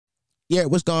Yeah,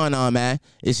 what's going on, man?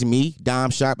 It's me,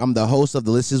 Dom Sharp. I'm the host of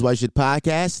the This Is Why You Should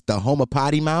podcast, the home of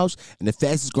Potty Mouse, and the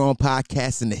fastest growing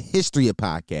podcast in the history of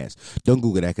podcasts. Don't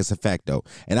Google that, because it's a fact, though.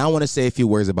 And I want to say a few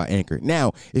words about Anchor.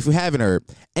 Now, if you haven't heard,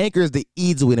 Anchor is the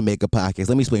easy way to make a podcast.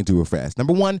 Let me explain to you real fast.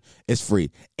 Number one, it's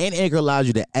free. And Anchor allows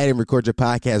you to add and record your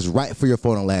podcast right for your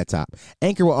phone and laptop.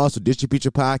 Anchor will also distribute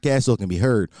your podcast so it can be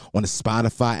heard on the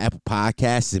Spotify, Apple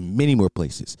Podcasts, and many more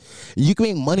places. You can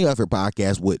make money off your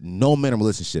podcast with no minimum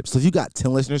listenership. So if you got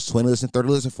 10 listeners, 20 listeners, 30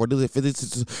 listeners, 40 listeners, 50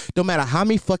 listeners, no matter how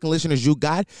many fucking listeners you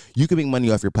got, you can make money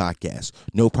off your podcast.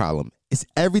 No problem. It's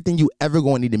everything you ever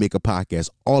going to need to make a podcast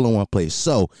all in one place.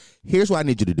 So here's what I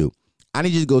need you to do. I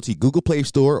need you to go to your Google Play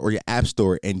Store or your App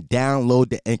Store and download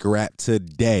the Anchor app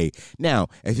today. Now,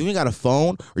 if you ain't got a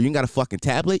phone or you ain't got a fucking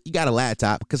tablet, you got a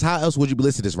laptop, because how else would you be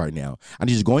listening to this right now? I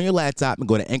need you to go on your laptop and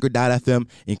go to Anchor.fm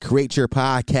and create your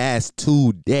podcast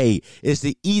today. It's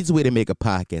the easy way to make a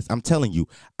podcast. I'm telling you,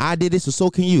 I did this, so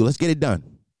can you. Let's get it done.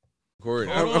 I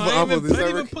didn't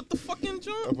even put the fucking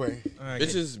jump. Okay. Right,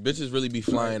 Bitches really be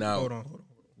flying out Hold on.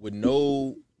 with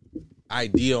no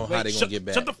idea on how they gonna get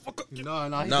back. Shut the fuck up.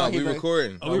 No, we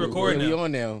recording. Oh, we recording We now.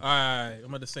 on now. All right, I'm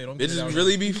about to say, don't get it out. Bitches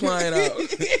really be flying out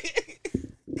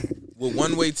with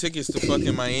one-way tickets to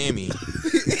fucking Miami.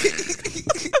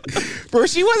 Bro,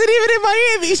 she wasn't even in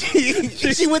Miami.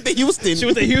 She went to Houston. She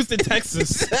went to Houston,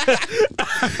 Texas.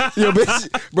 Yo,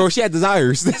 bitch, bro, she had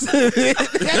desires.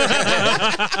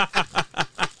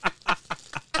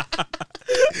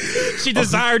 She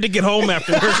desired to get home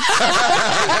afterwards.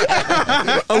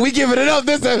 Oh, we giving it up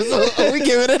this episode. Oh, we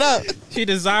giving it up. She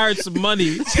desired some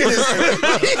money.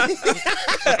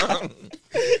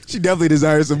 She definitely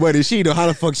desired some money. She didn't know how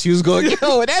the fuck she was going.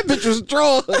 Yo, that bitch was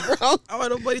strong, bro. I want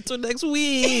nobody till next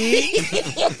week.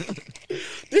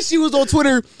 Then she was on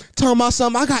Twitter talking about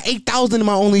something. I got 8,000 in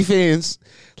my OnlyFans.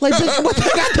 Like, bitch, what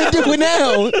that got to do with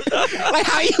now? Like,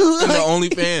 how you? In the Like,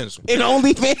 OnlyFans. in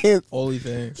OnlyFans.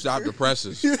 OnlyFans. Stop the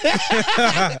presses.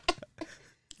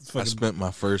 I spent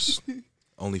my first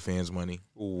OnlyFans money.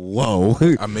 Whoa.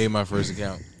 I made my first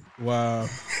account. Wow.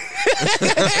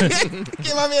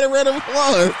 Give my man a round of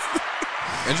applause.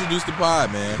 Introduce the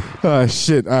pod, man. Oh,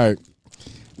 shit. All right.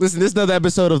 Listen, this is another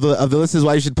episode of the This Is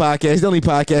Why You Should podcast. The only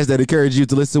podcast that encourages you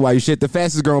to listen to why you should. The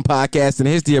fastest growing podcast in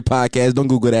the history of podcasts. Don't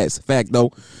Google that. It's a fact,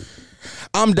 though.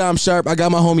 I'm Dom Sharp. I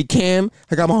got my homie Cam.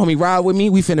 I got my homie Rod with me.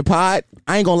 We finna pod.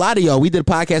 I ain't gonna lie to y'all. We did a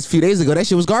podcast a few days ago. That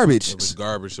shit was garbage. It was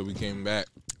garbage, so we came back.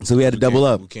 So we had to double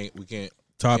up. We can't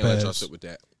Top let y'all ass. sit with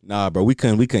that. Nah, bro. We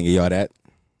couldn't get y'all that.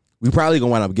 We probably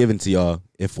gonna wind up giving to y'all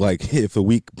if a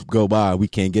week go by we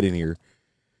can't get in here.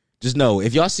 Just know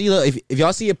if y'all see if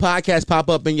y'all see a podcast pop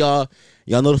up in y'all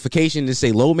notification and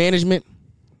say low management,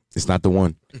 it's not the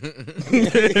one.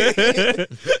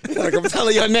 Like I'm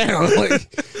telling y'all now.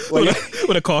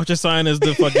 With a caution sign as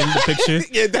the fucking the picture.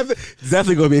 Yeah,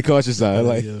 definitely gonna be a cautious sign.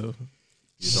 Like Yo,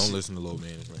 You don't listen to low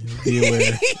management. be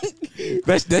aware.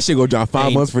 that shit gonna drop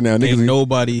 5 months from now. Ain't Niggas,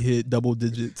 nobody hit double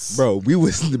digits. bro,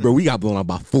 we got blown out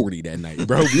by 40 that night,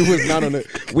 bro. We was not on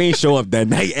we ain't show up that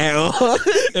night at all.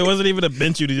 It wasn't even a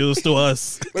bench unit. It was still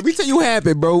us. Let me tell you what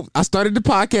happened, bro. I started the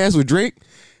podcast with Drake,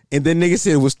 and then niggas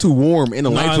said it was too warm and the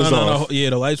lights was off. No.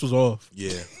 Yeah, the lights was off.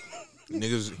 Yeah.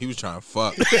 Niggas, he was trying to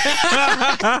fuck.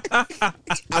 I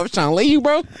was trying to lay you,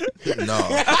 bro. No.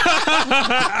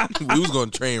 We was going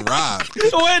to train Rob.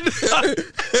 When?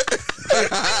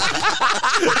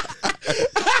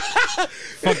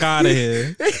 Fuck out of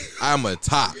here. I'm a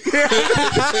top.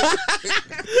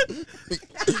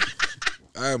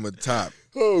 I am a top.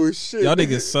 Oh shit. Y'all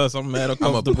niggas sus. I'm mad I'm a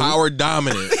uncomfortable. power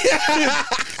dominant.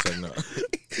 So no.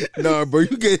 Nah, bro,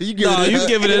 you give Nah, you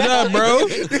giving it up, bro.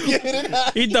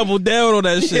 He doubled down on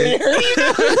that shit.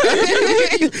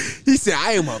 He said,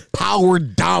 I am a power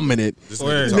dominant. This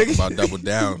Word. nigga talking about double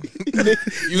down.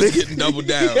 You was getting double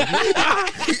down.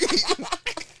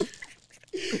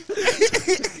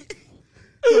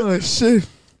 Oh shit.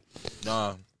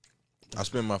 Nah. I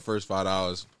spent my first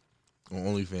 $5 on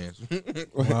OnlyFans.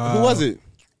 Wow. Who was it?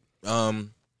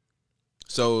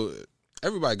 So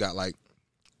everybody got like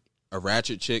a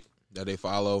ratchet chick that they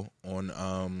follow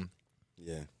on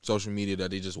social media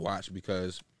that they just watch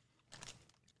because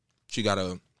she got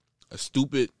a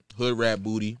stupid hood rat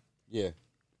booty. Yeah.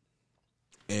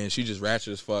 And she just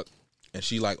ratchet as fuck. And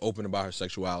she like open about her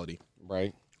sexuality.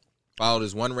 Right. Follow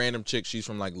this one random chick. She's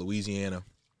from like Louisiana.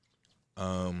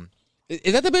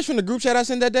 Is that the bitch from the group chat I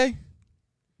sent that day?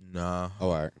 Nah.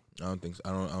 Oh, all right. I don't think so. I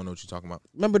don't know what you're talking about.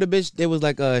 Remember the bitch that was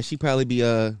like, she probably be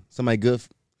somebody good,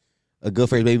 a good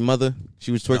for his baby mother?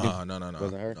 She was twerking. No.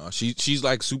 Wasn't her? No, she's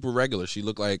like super regular. She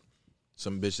looked like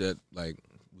some bitch that like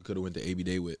we could have went to AB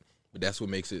Day with. But that's what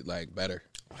makes it like better.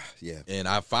 Yeah. And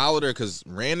I followed her because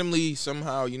randomly,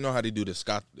 somehow, you know how they do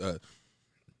the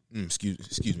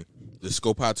excuse me, the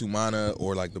Skopatu Mana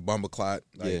or like the Bumba Clot.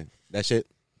 Like, yeah, that shit.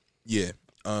 Yeah.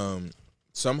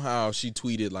 Somehow she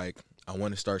tweeted like, I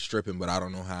want to start stripping, but I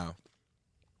don't know how.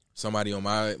 Somebody on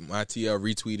my TL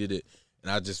retweeted it,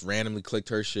 and I just randomly clicked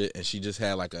her shit, and she just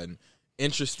had like an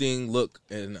interesting look,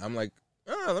 and I'm like,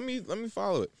 let me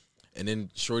follow it. And then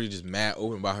Shorty just mad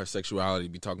open about her sexuality,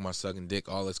 be talking about sucking dick,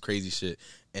 all this crazy shit,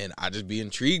 and I just be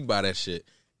intrigued by that shit.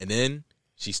 And then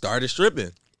she started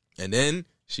stripping, and then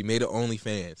she made an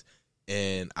OnlyFans.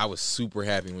 And I was super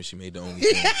happy when she made the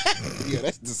OnlyFans. Yeah,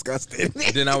 that's disgusting.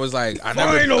 And then I was like,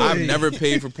 I've never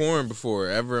paid for porn before,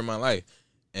 ever in my life.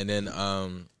 And then,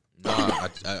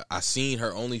 I seen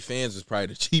her OnlyFans was probably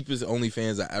the cheapest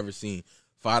OnlyFans I ever seen.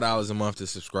 $5 a month to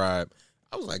subscribe.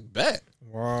 I was like, bet.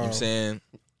 Wow. You know what I'm saying?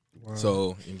 Wow. So, you know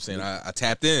what I'm saying? I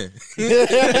tapped in. You know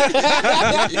what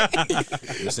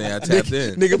I'm saying? I tapped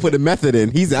in. Nigga put a method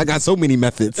in. He's I got so many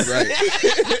methods. Right.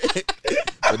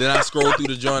 But then I scrolled through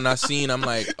the joint and I'm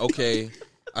like, okay,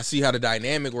 I see how the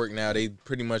dynamic work now. They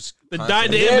pretty much the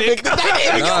dynamic. No,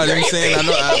 I'm saying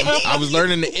I was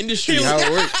learning the industry, how it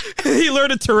worked. He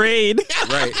learned a terrain.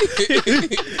 Right.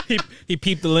 he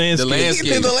peeped the landscape.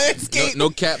 The landscape. No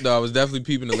cap though. I was definitely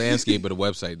peeping the landscape of the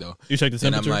website though. You checked the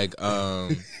temperature? And I'm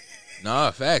like,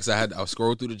 nah, facts. I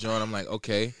scrolled through the joint. I'm like,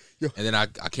 okay. And then I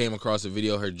came across a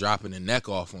video of her dropping the neck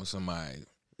off on somebody.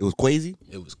 It was crazy?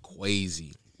 It was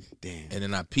crazy. Damn. And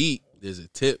then I peeped. There's a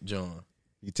tip, John.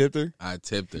 You tipped her? I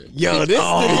tipped her. Yo, this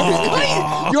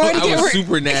I was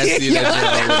super nasty in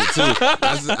that joint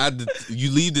with it too.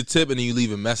 You leave the tip and then you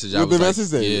leave a message. I was like,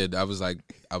 yeah, I was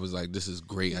like, this is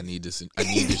great. I need this treatment.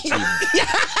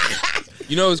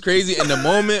 You know, it's crazy. In the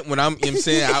moment when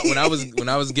when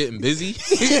I was getting busy,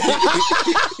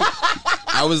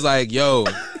 I was like, yo,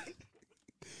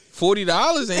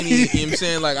 $40 ain't even, you know what I'm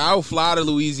saying? Like, I'll fly to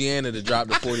Louisiana to drop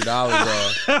the $40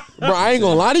 off. Bro, I ain't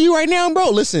gonna lie to you right now, bro.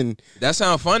 Listen. That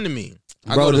sounds fun to me.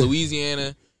 I go to Louisiana, you know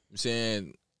what I'm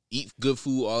saying, eat good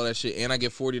food, all that shit, and I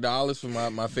get $40 for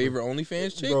my favorite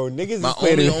OnlyFans chick. Bro, niggas my is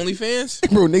planning only OnlyFans?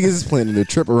 Bro, niggas is planning a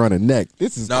trip around the neck.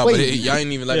 This is no, crazy. But y'all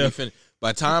ain't even let me finish.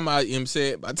 By the time by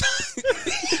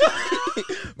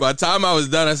the time I was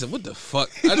done, I said, what the fuck?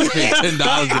 I just paid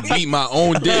 $10 to beat my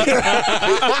own dick.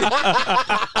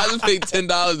 I just paid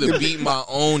 $10 to beat my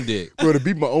own dick. Bro, to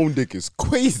beat my own dick is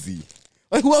crazy.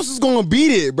 Like, who else is going to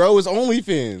beat it, bro? It's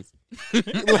OnlyFans.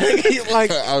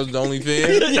 like I was the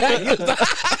OnlyFans?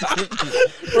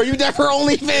 Bro, you that for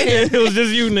OnlyFans. It was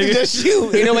just you, nigga. Just you.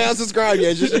 Ain't nobody else subscribed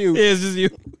yet. Just you. Yeah, it's just you.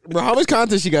 Bro, how much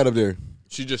content she got up there?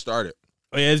 She just started.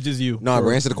 Oh, yeah, it's just you. Nah,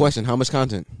 bro, answer the question. How much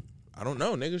content? I don't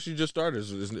know, nigga. She just started.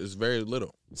 It's very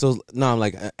little. So, no, I'm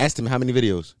like, estimate how many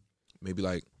videos? Maybe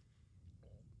like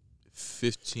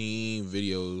 15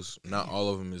 videos. Not all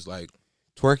of them is like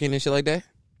twerking and shit like that?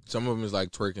 Some of them is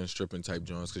like twerking, stripping type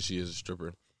joints because she is a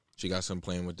stripper. She got some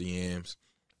playing with the yams.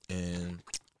 And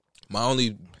my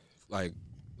only like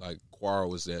quarrel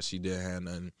was that she didn't have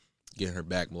nothing getting her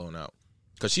back blown out.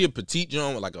 Because she a petite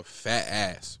joint with like a fat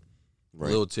ass.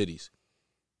 Right. Little titties.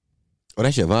 Oh,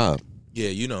 that's your vibe. Yeah,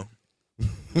 you know. You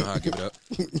know how I give it up.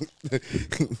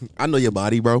 I know your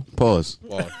body, bro. Pause.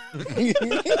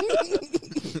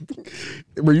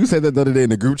 Bro, you said that the other day in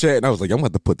the group chat, and I was like, I'm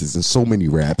about to put this in so many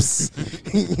raps.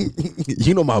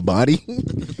 You know my body.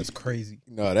 That's crazy.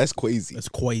 No, that's crazy. That's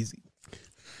crazy.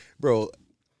 Bro,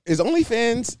 is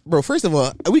OnlyFans... Bro, first of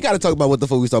all, we got to talk about what the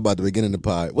fuck we talked about at the beginning of the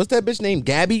pod. What's that bitch named?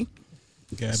 Gabby?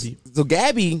 Gabby. So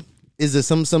Gabby is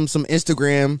some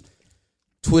Instagram,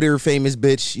 Twitter famous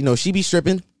bitch. You know, she be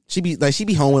stripping. She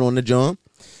be hoeing on the jump.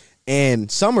 And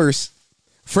Summers,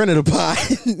 friend of the pod,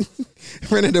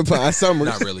 Summers.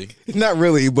 Not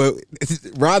really, but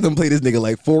Rod done played this nigga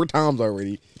like 4 times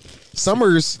already.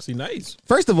 Summers. See, nice.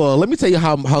 First of all, let me tell you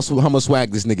how much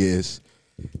swag this nigga is.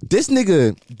 This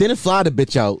nigga didn't fly the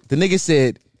bitch out. The nigga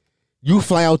said, you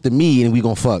fly out to me and we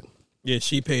gonna fuck. Yeah,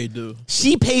 she paid, dude.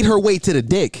 She paid her way to the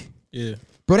dick. Yeah.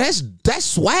 Bro, that's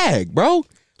swag, bro.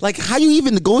 Like, how you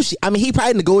even negotiate? I mean, he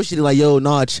probably negotiated like, yo,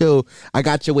 nah, chill. I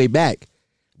got your way back.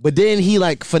 But then he,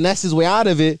 like, finessed his way out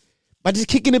of it by just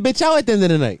kicking the bitch out at the end of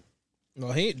the night.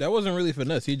 No, that wasn't really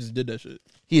finesse. He just did that shit.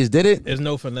 He just did it? There's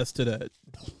no finesse to that.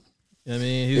 You know what I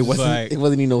mean? It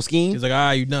wasn't even no scheme? He's like, all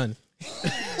right, you done.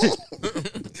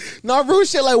 No, real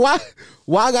shit. Like,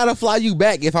 why I gotta fly you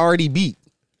back if I already beat?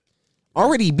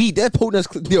 That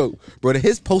post-nut, yo, bro,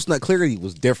 his post-nut clarity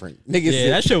was different. Nigga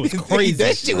said, that shit was crazy.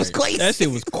 That shit was crazy. That shit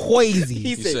was crazy.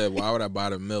 He said, why would I buy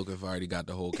the milk if I already got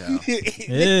the whole cow?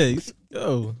 Yeah,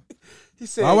 yo. He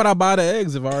said, why would I buy the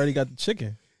eggs if I already got the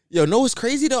chicken? Yo, know what's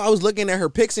crazy though? I was looking at her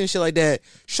pics and shit like that.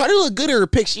 Shawty look good in her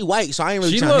pics. She white, so I ain't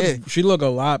really trying to hit. She look a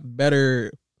lot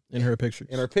better in her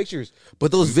pictures.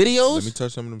 But those videos. Let me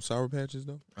touch some of them Sour Patches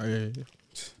though. Oh, yeah.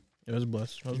 It was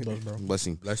blessed. I was blessed, bro.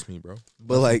 Blessing. Bless me, bro.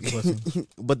 But like,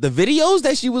 but the videos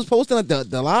that she was posting, like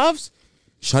the lives,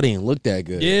 Shawty didn't look that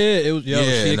good. Yeah, it was. Yo,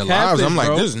 Yeah, she in a the lives, catfish, I'm like,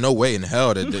 bro. there's no way in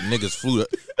hell that the niggas flew.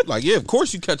 Like, yeah, of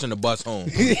course you catching the bus home.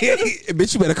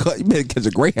 Bitch, you better catch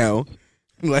a Greyhound.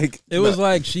 Like It was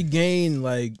like she gained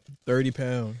like 30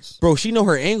 pounds. bro, she know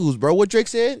her angles, bro. What Drake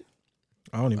said?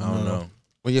 I don't even I don't know. know.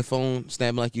 When your phone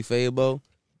snapping like you fade, bro.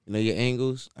 You know your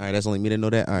angles. All right, that's only me that know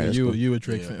that. All right, that's cool. You a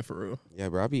Drake fan for real? Yeah,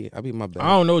 bro. I be my bad. I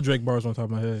don't know Drake bars on top of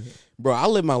my head. Bro, I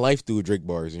live my life through Drake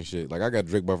bars and shit. Like I got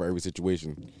Drake bar for every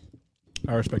situation.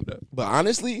 I respect that. But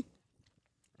honestly,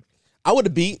 I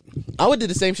would do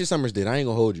the same shit Summers did. I ain't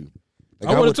gonna hold you.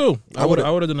 Like, I would have too. I I would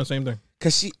would've- have done the same thing.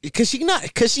 Cause she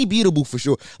beatable for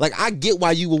sure. Like I get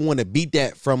why you would want to beat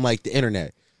that from like the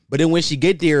internet. But then when she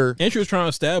get there, And she was trying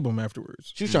to stab him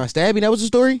afterwards. she was trying to stab me. That was the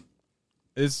story.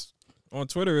 It's on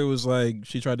Twitter. It was like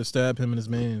she tried to stab him and his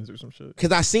mans or some shit.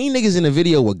 Cause I seen niggas in the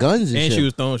video with guns and shit. And she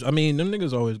was throwing. I mean, them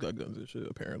niggas always got guns and shit.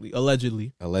 Apparently,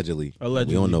 allegedly. Allegedly.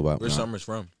 Allegedly. We don't know about Where's Summers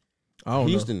from? I don't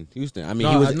know. Houston. I mean,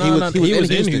 No, he was in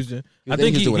Houston. Houston. He I was in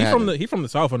think Houston when it happened. he from the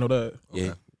South. I know that.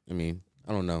 Yeah. I mean,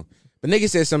 I don't know. But nigga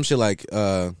said some shit like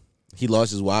he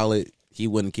lost his wallet. He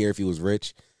wouldn't care if he was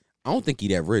rich. I don't think he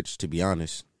that rich, to be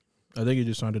honest. I think he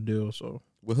just signed a deal. So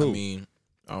With who?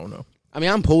 I don't know. I mean,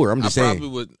 I'm poor. I'm I just saying.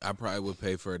 probably would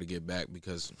pay for her to get back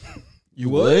because You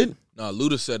would? no,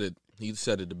 Luda said it. He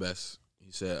said it the best.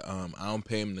 He said, I don't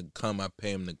pay him to come. I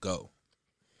pay him to go.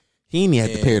 He ain't even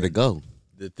had to pay her to go.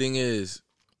 The thing is,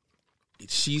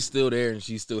 she's still there and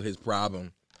she's still his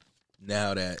problem.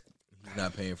 Now that he's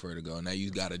not paying for her to go, now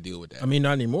you got to deal with that. I mean,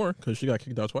 not anymore because she got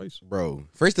kicked out twice. Bro,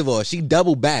 first of all, she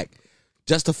doubled back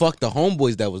just to fuck the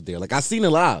homeboys that was there. Like, I seen the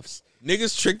lives.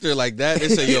 Niggas tricked her like that. They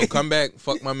say, "Yo, come back,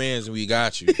 fuck my mans, and we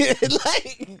got you."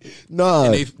 Like, nah.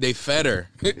 And they fed her.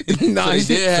 Nah, So they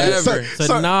did have her.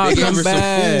 Said, nah, they gave come her some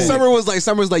back. food.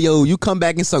 Summer's like, yo, you come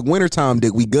back and suck wintertime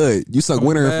dick, we good. You suck Come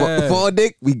winter and back. fall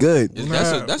dick, we good.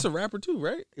 That's a rapper too,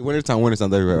 right? Wintertime, I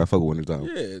fuck with wintertime.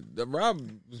 Yeah, the Rob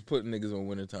was putting niggas on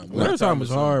wintertime. Wintertime was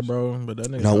hard, bro. But that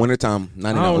nigga. No, wintertime,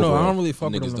 I don't know. I don't really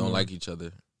fuck with Niggas them. don't like each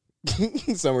other.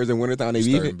 Summers and wintertime, they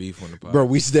Starting beef. beef on the pod. Bro,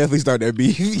 we should definitely start that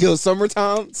beef. Yo,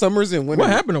 summertime, summers and winter.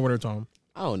 What happened to Wintertime?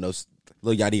 I don't know.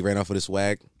 Lil Yachty ran off with his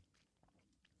swag.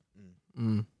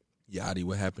 Yachty,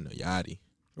 what happened to Yachty?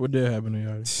 What did happen to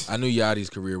Yachty? I knew Yachty's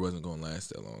career wasn't gonna last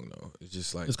that long though. It's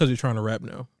just like It's because he's trying to rap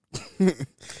now.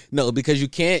 No, because you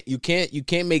can't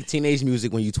make teenage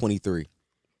music when you're 23.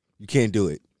 You can't do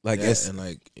it. Like that, it's and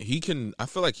like he can. I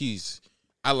feel like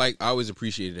I always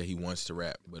appreciated that he wants to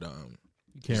rap, but You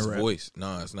can't his rap. voice.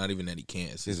 No, it's not even that he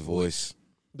can't. It's his voice.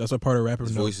 That's a part of rapping.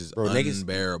 His though. voice is Bro, niggas-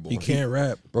 unbearable. He can't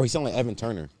rap. Bro, he sound like Evan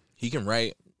Turner. He can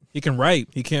write. He can write.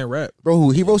 He can't rap. Bro,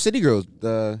 he wrote City Girls.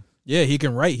 Yeah, he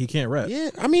can write. He can't rap.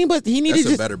 Yeah, I mean, but he needed That's a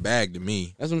just. better bag than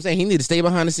me. That's what I'm saying. He needed to stay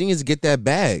behind the scenes to get that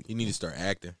bag. He need to start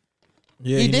acting.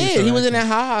 Yeah, he needs to did. start He was in acting.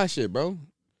 that ha shit, bro.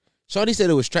 Shorty said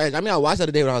it was trash. I mean, I watched that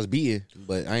the day when I was beating,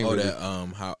 but I ain't. Oh, really,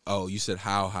 that how? Oh, you said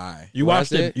how high? You What I watched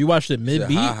said? it. You watched it You mid said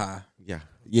beat. ha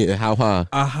Yeah, how high?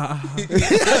 Aha.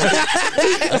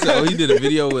 I said, oh, he did a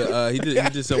video with he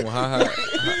did something with Ha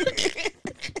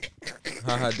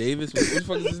Davis. What the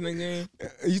fuck is this nigga name?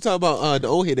 You talking about the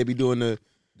old head that be doing the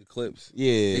Clips.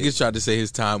 yeah? Niggas tried to say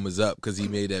his time was up because he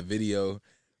made that video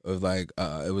of like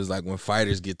it was like when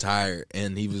fighters get tired,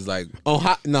 and he was like,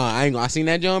 Oh, no, I ain't. I seen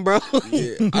that, John, bro.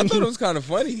 yeah. I thought it was kind of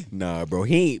funny. Nah, bro.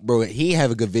 He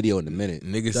have a good video in a minute.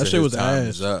 Niggas That said shit his was time ass.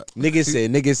 was up.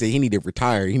 Niggas said he need to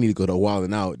retire. He need to go to Wild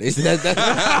and Out. They said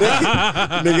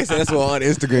niggas said that's why all the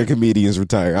Instagram comedians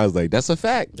retire. I was like, that's a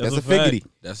fact. That's a fact. figgity.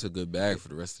 That's a good bag for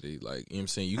the rest of the like. You know what I'm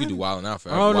saying? You could do Wild 'N Out I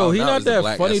forever. don't know. Wild 'N He's Out not is the that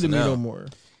black funny to me SNL. no more.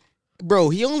 Bro,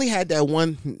 he only had that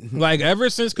one. Like ever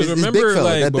since, because It's big remember, fella,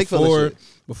 like that big fella shit.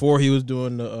 before he was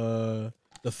doing the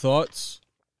thoughts,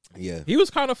 Yeah, he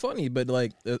was kind of funny. But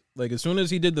like as soon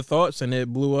as he did the thoughts and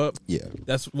it blew up, yeah.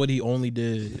 that's what he only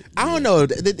did. I don't know.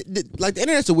 Like the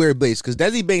internet's a weird place because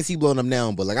Desi Banks he blowing up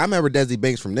now, but like I remember Desi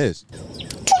Banks from this.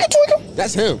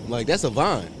 That's him. Like that's a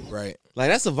Vine. Right, Like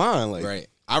that's a Vine. Like right.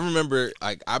 I remember,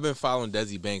 like, I've been following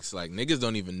Desi Banks. Like, niggas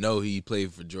don't even know he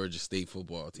played for Georgia State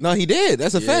football team. no, he did.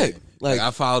 That's a Yeah. fact. Like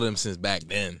I followed him since back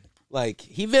then.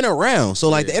 he been around. So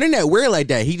like the internet weird like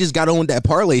that. He just got on that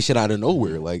parlay shit out of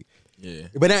nowhere. Like Yeah.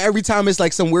 But now every time it's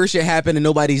like some weird shit happen and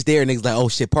nobody's there, and niggas like, oh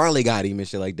shit, Parlay got him and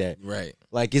shit like that. Right.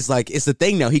 Like it's a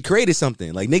thing now. He created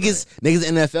something. Like niggas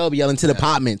in the NFL be yelling to the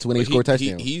departments when they score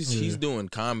touchdowns. He's doing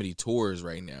comedy tours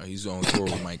right now. He's on tour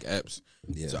with Mike Epps.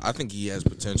 Yeah. So I think he has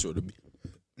potential to be,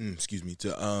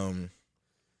 to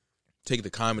take the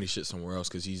comedy shit somewhere else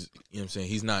because he's, you know what I'm saying,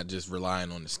 he's not just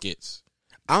relying on the skits.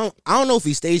 I don't know if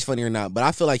he's stage funny or not, but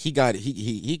I feel like he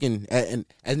can, and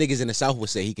as niggas in the South would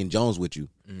say, he can Jones with you.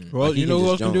 Well, like you know who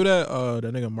else Jones. can do that?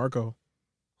 That nigga Marco.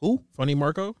 Who? Funny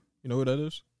Marco. You know who that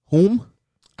is? Whom?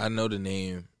 I know the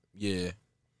name. Yeah.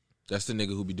 That's the nigga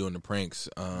who be doing the pranks.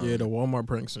 Yeah, the Walmart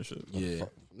pranks and shit. Yeah.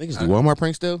 Niggas do Walmart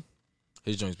pranks still?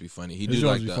 His joints be funny. He His do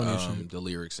like joints be funny as shit. the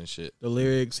lyrics and shit. The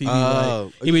lyrics. He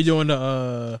be doing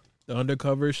the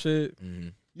undercover shit. Mm-hmm.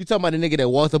 You talking about the nigga that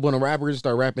walked up on the rappers and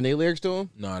start rapping their lyrics to him?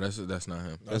 No, that's not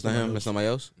him. That's not him. That's somebody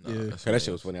else. No, Yeah. that's That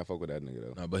shit was funny. I fuck with that nigga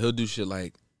though. No, but he'll do shit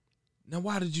like, now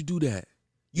why did you do that?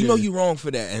 You know you wrong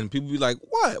for that. And people be like,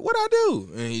 what? What'd I do?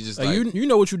 And he just like, you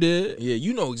know what you did. yeah,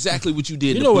 you know exactly what you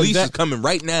did. You The know police is coming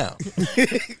right now.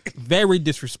 Very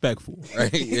disrespectful.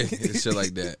 Right? Yeah, shit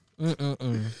like that.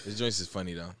 His joints is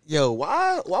funny though. Yo,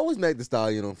 why was Meg Thee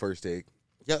Stallion on First Take?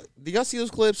 Yo, did y'all see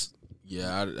those clips?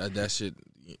 Yeah, I that shit.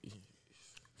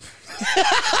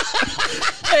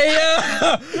 Hey,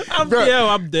 I'm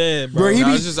dead, bro. Bro, he No,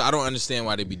 be- it's just I don't understand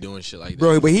why they be doing shit like that.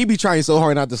 Bro, but he be trying so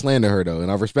hard not to slander her though,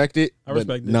 and I respect it. I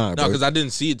respect it. Nah, No, bro. because I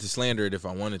didn't see it to slander it if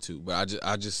I wanted to, but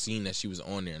I just seen that she was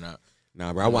on there.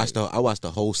 Nah, bro. I watched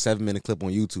the whole 7-minute clip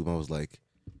on YouTube. I was like,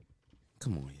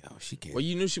 come on, yo, she can't. Well,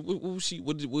 you knew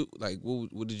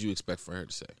what did you expect for her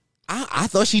to say? I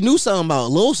thought she knew something about a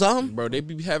little something. Bro, they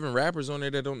be having rappers on there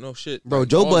that don't know shit. Bro, like,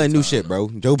 Joe all the Budden knew time, shit, though.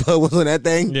 bro. Joe Budden was on that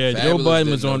thing. Yeah, Fabulous Joe Budden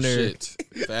didn't was know on there. shit.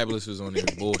 Fabulous was on there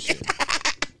bullshit.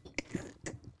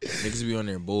 Niggas be on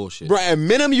there bullshit. Bro, at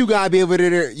minimum you gotta be able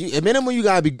to. At minimum you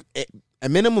gotta be.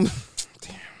 At minimum.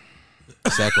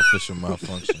 Sacrificial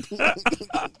malfunction.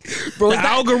 Bro, The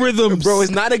algorithms. Bro,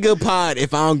 it's not a good pod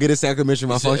if I don't get a sacrificial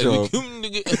malfunction.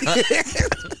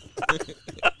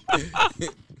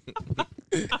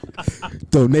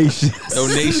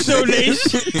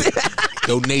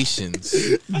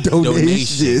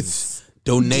 Donations.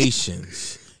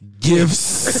 Donations.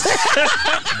 Gifts.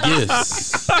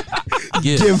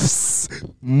 Gifts.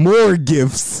 More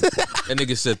gifts. That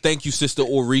nigga said, thank you, Sister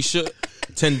Orisha.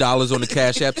 $10 on the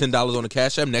Cash App. $10 on the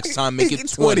Cash App. Next time, make it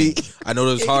 20. I know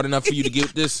it was hard enough for you to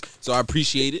get this, so I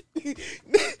appreciate it.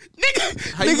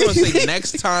 How you gonna say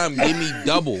next time, give me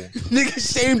double? Nigga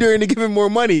shamed her into giving more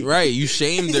money. Right, you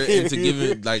shamed her into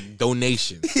giving like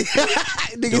donations.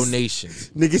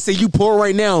 Nigga say you poor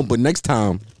right now, but next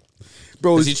time.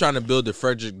 Bro, Is he trying to build the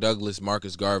Frederick Douglass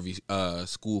Marcus Garvey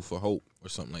School for Hope or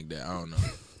something like that? I don't know.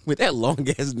 with that long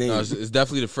ass name. No, it's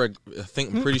definitely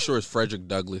I'm pretty sure it's Frederick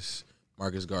Douglass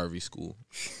Marcus Garvey School.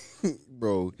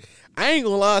 Bro, I ain't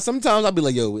gonna lie. Sometimes I'll be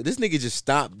like, yo, this nigga just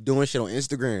stop doing shit on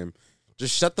Instagram.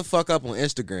 Just shut the fuck up on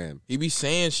Instagram. He be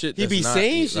saying shit. He be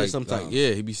saying shit sometimes.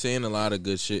 yeah, he be saying a lot of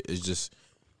good shit. It's just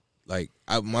like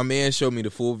my man showed me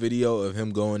the full video of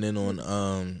him going in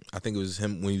on I think it was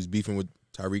him when he was beefing with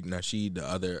Tariq Nasheed, the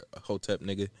other Hotep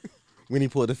nigga. When he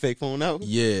pulled the fake phone out?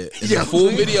 Yeah. The full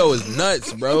video is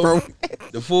nuts, bro.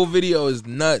 The full video is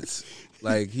nuts.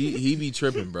 Like he be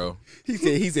tripping, bro.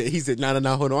 He said, nah,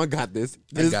 hold on, I got this.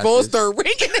 His phone started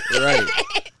ringing. Right.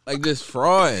 Like just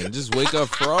frauding. Just wake up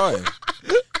frauding.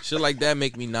 Shit like that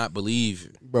make me not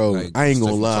believe. Bro, like, I ain't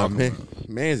gonna stuff lie, you man. talking about.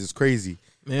 Man's is crazy.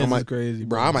 Man's is crazy,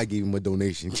 bro. I might give him a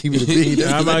donation. Keep it a bean.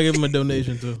 Yeah, I might give him a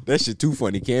donation too. That shit too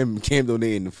funny. Cam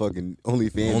donating to fucking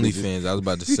OnlyFans. OnlyFans, I was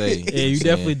about to say. Yeah, you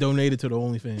definitely donated to the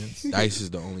OnlyFans. Dice is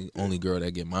the only girl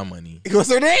that get my money.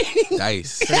 What's her name?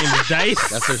 Dice. Her name is Dice.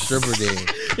 That's her stripper name.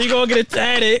 He gonna get it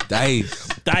tatted. Dice.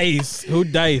 Dice. Who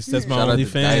Dice? That's my Shout out to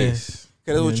OnlyFans. Dice.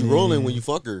 Cause that's what you rolling when you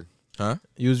fuck her. Huh?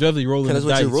 You was definitely rolling Cause the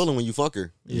that's what dice. you're rolling when you fuck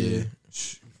her. Yeah.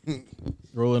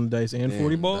 Rolling the dice and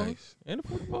 40 ball. Dice. And a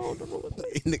 40 ball. Don't roll the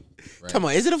dice. Right. Come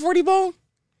on, is it a 40 ball?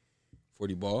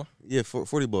 40 ball? Yeah,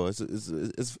 40 ball.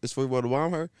 It's 40 ball to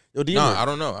bomb her. Yo, DM No, her. I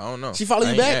don't know. She follow I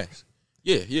you ain't back? asked.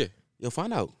 Yeah. Yo,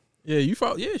 find out. Yeah, you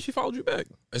followed. Yeah, she followed you back.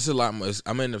 It's a lot more.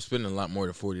 I'm gonna end up spending a lot more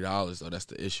than $40 though. That's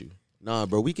the issue. Nah,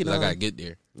 bro, we can. 'Cause I gotta get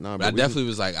there. Nah, But bro, I we definitely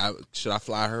was like, should I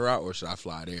fly her out or should I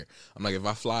fly there? I'm like, if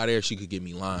I fly there, she could get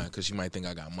me line because she might think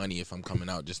I got money if I'm coming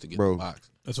out just to get Bro. the box.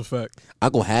 That's a fact. I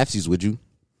go halfsies with you.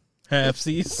 Half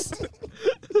C's.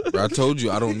 Bro, I told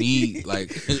you I don't need like.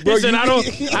 Listen, I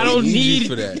don't need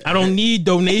for that. I don't need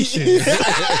donations.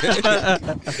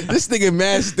 This nigga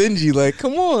mad stingy. Like,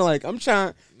 come on. Like, I'm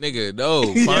trying. Nigga, no,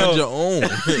 find your own.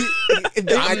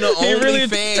 I'm the He only really-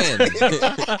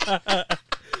 fan.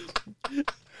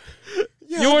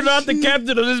 You are not the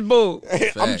captain of this boat.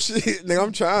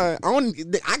 I'm trying.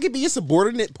 I could be a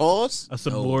subordinate. Pause. A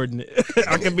subordinate.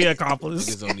 I could be an accomplice.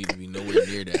 Niggas don't need to be nowhere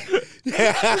near that.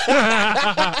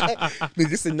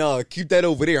 Nigga said, "No, keep that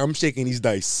over there. I'm shaking these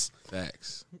dice."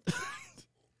 Facts.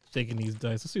 Shaking these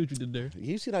dice. Let's see what you did there.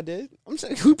 You see what I did? I'm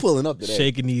saying we pulling up today.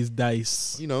 Shaking these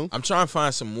dice. You know, I'm trying to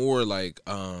find some more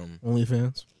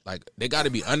OnlyFans. Like they got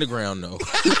to be underground though.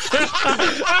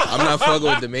 I'm not fucking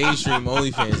with the mainstream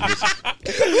OnlyFans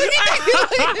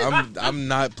bitches. I'm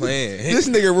not playing. This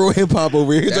nigga real hip hop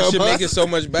over here. That should make it so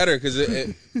much better because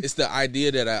it's the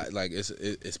idea that I like.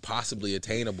 It's possibly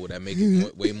attainable that make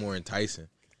it way more enticing.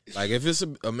 Like if it's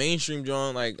a mainstream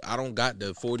joint, like I don't got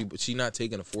the 40, but she not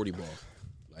taking a 40 ball.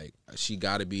 Like she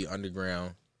got to be underground. You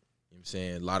know what I'm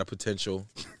saying? A lot of potential.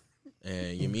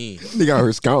 And you mean nigga out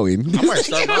here scouting. I might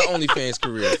start my OnlyFans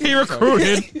career. He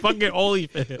recruited fucking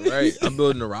OnlyFans. Right, I'm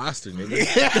building a roster, nigga.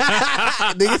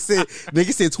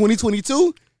 nigga said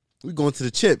 2022. We going to the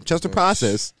chip. Trust the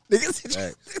process. Nigga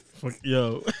said,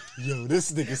 yo,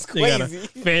 this nigga's they got a crazy.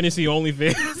 fantasy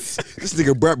OnlyFans. This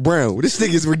nigga Brett Brown. This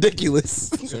nigga's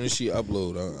ridiculous. As soon as she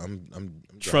upload, I'm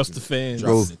Trust the fans.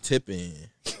 dropping the tip in.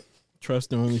 Trust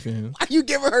the OnlyFans. Why you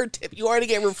giving her a tip? You already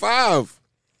gave her 5.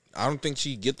 I don't think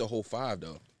she get the whole 5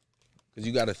 though, because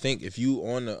you got to think if you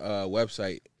on the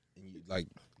website, like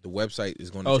the website is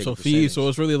going to take so a fee. percentage. So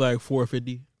it's really like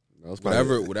 $4.50.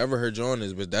 Whatever her joint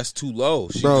is, but that's too low.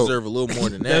 She Bro. deserve a little more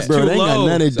than that. That's Bro, too they ain't got low.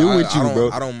 nothing to do with you,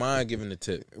 bro. I don't mind giving the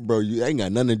tip, Bro, you ain't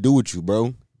got nothing to do with you,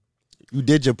 bro. You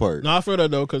did your part. No, I feel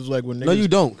that though, because like when niggas, No, you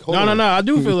don't. Hold on. No. I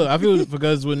do feel it. I feel it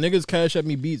because when niggas cash at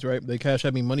me beats, right? They cash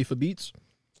at me money for beats.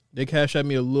 They cash at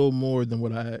me a little more than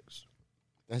what I ask.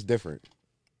 That's different.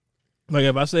 Like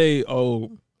if I say,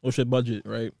 "Oh, what's your budget?"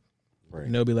 Right? Right.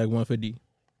 And they'll be like 150.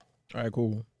 All right,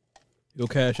 cool. You'll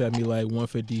cash at me like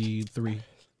 153.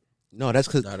 No, that's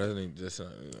because nah, that ain't just.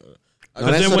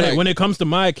 But then when it comes to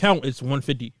my account, it's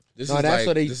 150. This no, is that's like,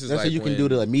 so this is that's like so you can when- do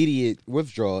the immediate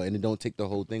withdrawal and it don't take the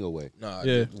whole thing away. Nah,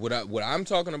 Yeah. What I'm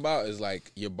talking about is like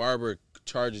your barber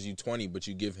charges you 20, but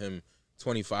you give him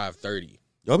 25, 30.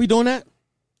 Y'all be doing that?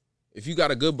 If you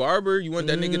got a good barber, you want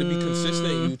that nigga to be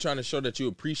consistent. You trying to show that you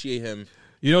appreciate him.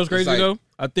 You know what's It's crazy like- though?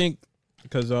 I think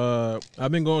because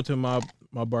I've been going to my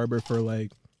barber for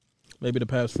like maybe the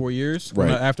past 4 years.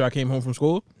 Right. After I came home from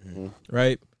school,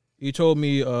 right? He told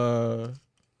me a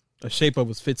shape up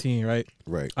was 15, right?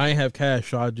 Right. I ain't have cash,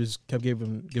 so I just kept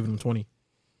giving him 20.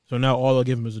 So now all I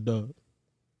give him is a dub.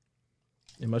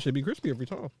 And my shit be crispy every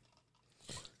time.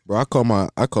 Bro, I called my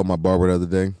barber the other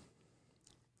day.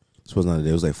 This wasn't the other day.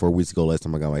 It was like 4 weeks ago last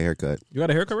time I got my haircut. You got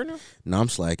a haircut right now? No, I'm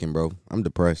slacking, bro. I'm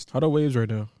depressed. How the waves right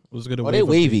now? What's good? Oh, they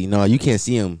wavy. No, you can't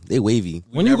see them. They wavy.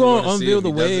 When you never gonna wanna see unveil if the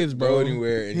he doesn't waves, go bro?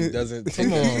 anywhere and he doesn't.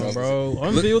 Come on, bro.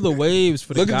 Unveil the waves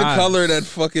for the Look at guys. the color of that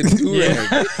fucking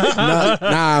do-rag.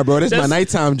 Nah, bro. This is my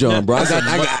nighttime John, bro. That's so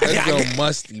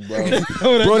musty, bro.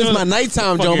 Bro, this is my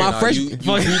nighttime John. My Nah, fresh. you hooping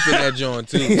that joint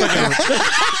too.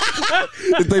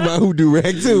 This thing about hoodoo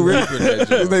rag too, Rick.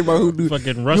 This thing about hoodoo.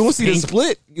 Fucking You rust want to see the pink.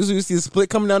 split? You see the split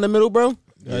coming down the middle, bro?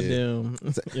 Goddamn.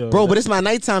 Yo, Bro, but it's my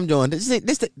nighttime, John. This ain't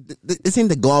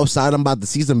the go outside. I'm about to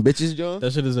see some bitches, John.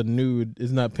 that shit is a nude.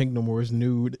 It's not pink no more. It's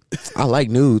nude. I like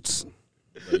nudes.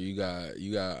 Bro, you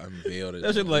got unveiled it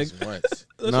That shit at like- least once.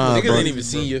 Nah, Niggas bro. ain't even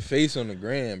seen your face on the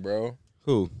gram, bro.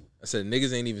 Who? I said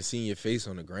niggas ain't even seen your face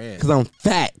on the gram. Because I'm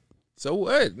fat. So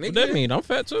what? Nigga, What that mean? I'm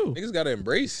fat too. Niggas gotta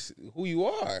embrace who you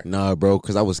are, Nah, bro,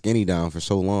 because I was skinny down for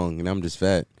so long, and I'm just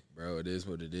fat. bro. It is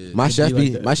what it is. My It chef be like be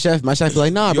that. my chef be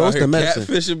like, nah, you bro, out it's here the medicine.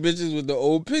 catfishing bitches with the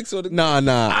old pics on the. Nah.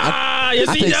 Yes,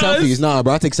 I he take does. selfies. Nah,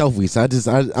 bro, I take selfies. I just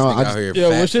out here Yo,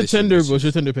 what's your fat-fishing Tinder? bitches. What's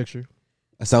your Tinder picture?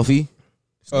 a selfie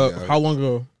This nigga out How long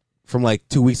ago? from like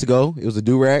 2 weeks ago. It was a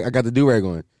do rag. I got the do rag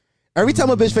on. Every time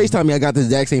a bitch FaceTime me, I got the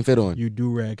exact same fit on. You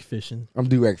do rag fishing. I'm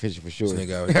do rag fishing for sure. This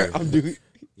nigga out here. I'm do.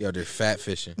 You out there fat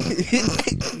fishing.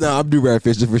 Nah, I'm do rag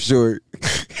fishing for sure.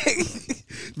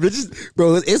 Bitches,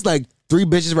 bro, it's like 3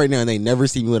 bitches right now, and they never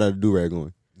see me without a do rag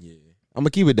on. Yeah. I'm gonna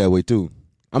keep it that way too.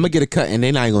 I'm gonna get a cut, and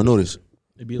they not even gonna notice.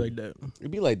 It be like that. It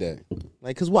be like that.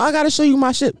 Like, cause why I gotta show you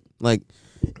my shit? Like,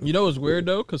 You know what's weird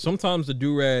though? Because sometimes the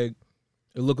do rag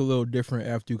it look a little different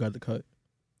after you got the cut.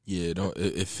 Yeah,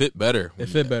 it fit better. It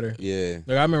fit better. yeah.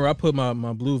 Like I remember I put my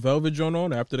blue velvet joint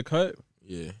on after the cut.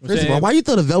 Yeah. I'm First of saying- all, why you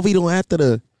throw the velvet on after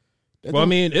the? Well, I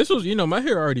mean, this was my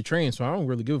hair already trained, so I don't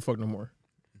really give a fuck no more.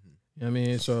 You know what I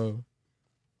mean? So,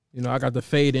 I got the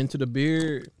fade into the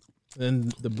beard,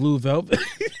 and the blue velvet.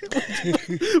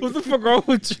 What the fuck wrong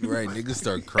with you? Right, niggas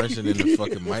start crunching in the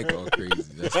fucking mic all crazy.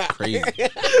 That's crazy.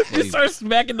 You start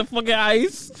smacking the fucking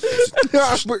ice.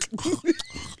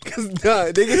 Cause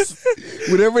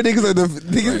niggas, whatever niggas are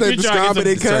that describe it,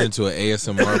 they Turn cut. into an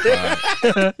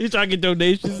ASMR pod. You trying to get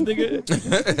donations,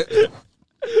 nigga?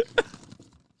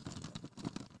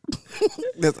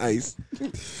 That's ice.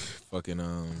 Fucking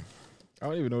I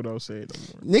don't even know what I was saying no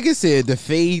more. Nigga said the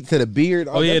fade to the beard.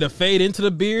 Oh yeah, the fade into the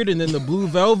beard and then the blue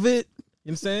velvet. You know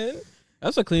what I'm saying?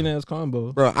 That's a clean ass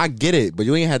combo. Bro, I get it, but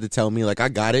you ain't had to tell me. Like, I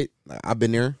got it. I've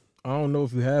been there. I don't know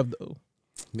if you have though.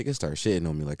 Niggas start shitting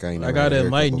on me like I ain't. I gotta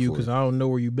enlighten you because I don't know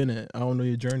where you been at. I don't know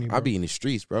your journey. Bro. I be in the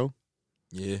streets, bro.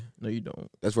 yeah, No, you don't.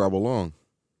 That's where I belong.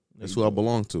 That's who I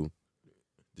belong to.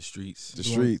 the streets. The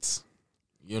streets.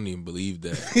 You don't even believe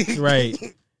that. Right.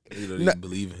 You don't even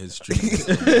believe in his streets.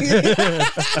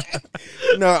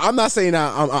 No, I'm not saying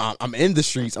I'm in the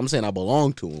streets. I'm saying I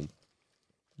belong to them.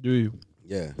 Do you?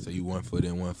 Yeah, So you 1 foot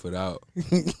in, 1 foot out.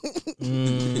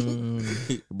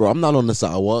 bro. I'm not on the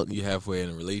sidewalk. You halfway in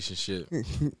a relationship.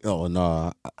 Oh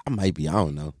no, I might be. I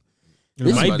don't know. It I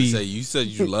was might about to be. say, you said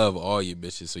you love all your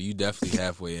bitches, so you definitely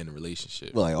halfway in a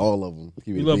relationship. But like all of them.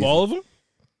 You love all of them?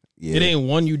 Yeah. It ain't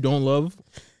one you don't love.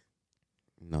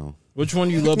 No. Which one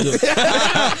you love the?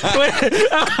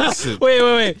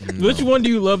 wait. No. Which one do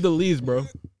you love the least, bro?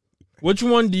 Which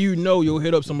one do you know you'll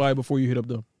hit up somebody before you hit up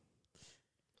them?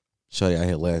 Shawty I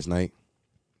hit last night.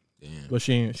 Damn, But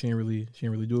she ain't really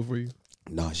do it for you.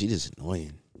 Nah, she just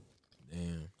annoying.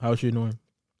 damn. How's she annoying?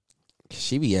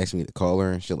 She be asking me to call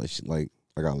her and shit like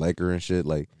I like her and shit.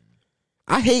 Like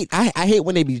I hate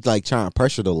when they be like trying to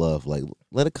pressure the love. Like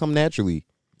let it come naturally.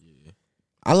 Yeah.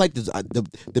 I like the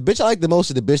bitch I like the most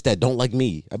is the bitch that don't like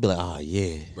me. I'd be like, oh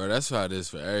yeah. Bro, that's how it is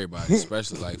for everybody,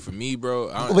 especially like for me, bro.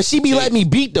 But she be letting me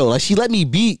beat though. Like she let me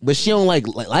beat, but she don't like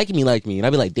me. And I'd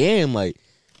be like, damn, like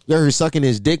you're sucking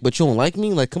his dick, but you don't like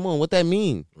me. Like, come on, what that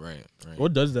mean? Right.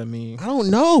 What does that mean? I don't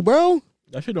know, bro.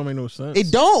 That shit don't make no sense. It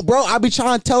don't, bro. I be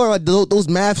trying to tell her like those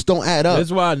maths don't add up.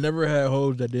 That's why I never had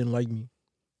hoes that didn't like me.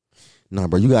 Nah,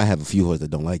 bro, you gotta have a few hoes that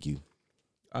don't like you.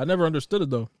 I never understood it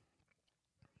though.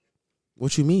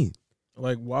 What you mean?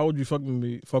 Like, why would you fuck with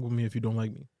me if you don't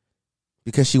like me?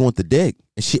 Because she want the dick,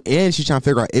 and she trying to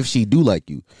figure out if she do like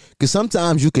you. Because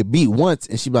sometimes you could beat once,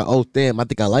 and she be like, oh damn, I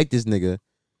think I like this nigga.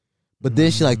 But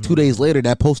then she like 2 days later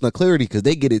that post not clarity because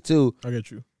they get it too, I get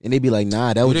you. and they be like, nah,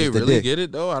 that Do was they just the really dick. get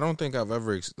it though? I don't think I've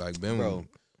ever been Bro,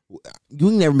 with. you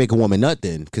can never make a woman nut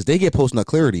then, because they get post nut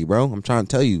clarity, bro. I'm trying to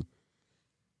tell you.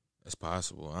 That's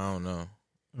possible. I don't know.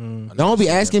 Mm. I Don't never be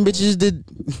seen that asking from bitches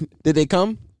did they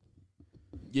come,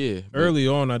 Yeah. Early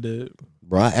on, I did.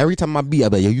 bro? Every time I be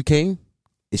like, yo, you came.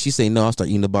 If she say no, I'll start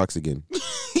eating the box again.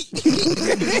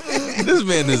 This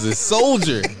man is a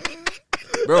soldier.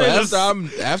 Bro,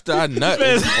 after I nut,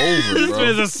 it's over, bro.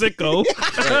 This man's a sicko.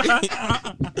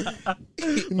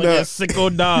 Like a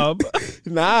sicko knob.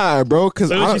 Nah, bro, because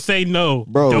So did she say no?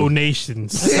 Bro.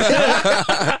 Donations.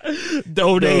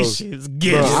 Donations.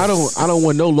 Gifts. bro, I don't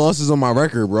want no losses on my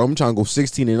record, bro. I'm trying to go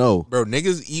 16-0 Bro,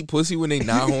 niggas eat pussy when they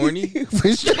not horny. for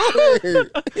sure.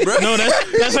 Bro, No,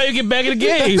 that's how you get back in the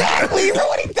game. Exactly.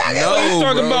 What are you talking No, about?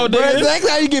 Talking bro. about, Bro, nigga. exactly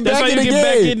how you get That's back how in you the get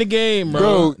back game, in the game, bro.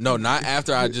 bro. No, not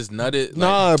after I just nutted.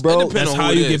 Nah, bro. That's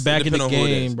how you get back in the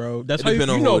game, bro. That's It how you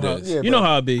depend on know who how it is. Yeah, you know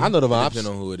how it be. I know the It vibes. depends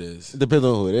on who it is. It depends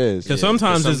on who it is. Because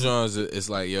sometimes some it's Johns, it's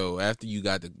like, yo, after you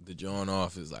got the joint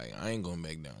off, it's like, I ain't going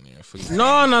back down there. Forget it.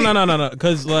 no.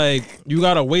 Because like you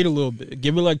gotta wait a little bit.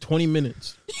 Give it like 20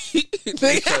 minutes.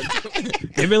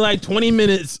 Give it like 20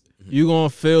 minutes. You gonna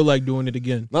feel like doing it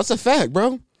again. That's a fact,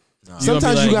 bro. Nah. gonna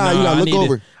Sometimes be you like, gotta I look need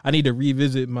over. I need to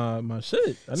revisit my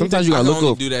shit. Sometimes you I gotta can look only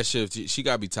over, do that shit. She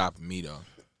gotta be top of me though.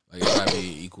 Like it gotta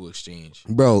be equal exchange.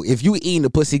 bro. If you eating the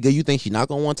pussy good, you think she not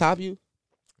gonna want top you?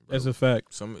 That's a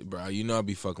fact. Bro, you know I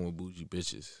be fucking with bougie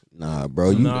bitches. Nah,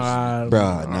 bro. Nah,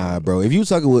 Bro. If you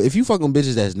fucking with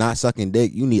bitches that's not sucking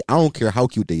dick, you need. I don't care how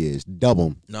cute they is. Dub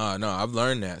them. No, I've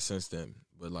learned that since then.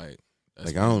 But like,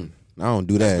 Like I don't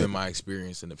do that's that. been my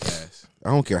experience in the past. I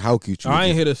don't care how cute you. I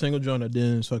ain't hit a single joint that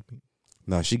didn't suck me.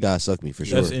 No, she gotta suck me for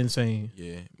sure. That's insane.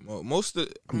 Yeah, most of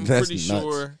I'm That's pretty nuts.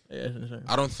 sure. Yeah, that's insane.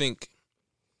 I don't think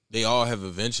they all have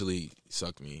eventually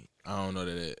sucked me. I don't know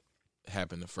that it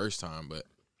happened the first time, but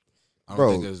I don't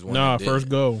Bro, think there's one. Nah, that first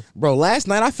didn't. go. Bro, last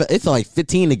night it felt like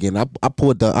 15 again. I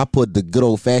put the good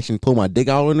old fashioned pull my dick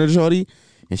out on her shorty,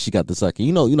 and she got the sucking.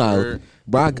 You know, how, Word.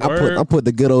 bro. I put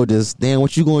the good old just damn.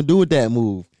 What you gonna do with that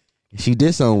move? She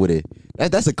did something with it.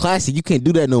 That's a classic. You can't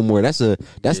do that no more. That's You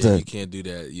the can't do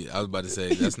that. I was about to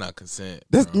say that's not consent.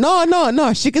 that's bro.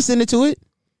 no. She can send it to it,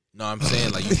 No, I'm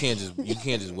saying like you can't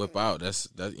just whip out. That's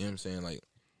you know what I'm saying, like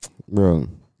bro.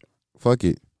 Fuck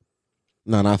it.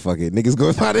 No, not fuck it. Niggas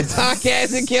go find this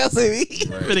podcast and cancel me.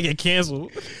 right. Finna get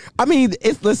canceled. I mean,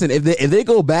 listen. If they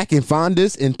go back and find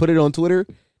this and put it on Twitter,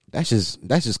 That's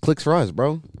just clicks for us,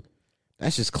 bro.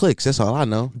 That's just clicks. That's all I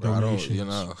know. Bro, I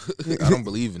don't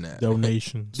believe in that.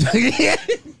 Donations.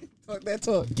 Talk that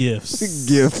talk. Gifts.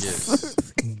 Gifts.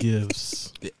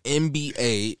 The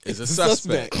NBA is a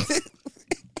suspect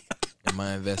in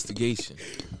my investigation.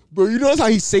 Bro, you notice how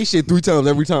he say shit 3 times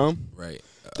every time? Right.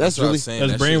 That's what I really was saying.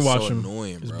 That's That shit's brainwashing. So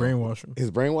annoying, It's bro. brainwashing.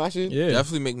 His brainwashing? Yeah.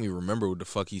 Definitely make me remember what the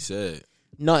fuck he said.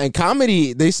 No, in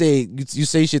comedy, they say you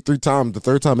say shit 3 times. The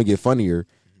third time it get funnier,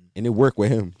 and it work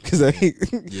with him. Because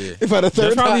Yeah. if I the That's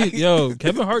third probably time,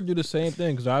 Kevin Hart do the same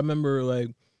thing because I remember like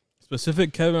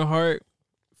specific Kevin Hart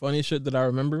funny shit that I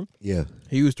remember. yeah.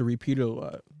 He used to repeat it a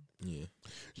lot. Yeah.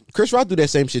 Chris Rock do that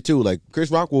same shit too. Like Chris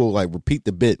Rock will like repeat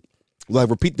the bit, like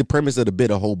repeat the premise of the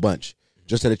bit a whole bunch,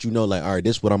 just so that you know, like, all right,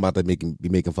 this is what I'm about to be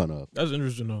making fun of. That's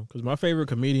interesting though because my favorite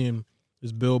comedian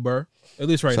is Bill Burr. At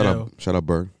least right Shout now. Shout out,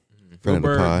 Bird.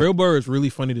 Bill Burr is really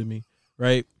funny to me,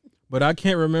 right? But I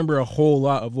can't remember a whole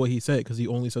lot of what he said because he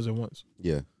only says it once.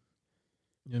 Yeah.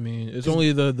 I mean, it's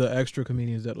only the extra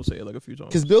comedians that'll say it like a few times.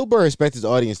 Because Bill Burr expects his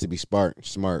audience to be smart,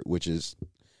 which is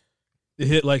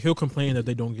He'll complain that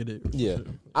they don't get it. yeah.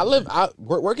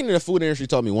 Working in the food industry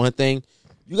taught me one thing: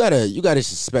 you gotta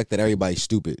suspect that everybody's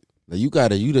stupid. Like you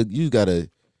gotta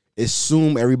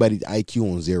assume everybody's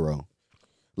IQ on 0.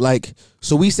 Like,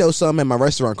 so we sell something at my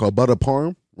restaurant called butter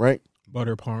parm, right?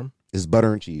 Butter parm. It's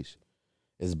butter and cheese.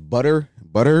 It's butter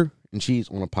and cheese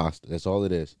on a pasta. That's all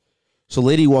it is. So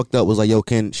lady walked up, was like, yo,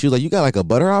 she was like, you got like a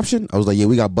butter option? I was like, yeah,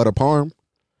 we got butter parm.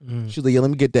 She was like, yeah,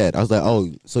 let me get that. I was like, oh,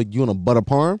 so you want a butter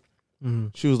parm?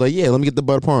 She was like, yeah, let me get the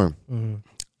butter parm.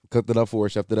 Cooked it up for her,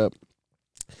 chefed it up.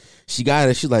 She got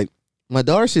it. She's like, my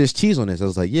daughter says cheese on this. I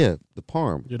was like, yeah, the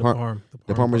parm. Yeah,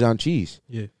 the Parmesan cheese.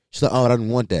 Yeah. She's like, oh, I didn't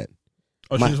want that.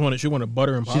 Oh, she wanted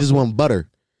butter and pasta. She just wanted butter.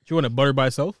 She wanted butter by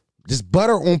itself? Just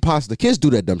butter on pasta. Kids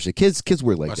do that dumb shit. Kids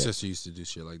weird like My that. sister used to do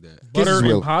shit like that. Butter is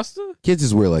real. and pasta? Kids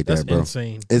is weird like That's that, bro.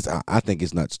 insane. I think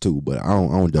it's nuts too, but I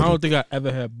don't do I it. don't think I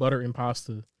ever had butter and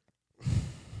pasta.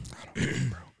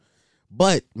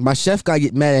 But my chef guy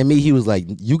get mad at me. He was like,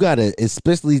 you gotta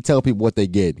explicitly tell people what they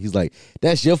get. He's like,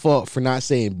 that's your fault for not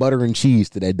saying butter and cheese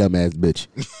to that dumbass bitch.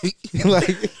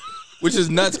 Like, Which is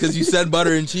nuts because you said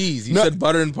butter and cheese. You said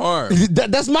butter and parm.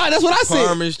 that's what I said.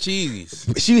 Parm is cheese.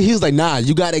 He was like, nah,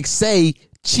 you gotta say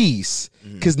cheese.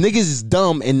 Cause niggas is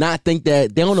dumb and not think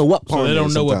that they don't know what parm So they don't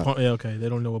is know what sometimes. parm. Yeah, okay, they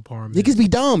don't know what parm is. Niggas be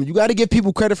dumb. You gotta give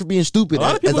people credit for being stupid. A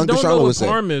lot of as people Uncle don't know Charlotte what would say.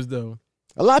 parm is though.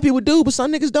 A lot of people do, but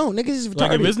some niggas don't. Niggas is retarded.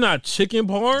 Like if it's not chicken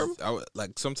parm,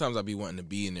 Like sometimes I be wanting to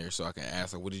be in there so I can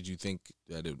ask, like, what did you think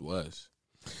that it was?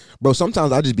 Bro,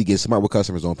 sometimes I just be getting smart with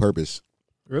customers on purpose.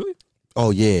 really?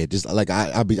 Oh yeah, just like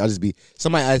I just be.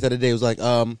 Somebody asked the other day, it was like,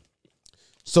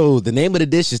 so the name of the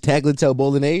dish is tagliatelle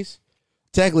bolognese.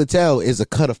 Tagliatelle is a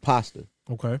cut of pasta.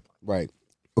 Okay. Right.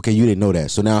 Okay, you didn't know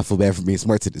that, so now I feel bad for being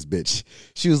smart to this bitch.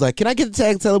 She was like, "Can I get the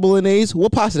tagliatelle bolognese?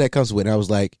 What pasta that comes with?" And I was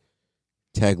like,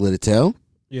 "Tagliatelle."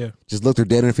 Yeah. Just looked her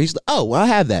dead in the face. She's like, "Oh, well, I'll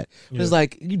have that." Yeah. It's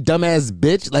like, you dumbass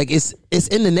bitch. Like it's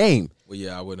in the name. Well,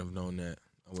 yeah, I wouldn't have known that.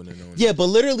 I wouldn't have known. Yeah, but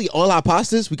literally all our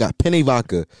pastas, we got penne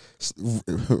vodka,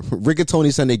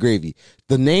 rigatoni Sunday gravy.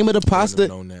 The name of the that. I pasta.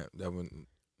 wouldn't have known that. That wouldn't.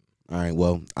 All right,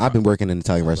 well, I've been working in an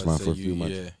Italian I was about restaurant to for a say, few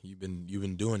months. Yeah, you've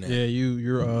been doing that. Yeah,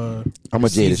 you're I'm a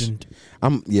jaded. seasoned.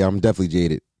 I'm definitely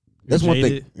jaded. That's one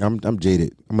jaded? thing. I'm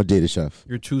jaded. I'm a jaded chef.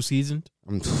 You're too seasoned.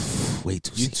 I'm way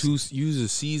too. You seasoned. use a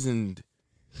seasoned.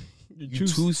 You You're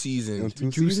too seasoned. I'm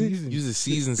too seasoned? Use a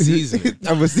seasoned.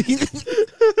 I'm a seasoned.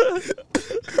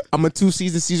 I'm a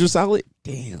 2-season Caesar salad.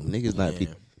 Damn, niggas not.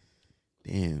 Damn.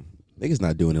 Damn, niggas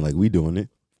not doing it like we doing it.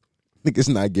 Niggas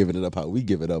not giving it up how we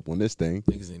give it up on this thing.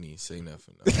 Niggas ain't even say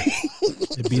nothing.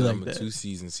 It'd be like I'm a that.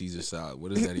 2-season Caesar salad.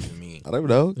 What does that even mean? I don't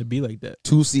know. It'd be like that.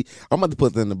 I'm about to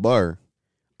put that in the bar.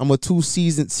 I'm a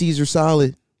 2-season Caesar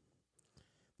salad.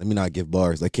 Let me not give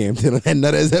bars like Cam did on that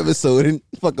Nutters episode and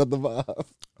fuck up the vibe.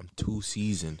 I'm 2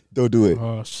 seasoned. Don't do it.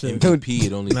 Oh shit. MVP,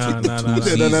 it only Nah, took me nah, 2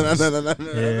 nah, nah.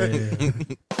 seasons. Yeah.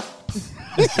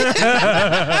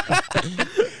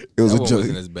 It was That a one joke.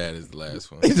 wasn't as bad as the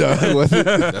last one. No, it wasn't.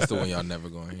 That's the one y'all never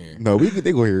gonna hear. No,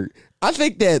 they gonna hear it. I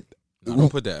think that, No, don't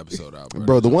put that episode out,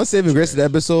 bro. The one saving grace of the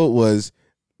episode was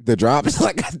the drops.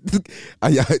 Like I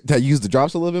used the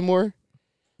drops a little bit more.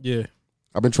 Yeah.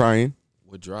 I've been trying,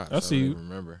 What drops? I see don't you. even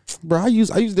remember. bro. I use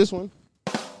this one.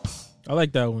 I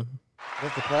like that one.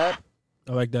 That's the crab.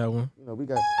 I like that one. You know, we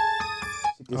got.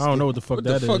 I don't know what the fuck What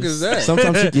that the fuck is that,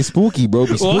 Sometimes shit get spooky, bro.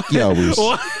 Be spooky hours.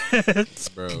 What?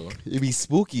 bro? It be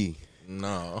spooky,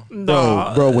 No,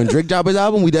 bro. When Drake dropped his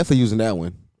album, we definitely using that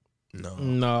one. no.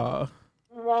 Nah.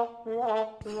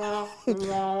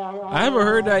 I haven't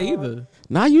heard that either.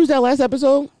 Nah, I used that last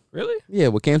episode. Really? Yeah,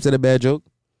 what Cam said a bad joke.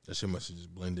 That shit must have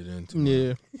just blended into.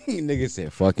 Yeah. Nigga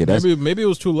said, "Fuck it." Maybe it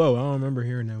was too low. I don't remember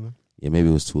hearing that one. Yeah, maybe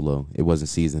it was too low. It wasn't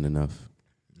seasoned enough.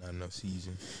 Not enough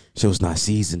season. Shit was not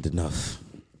seasoned enough.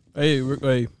 Hey,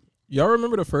 y'all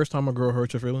remember the first time a girl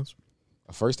hurt your feelings?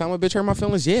 The first time a bitch hurt my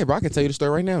feelings? Yeah, bro. I can tell you the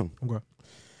story right now. Okay.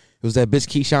 It was that bitch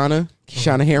Keishana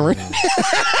Heron.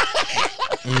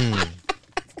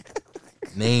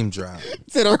 Name drop.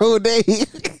 Said her whole day.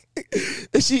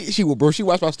 She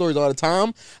watched my stories all the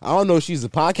time. I don't know if she's a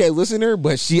podcast listener,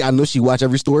 but I know she watch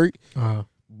every story.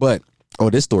 But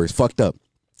this story is fucked up.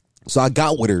 So I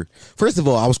got with her. First of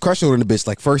all, I was crushing on the bitch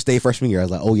like first day freshman year. I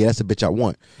was like, oh yeah, that's a bitch I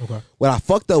want. Okay. What I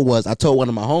fucked up was I told one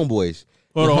of my homeboys.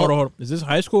 Hold on. Is this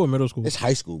high school or middle school? It's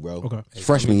high school, bro. Okay. It's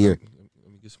freshman year.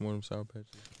 Let me get some more of them Sour Patches.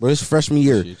 Bro, it's freshman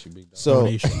year. Shit, you big dog. So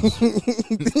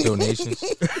Donations.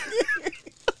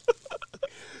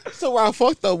 So what I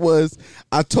fucked up was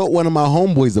I told one of my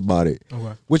homeboys about it.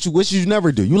 Okay. Which you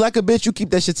never do. You like a bitch, you keep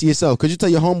that shit to yourself. Cause you tell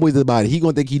your homeboys about it. He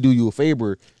gonna think he do you a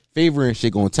favor and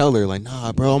shit, gonna tell her like,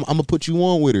 nah, bro, I'm gonna put you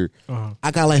on with her.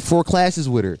 I got like 4 classes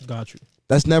with her. Got you.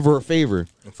 That's never a favor.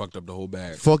 And fucked up the whole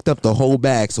bag. Fucked up the whole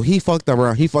bag. So he fucked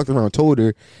around, told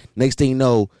her. Next thing you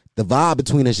know, the vibe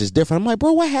between us is different. I'm like,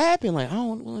 bro, what happened? Like, I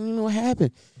don't even know what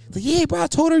happened. Like, yeah, bro, I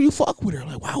told her you fuck with her.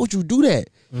 Like, why would you do that?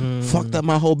 Fucked up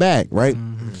my whole bag, right?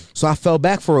 So I fell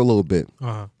back for a little bit.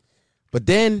 But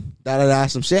then,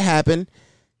 some shit happened.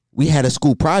 We had a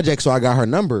school project, so I got her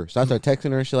number. So I started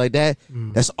texting her and shit like that.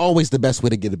 That's always the best way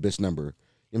to get a bitch number. You know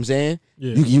what I'm saying?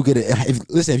 Yeah. You get it.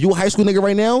 Listen, if you a high school nigga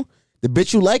right now, the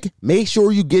bitch you like, make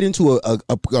sure you get into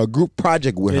a group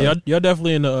project with her. Y'all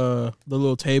definitely in the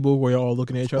little table where y'all all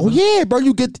looking at each other. Oh yeah, bro.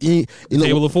 You get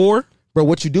table of 4. Bro,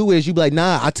 what you do is you be like,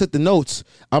 nah, I took the notes.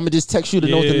 I'm going to just text you the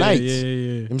notes tonight. Yeah.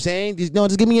 You know what I'm saying?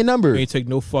 Just give me your number. You ain't take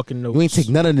no fucking notes. You ain't take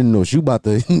none of the notes. You about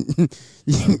to.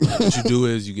 What you do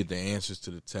is you get the answers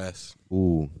to the test.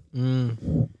 Ooh. Then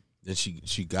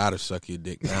she gotta suck your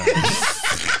dick now.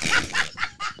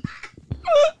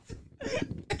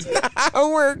 How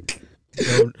it work?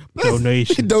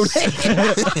 Donation.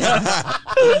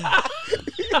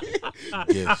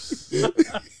 Yes.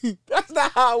 That's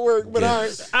not how it work, but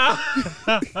yes. all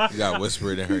right. You got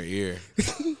whispered in her ear.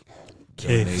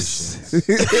 Kiss. Donations.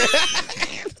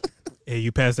 Hey,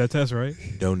 you passed that test, right?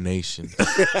 Donations.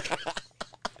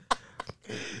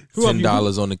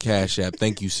 $10 on the Cash App.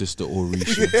 Thank you, Sister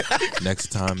Orisha.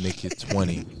 Next time, make it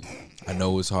 20. I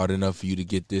know it's hard enough for you to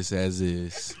get this as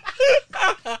is.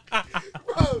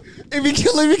 Bro, if you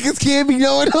killing me because Cam be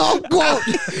knowing the whole quote.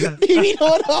 He be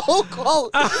knowing the whole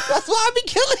quote. That's why I be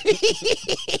killing me.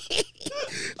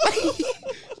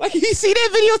 like he see that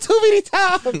video too many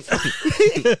times.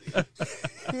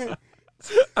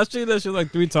 I seen that shit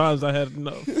like 3 times. I had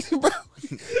enough.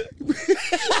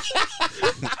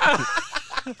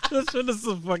 That shit is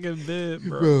a fucking bit,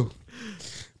 bro.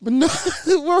 But no,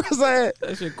 where was I at?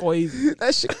 That shit crazy.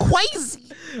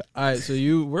 All right, so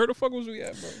where the fuck was we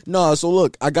at, bro? No, so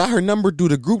look, I got her number through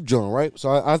the group joint, right?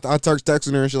 So I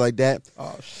texting her and shit like that.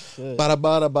 Oh shit.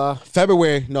 Bada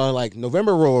February, no, like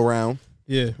November roll around.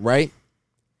 Yeah. Right?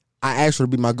 I asked her to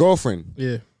be my girlfriend.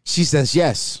 Yeah. She says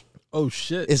yes. Oh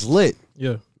shit. It's lit.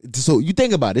 Yeah. So you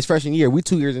think about it, it's freshman year. We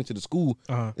 2 years into the school.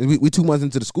 And we 2 months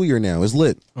into the school year now. It's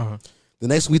lit. The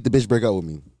next week, the bitch break up with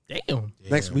me. Damn.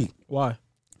 Next week. Why?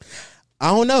 I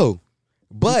don't know.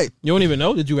 But you don't even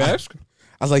know? Did you ask?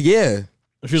 I was like, yeah.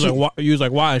 She was like, why? You was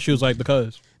like, why? And she was like,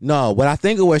 because. No, what I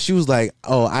think it was, she was like,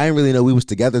 oh, I didn't really know we was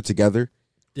together.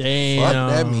 Damn. Fuck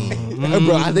that mean.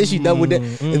 Bro, I think she done with that.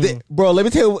 Then, bro, let me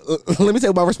tell you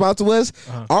what my response was.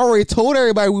 I already told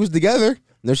everybody we was together. You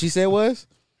know what she said was?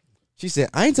 She said,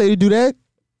 I ain't tell you to do that.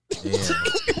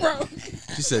 Bro.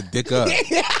 She said, dick up.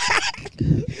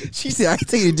 She said, I ain't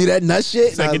tell you to do that nut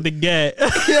shit. Second to get.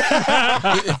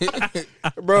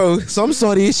 Bro, so I'm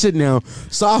sorry this shit now.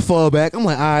 So I fall back. I'm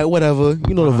like, all right, whatever.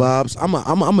 You know the vibes. I'm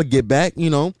gonna get back, you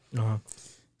know.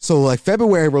 So like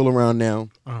February roll around now.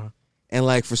 And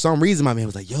like for some reason my man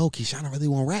was like, yo, Keishana really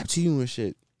want to rap to you and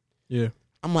shit. Yeah.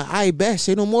 I'm like, I bet,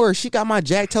 say no more. She got my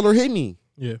jack, tell her hit me.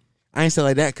 Yeah. I ain't said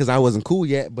like that because I wasn't cool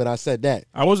yet, but I said that.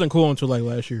 I wasn't cool until like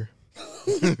last year.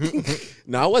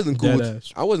 No, I wasn't cool.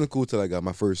 Deadass. I wasn't cool till I got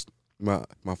my first round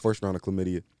of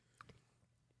chlamydia.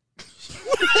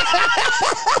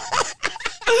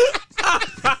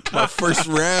 My first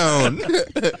round.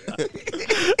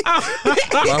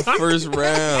 My first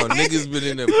round. Niggas been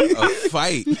in a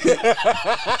fight.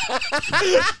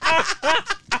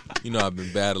 You know I've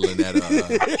been battling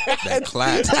that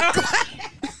clap.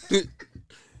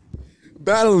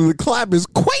 Battling the clap is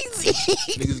crazy.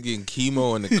 Niggas getting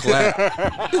chemo in the clap.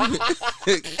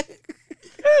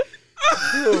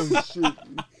 Oh shit.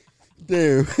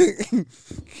 Damn.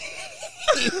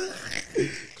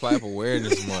 Clap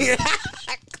awareness month.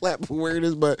 Clap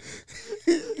awareness, but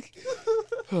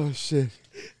oh shit.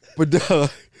 But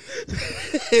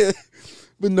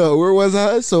but no, where was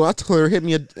I? So I told her hit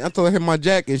my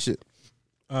jack and shit.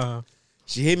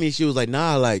 She hit me. She was like,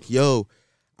 "Nah, like, yo,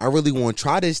 I really want to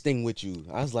try this thing with you."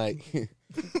 I was like, "All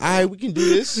right, we can do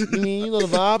this. You know the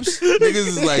vibes." Niggas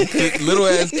is like little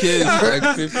ass kids,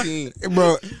 like 15.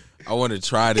 Bro, I want to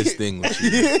try this thing with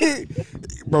you.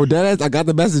 bro, that ass, I got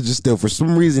the messages still. For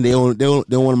some reason, they own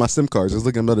one of my SIM cards. I was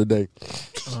looking the other day.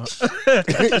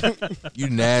 You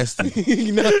nasty.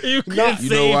 You know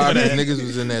why? Because niggas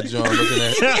was in that joint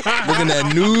looking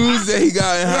at news that he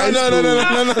got in high school.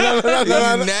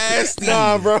 No. You nasty.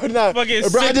 Nah, bro, nah. Fucking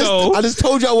Bro, sicko. I just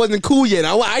told you I wasn't cool yet.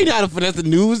 I ain't know how to finesse the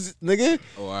news, nigga.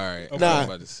 Oh, all right. Nah. I was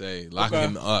about to say, lock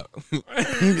him up.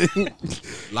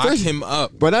 Lock him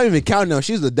up. But not even counting now.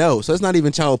 She's an adult, so it's not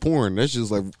even child porn. That's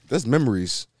just like, that's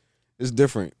memories. It's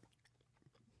different.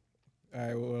 All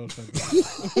right, what else?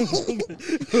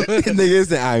 Nigga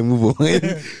said, "All right, move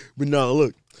on." But no,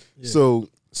 look. Yeah. So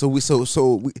we start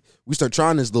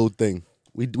trying this little thing.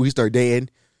 We start dating.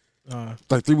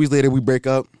 Like 3 weeks later, we break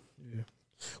up. Yeah.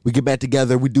 We get back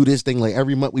together. We do this thing like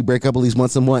every month. We break up at least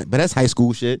once a month. But that's high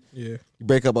school shit. Yeah. You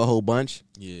break up a whole bunch.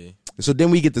 Yeah. So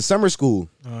then we get to summer school.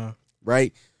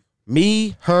 Right.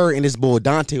 Me, her, and this boy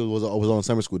Dante was on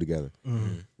summer school together.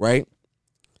 Right.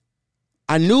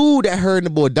 I knew that her and the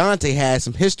boy Dante had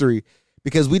some history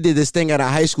because we did this thing at our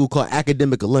high school called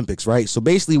Academic Olympics, right? So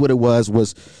basically what it was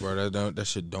bro, that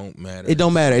shit don't matter. It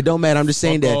don't matter. It don't matter. I'm just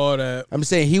saying that. I'm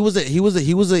saying he was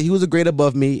a grade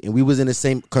above me, and we was in the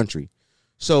same country.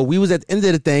 So we was at the end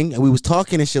of the thing, and we was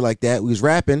talking and shit like that. We was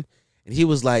rapping, and he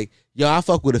was like, "Yo, I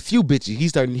fuck with a few bitches." He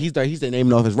started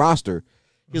naming off his roster.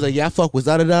 He was like, "Yeah, I fuck with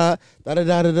da da da da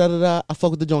da da da da. I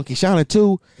fuck with the joint Kishana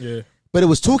too." Yeah. But it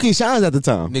was 2 Kishanas at the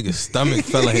time. Nigga's stomach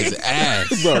fell in his ass.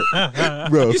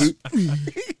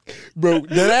 Bro,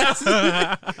 that ass.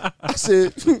 I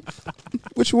said,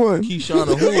 which one?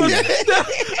 Kishana who?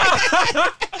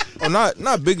 Oh,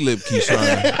 not Big Lip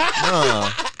Kishana.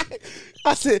 Nah.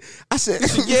 I said,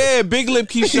 yeah, Big Lip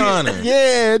Kishana.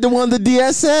 Yeah, the one, the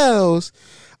DSLs.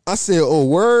 I said, oh,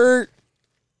 word.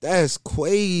 That's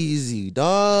crazy,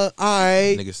 dog. All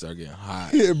right. Niggas start getting hot.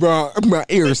 Yeah, bro. My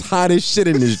ear is hot as shit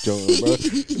in this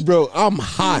joint, bro. Bro, I'm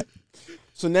hot.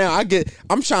 So now I'm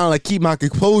trying to like keep my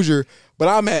composure, but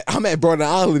I'm at Brother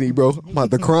Island, bro. I'm about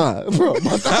to cry, bro.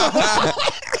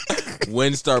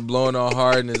 Wind start blowing all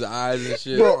hard in his eyes and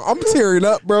shit. Bro, I'm tearing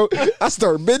up, bro. I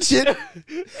start bitching.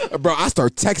 Bro, I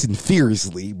start texting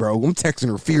fiercely, bro. I'm texting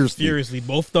her fiercely. Furiously,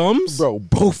 both thumbs? Bro,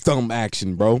 both thumb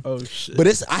action, bro. Oh, shit. But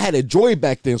I had a Droid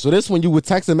back then, so this when you would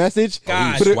text a message.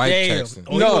 God damn. Texting.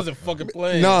 Oh, no, he wasn't fucking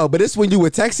playing. No, but this when you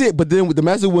would text it, but then the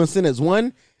message wouldn't send as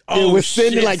one. It was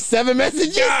sending like 7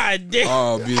 messages. God damn.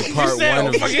 Oh, be part 1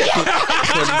 of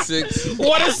 26.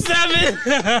 What a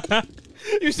 7.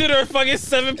 You said her fucking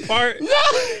 7-part.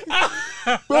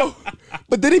 Bro,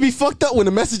 but then it be fucked up when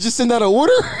the messages send out of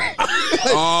order.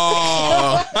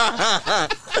 Oh.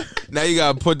 Now you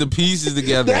gotta put the pieces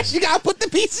together. You gotta put the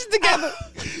pieces together.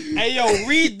 Hey, yo,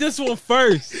 read this one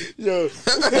first. Yo.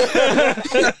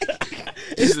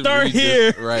 It start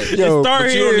here. Right. Yo, start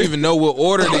but here. You don't even know what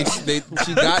order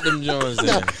she got them Jones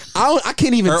in. I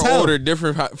can't even tell. Her order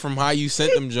different from how you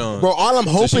sent them Jones. Bro, all I'm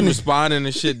hoping so she responding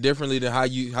to shit differently than how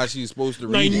she's supposed to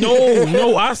read it.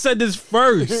 No, I said this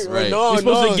first. Right. You're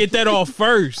supposed to get that off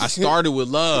first. I started with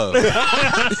love.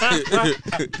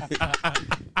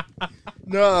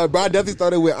 No, bro, I definitely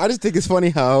started with. I just think it's funny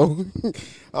how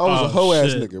I was a hoe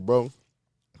ass nigga, bro.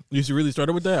 You really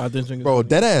started with that? I didn't think. Bro,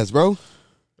 dead ass, bro.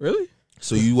 Really?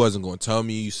 So you wasn't gonna tell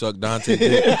me you sucked Dante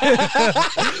dick?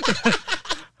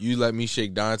 You let me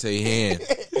shake Dante's hand.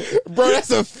 Bro,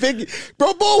 that's a figure.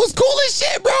 Bro, boy was cool as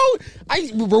shit, bro.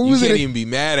 You can't even be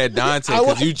mad at Dante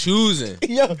because you choosing.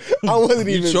 Yo, I wasn't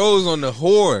even. You chose on the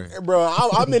whore. Bro,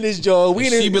 I'm in this joint.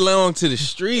 She belonged to the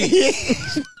street.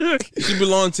 She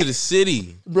belonged to the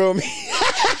city. Bro,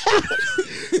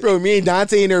 me and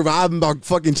Dante and her vibing about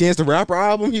fucking Chance the Rapper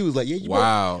album. He was like, yeah,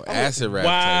 wow, acid rap.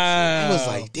 Wow. I was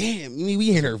like, damn,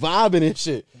 we in her vibing and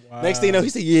shit. Wow. Next thing you know, he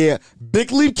said, yeah,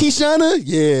 Big Leap Kishana?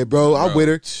 Yeah, bro, I'm with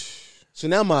her. So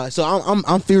now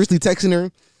I'm fiercely texting her.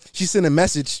 She sent a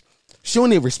message. She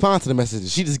don't even respond to the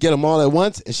messages. She just get them all at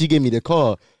once, and she gave me the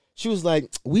call. She was like,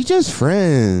 we just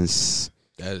friends.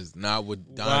 That is not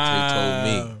what Dante told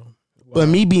me. Wow. But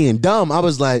me being dumb, I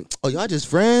was like, oh, y'all just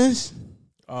friends?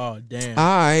 Oh, damn. All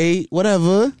right,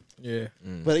 whatever. Yeah.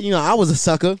 But, I was a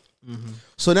sucker. Mm-hmm.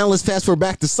 So now let's fast forward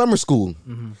back to summer school.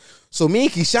 Mm-hmm. So me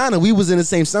and Kishana, we was in the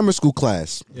same summer school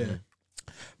class. Yeah.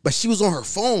 But she was on her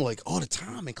phone like all the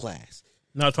time in class.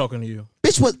 Not talking to you.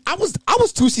 Bitch, I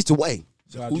was 2 seats away.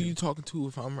 Who you talking to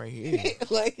if I'm right here?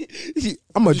 Like,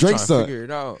 I'm a Drake son. Figure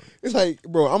it out. It's like,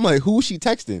 bro, I'm like, who is she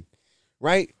texting?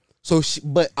 Right? So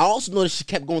but I also noticed she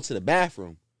kept going to the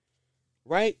bathroom.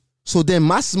 Right? So then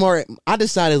I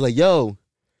decided like, yo,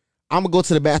 I'm gonna go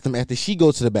to the bathroom after she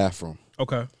go to the bathroom.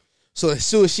 Okay. So as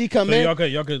soon as she come in, y'all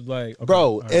could like, okay,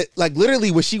 bro, right. like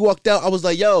literally when she walked out, I was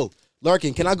like, yo,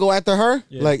 Larkin, can I go after her?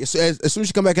 Yeah. Like as soon as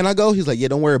she come back, can I go? He's like, yeah,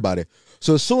 don't worry about it.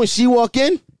 So as soon as she walk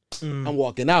in, I'm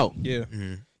walking out. Yeah.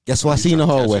 Guess what I see in the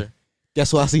hallway?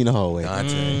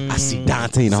 Dante. I see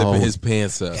Dante in the hallway. Zipping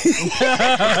his pants up.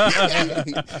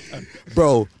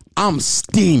 Bro, I'm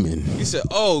steaming. He said,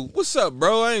 "Oh, what's up,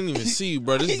 bro? I didn't even see you,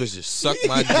 bro. This bitch just sucked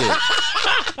my dick."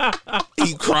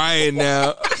 He crying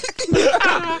now.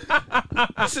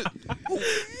 I said,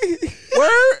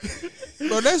 word?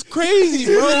 Bro, that's crazy,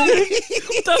 bro.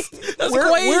 That's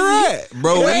crazy. Where at?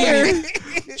 Bro,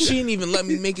 she didn't even let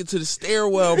me make it to the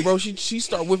stairwell, bro. She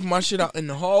started whipping my shit out in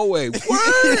the hallway. Word.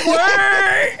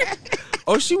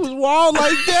 Oh, she was wild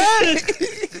like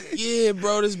that? Yeah,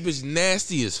 bro, this bitch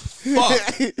nasty as fuck.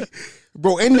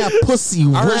 Bro, ain't that pussy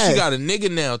I heard wet? she got a nigga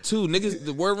now, too. Niggas,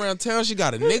 the word around town, she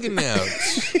got a nigga now.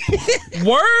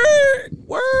 Word.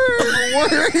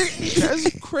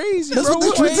 That's crazy, That's bro. what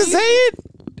the truth is saying?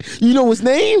 You know his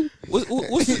name? Who's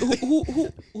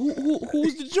the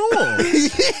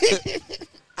joint?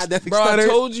 I definitely Bro, stuttered. I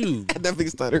told you. I definitely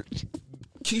stuttered.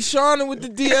 Keyshawn with the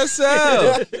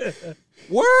DSL.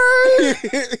 Word.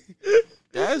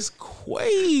 That's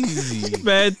crazy.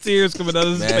 Bad tears coming out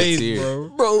of his Mad face, tears. bro.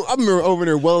 Bro, I remember over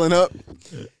there welling up.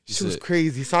 She She was said-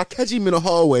 crazy. So I catch him in the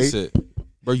hallway. He said,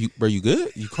 bro, you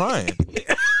good? You crying?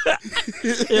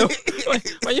 Yo,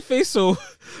 why your face so?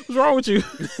 What's wrong with you?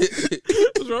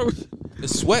 What's wrong with you? The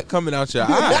sweat coming out your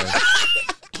eye.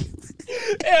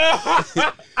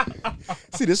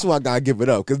 See, this is why I gotta give it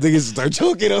up, because niggas start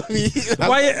joking on me.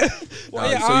 Why your So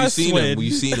you eyes seen sweat? him.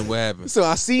 You seen him. What happened? So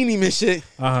I seen him and shit.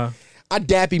 I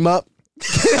dap him up.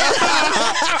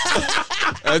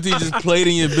 After you just played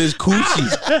in your bitch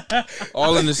coochie.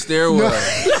 All in the stairwell.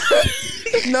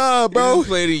 Nah, Bro. bro.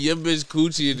 Played in your bitch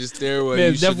coochie in the stairwell.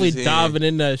 Man, You shook definitely his hand. diving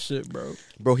in that shit, bro.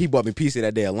 Bro, he bought me pizza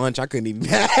that day at lunch. I couldn't even.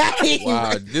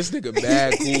 Wow, this nigga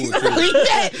bad cool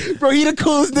too. Bro, he the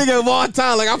coolest nigga of all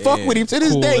time. Like, I fuck Yeah, with him to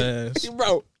this cool day. ass.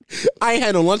 Bro, I ain't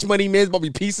had no lunch money, man. Bought me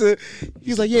pizza.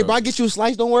 He's like, yeah, bro, I get you a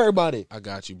slice. Don't worry about it. I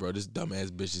got you, bro. This dumbass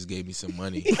bitch just gave me some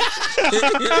money.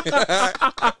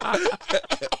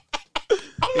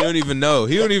 He don't even know.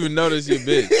 He don't even know this your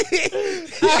bitch.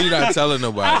 She not telling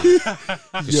nobody.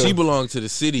 'Cause she belong to the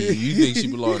city. You think she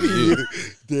belong to you.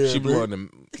 Damn, She bro. belong to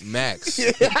Max.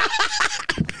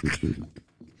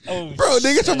 Bro,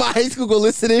 niggas from my high school go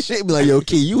listen to this shit and be like, yo,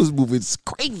 kid, you was moving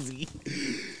crazy.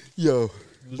 Yo,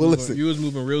 well, listen. You was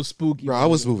moving real spooky, Bro, I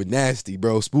was moving nasty,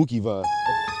 bro. Spooky vibe.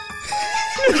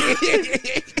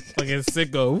 fucking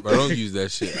sicko. Bro, don't use that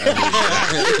shit.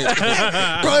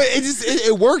 Bro,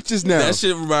 it worked just now. That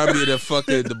shit remind me of the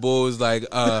fucking, the boy was like,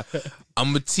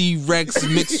 I'm a T-Rex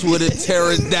mixed with a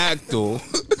pterodactyl.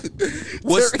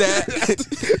 What's that?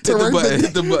 Hit the button,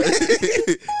 hit the button.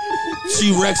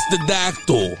 T-Rex the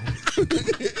dactyl.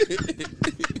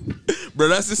 Bro,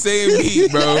 that's the same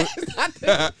beat, bro.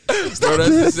 Bro, that's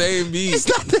the same beat.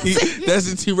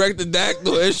 That's the T-Rex the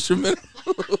dactyl instrumental.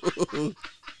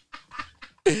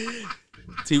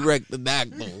 T-Rex the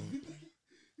dactyl.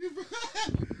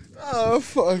 Oh,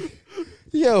 fuck.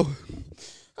 Yo.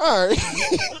 All right.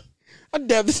 I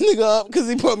dabbed this nigga up because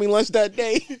he brought me lunch that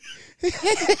day.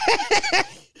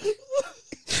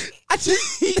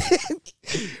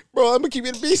 Bro, I'm going to keep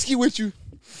it biscuit with you.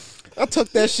 I took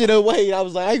that shit away. I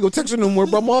was like, I ain't going to text her no more,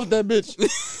 bro. I'm off that bitch.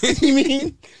 You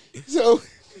mean? So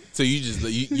you just,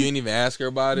 you didn't even ask her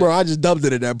about it? bro, I just dubbed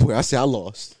it at that point. I said, I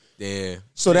lost. Damn.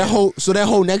 So that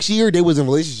whole next year, they was in a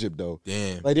relationship, though.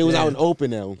 Damn. Like, they was out in the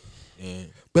open now. Damn.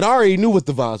 But I already knew what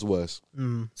the vibes was.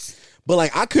 Mm. But,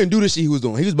 like, I couldn't do the shit he was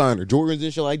doing. He was buying her Jordans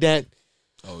and shit like that.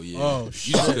 Oh, yeah. Oh, You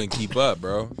shit. just couldn't keep up,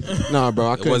 bro. Nah, bro,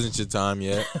 I It couldn't. wasn't your time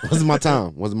yet. Wasn't my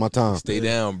time. Wasn't my time. Stay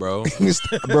down, bro.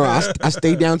 Bro, I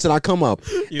stayed down till I come up.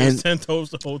 You was 10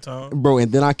 toes the whole time. Bro,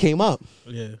 and then I came up.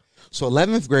 Yeah. So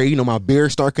 11th grade, you know, my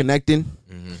beard started connecting.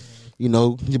 Mm-hmm. You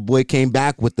know, your boy came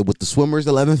back with the swimmers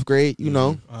 11th grade, you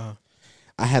know.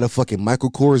 I had a fucking Michael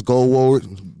Kors Gold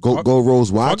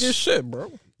Rose watch. Talk your You know shit, bro.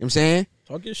 what I'm saying?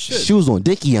 Talk your shit. Shoes on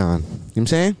Dickie on. You know what I'm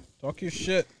saying? Talk your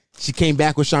shit. She came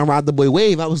back with Sean Rod the Boy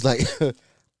Wave. I was like,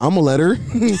 I'm going to let her.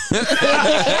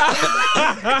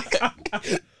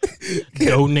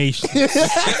 Donation.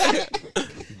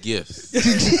 Gifts.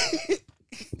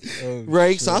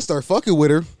 Right? So I start fucking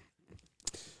with her.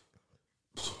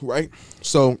 right?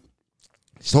 So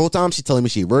this whole time she telling me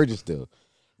she a virgin still.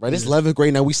 Right? It's 11th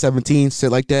grade now. We 17,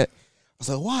 shit like that. I was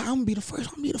like, why? I'm gonna be the first.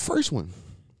 I'm gonna be the first one.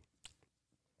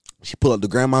 She pulled up to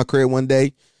grandma crib one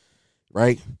day,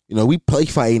 right? You know, we play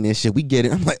fighting and shit. We get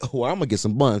it. I'm like, oh, I'm gonna get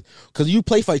some buns. Cause you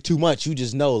play fight too much, you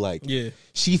just know, like,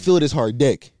 she feel this hard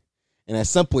dick. And at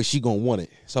some point she gonna want it.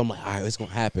 So I'm like, all right, it's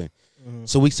gonna happen.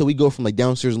 So we go from like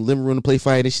downstairs in the living room to play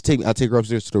fight. And I take her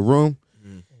upstairs to the room.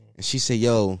 And she said,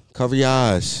 yo, cover your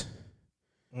eyes.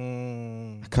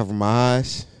 I cover my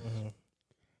eyes.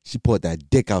 She pulled that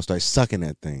dick out, started sucking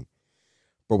that thing.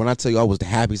 Bro, when I tell you I was the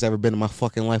happiest I've ever been in my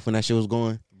fucking life when that shit was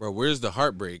going. Bro, where's the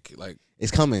heartbreak? Like,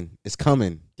 it's coming. It's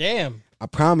coming. Damn. I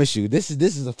promise you. This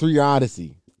is a 3-year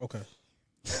odyssey. Okay.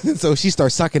 So she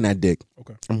starts sucking that dick.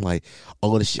 Okay. I'm like,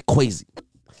 oh, this shit crazy.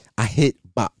 I hit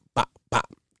bop, bop, bop.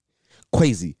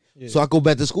 Crazy. Yeah. So I go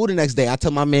back to school the next day. I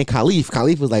tell my man Khalif.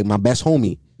 Khalif was like my best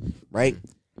homie, right?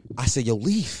 I said, yo,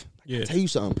 Leaf, I can tell you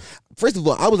something. First of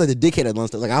all, I was like the dickhead at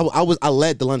lunch. Like I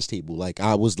led the lunch table. Like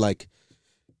I was like,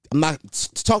 I'm not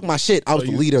talking my shit. I was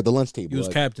the leader of the lunch table. You was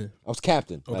like, captain. I was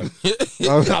captain. Okay.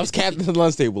 Like, I was captain of the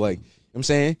lunch table. Like, you know what I'm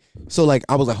saying? So like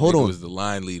I was like, hold on. He was the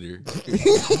line leader in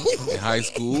high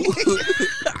school. He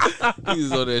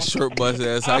was on that short bus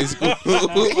ass high school.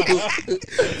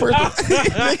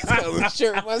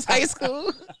 Short bus high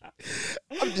school.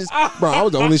 I'm just, bro. I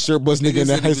was the only short bus nigga in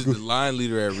that high school. The line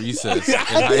leader at recess in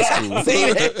high school.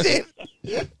 Say that shit.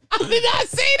 I did not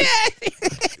say that.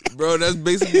 Bro, that's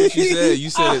basically what you said. You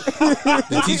said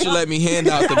the teacher let me hand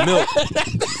out the milk.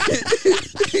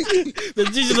 The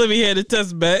teacher let me hand the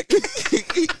test back.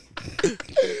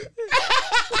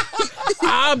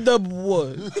 I'm the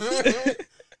one.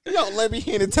 Yo, let me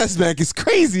hand the test back. It's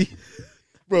crazy,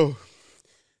 bro.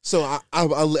 So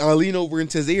I lean over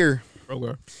into his ear.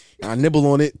 Okay. I nibble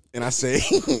on it and I say,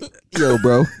 yo,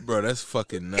 bro. Bro, that's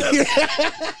fucking nuts.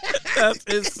 That's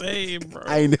insane, bro.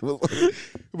 I ain't nibble on it.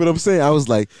 But I'm saying, I was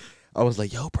like,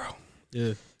 yo, bro.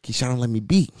 Yeah. Keyshawn let me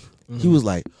beat. He was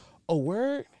like, oh,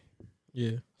 word? Yeah.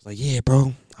 I was like, yeah,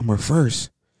 bro. I'm her first.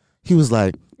 He was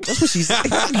like, that's what she said.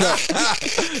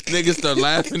 Niggas start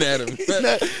laughing at him.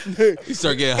 He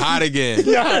start getting hot again.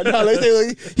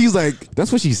 He's like,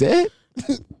 that's what she said?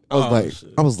 I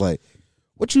was like,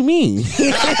 what you mean?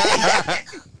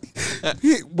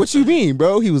 What you mean,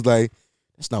 bro? He was like,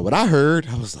 that's not what I heard.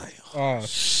 I was like, oh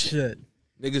shit.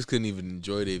 Niggas couldn't even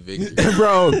enjoy their victory.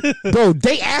 bro,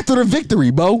 day after the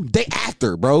victory, bro. Day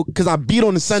after, bro. Because I beat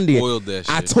on the Sunday. Spoiled that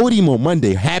shit. I told him on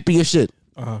Monday, happy as shit.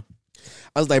 Uh-huh.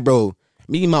 I was like, bro,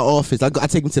 me in my office. I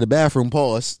take him to the bathroom,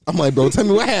 pause. I'm like, bro, tell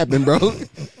me what happened, bro.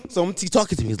 So he's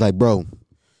talking to me. He's like, bro,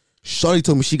 shorty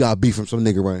told me she got beef from some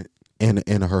nigga right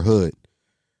in her hood.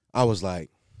 I was like,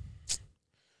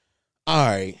 all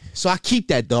right. So I keep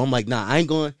that though. I'm like, nah, I ain't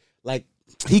going. Like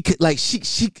he could, like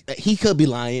he could be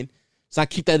lying. So I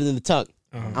keep that in the tuck.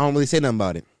 I don't really say nothing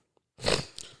about it.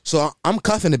 So I'm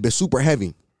cuffing a bit super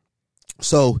heavy.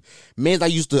 So man, I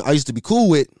used to be cool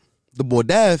with the boy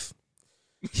Dev.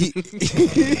 He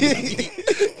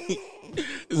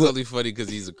It's only funny because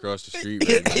he's across the street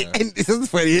right now. And it's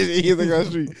funny. He's across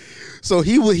the street. So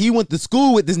he went to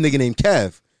school with this nigga named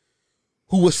Kev,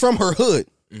 who was from her hood.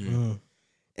 Mm-hmm.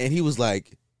 And he was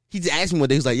like, he just asked me one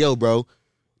day, he was like, yo, bro,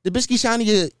 the bitch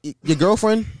Keyshawn your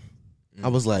girlfriend? Mm-hmm. I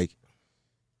was like,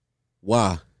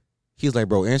 why? He was like,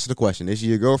 bro, answer the question. Is she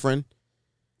your girlfriend?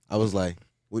 I was like,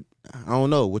 what? I don't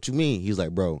know. What you mean? He's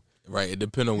like, bro. Right, it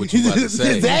depends on what you about to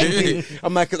say. Exactly.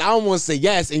 I'm like, because I don't want to say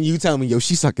yes, and you tell me, yo,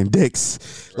 she sucking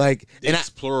dicks. Like, it's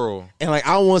plural. And like,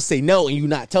 I don't want to say no, and you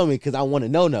not tell me because I want to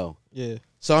know no. Yeah.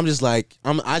 So I'm just like,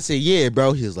 I say, yeah,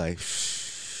 bro. He was like,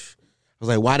 shh. I was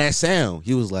like, why that sound?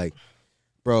 He was like,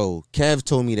 bro, Kev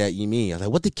told me that you mean. I was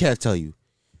like, what did Kev tell you?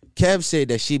 Kev said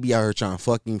that she be out here trying to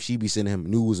fuck him. She be sending him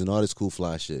news and all this cool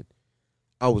fly shit.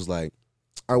 I was like,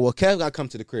 all right, well, Kev got to come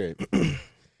to the crib.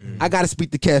 I got to speak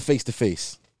to Kev face to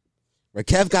face. Right,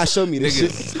 Kev got to show me this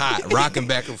shit. Niggas hot, rocking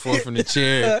back and forth from the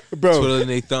chair, bro, twiddling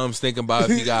their thumbs, thinking about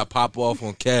if you got to pop off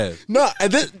on Kev. No,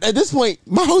 at this point,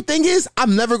 my whole thing is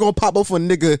I'm never going to pop off on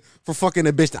a nigga for fucking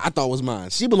a bitch that I thought was mine.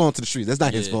 She belonged to the streets. That's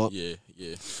not his fault. Yeah.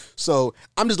 So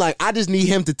I'm just like, I just need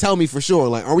him to tell me for sure.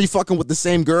 Like, are we fucking with the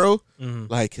same girl? Mm-hmm.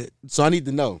 Like, so I need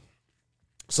to know.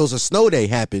 So it's a snow day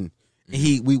happened.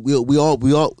 And we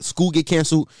all school get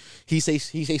canceled. He say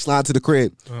slide to the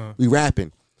crib. We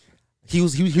rapping. He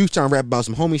was trying to rap about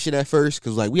some homie shit at first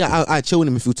because like I chill with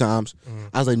him a few times.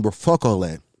 I was like, bro, fuck all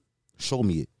that. Show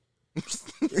me it.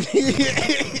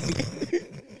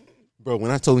 Bro,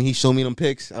 when I told him he showed me them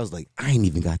pics, I was like, I ain't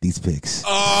even got these pics.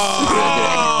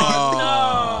 Oh, no.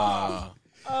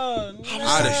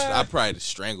 How probably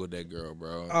strangled that girl,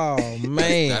 bro. Oh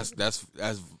man,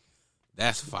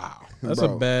 that's foul. That's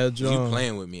Bro, a bad You job.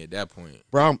 playing with me at that point.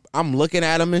 Bro, I'm looking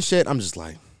at him and shit. I'm just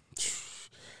like,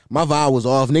 my vibe was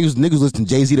off. Niggas listening to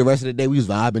Jay-Z the rest of the day. We was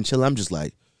vibing, chilling. I'm just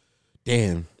like,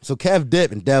 damn. So Kev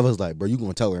dipped, and Dev was like, bro, you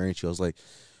gonna tell her, ain't you? I was like,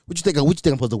 what you think I'm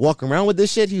supposed to walk around with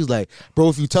this shit? He was like, bro,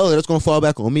 if you tell her, that's gonna fall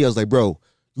back on me. I was like, bro,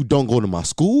 you don't go to my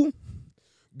school.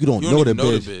 You don't know the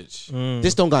bitch.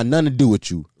 This don't got nothing to do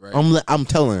with you. Right. I'm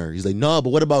telling her. He's like, no, but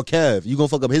what about Kev? You gonna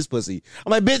fuck up his pussy?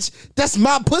 I'm like, bitch, that's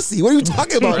my pussy. What are you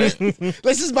talking about?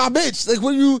 This is my bitch. Like,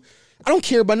 what are you? I don't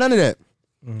care about none of that.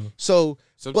 So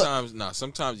sometimes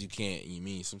you can't.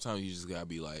 Sometimes you just gotta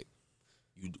be like,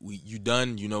 you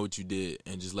done. You know what you did,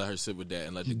 and just let her sit with that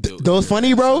and let the guilt. That was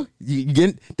funny, bro.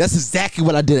 That's exactly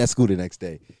what I did at school the next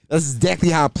day. That's exactly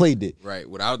how I played it. Right.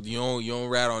 Without you don't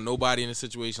rat on nobody in a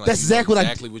situation. Like That's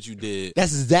exactly what you did.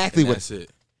 That's exactly what. That's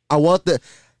it. I walked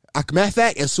matter of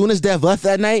fact, as soon as Dev left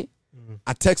that night,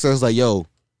 I texted her. I was like, yo,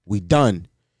 we done.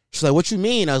 She's like, what you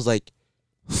mean? I was like,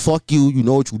 fuck you. You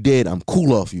know what you did. I'm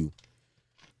cool off you.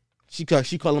 She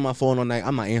calling my phone all night.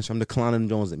 I'm not answering. I'm declining them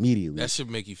Jones immediately. That should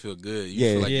make you feel good. You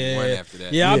Yeah. feel like you won after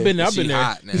that. Yeah, I've been She there.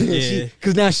 hot now. Yeah.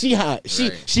 Because now she hot.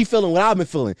 Right. She feeling what I've been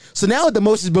feeling. So now the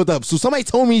emotions built up. So somebody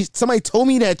told me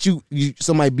that you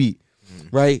somebody beat,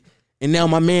 right? And now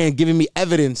my man giving me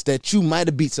evidence that you might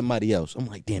have beat somebody else. I'm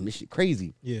like, damn, this shit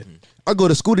crazy. Yeah. I go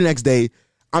to school the next day.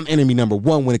 I'm enemy number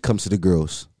one when it comes to the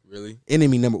girls. Really?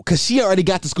 Enemy number, because she already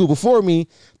got to school before me,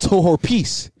 told her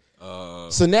piece.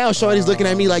 So now Shorty's looking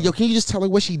at me like, yo, can you just tell her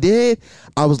what she did?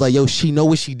 I was like, yo, she know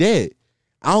what she did.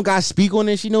 I don't gotta speak on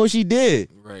it. She know what she did.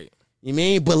 Right. You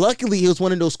mean? But luckily, it was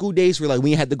one of those school days where like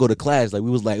we had to go to class. Like it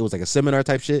was like a seminar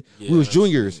type shit. Yeah, we was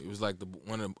juniors. It was like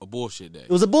a bullshit day. It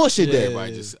was a bullshit day.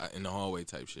 Everybody just in the hallway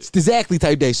type shit. It's exactly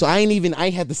type day. So I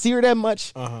ain't had to see her that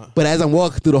much. But as I'm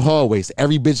walking through the hallways,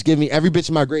 every bitch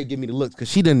in my grade give me the looks because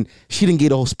she didn't get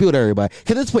the whole spiel to everybody.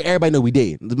 Because that's what everybody know we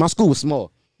did. My school was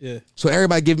small. Yeah. So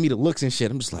everybody giving me the looks and shit.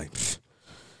 I'm just like,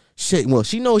 shit. Well,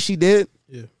 she know what she did.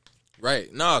 Yeah.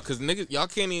 Right. No, because niggas, y'all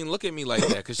can't even look at me like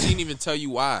that because she didn't even tell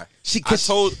you why.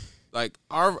 Like,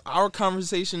 our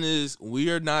conversation is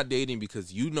we are not dating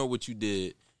because you know what you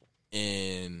did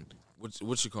and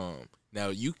what you call them. Now,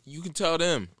 you can tell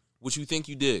them what you think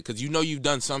you did because you know you've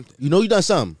done something. You know you done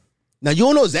something. Now, you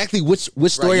don't know exactly which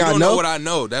story you I don't know. know what I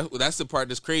know. That's the part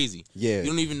that's crazy. Yeah. You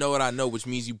don't even know what I know, which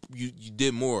means you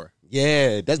did more.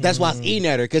 Yeah, that's why I was eating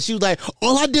at her because she was like,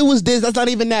 all I did was this. That's not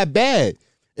even that bad.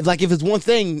 If it's one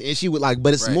thing, and she would like,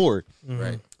 but it's Right. more.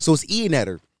 Right. So it's eating at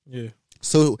her. Yeah.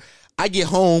 So I get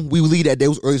home. We leave that day. It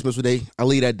was early special day. I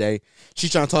leave that day.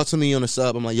 She's trying to talk to me on the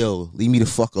sub. I'm like, yo, leave me the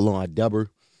fuck alone. I dub her.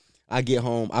 I get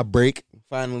home. I break.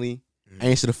 Finally, I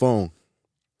answer the phone.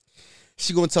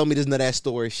 She gonna tell me this nut ass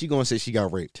story. She gonna say she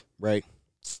got raped. Right?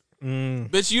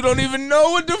 Bitch, you don't even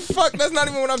know what the fuck. That's not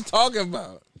even what I'm talking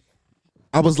about.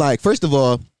 I was like, first of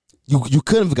all, you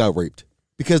couldn't have got raped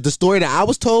because the story that I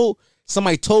was told,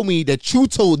 somebody told me that you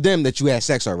told them that you had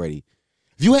sex already.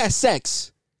 If you had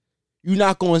sex, you're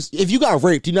not going. If you got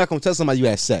raped, you're not going to tell somebody you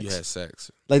had sex. You had sex.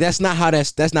 Like that's not how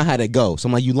that goes. So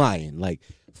I'm like, you lying. Like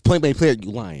point blank clear,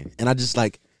 you lying. And I just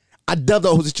like I dubbed the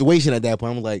whole situation at that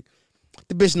point. I'm like,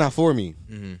 the bitch not for me.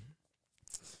 Mm-hmm.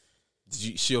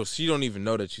 She don't even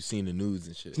know that you seen the news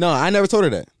and shit. No, I never told her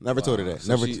that. Never told her that.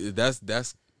 So Never.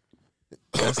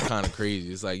 That's kind of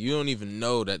crazy. It's like you don't even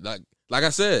know that. Like I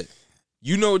said,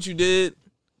 you know what you did,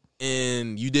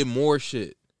 and you did more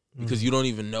shit because you don't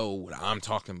even know what I'm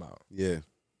talking about. Yeah.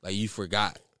 Like you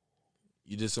forgot.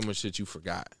 You did so much shit you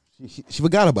forgot. She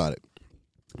forgot about it.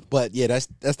 But yeah, that's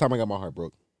time I got my heart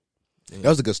broke. That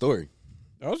was a good story.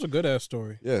 That was a good ass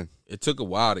story. Yeah. It took a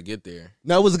while to get there.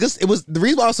 No, it was good. It was the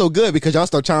reason why it was so good because y'all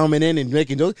start chiming in and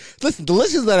making jokes. Listen, the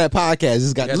listeners of that podcast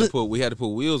has got. We had to put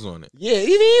wheels on it. Yeah,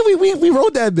 we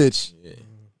wrote that bitch. Yeah.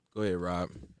 Go ahead, Rob.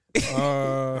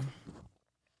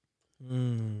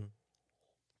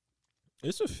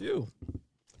 It's a few.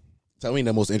 Tell me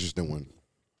the most interesting one.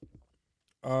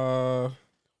 Uh, I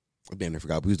damn near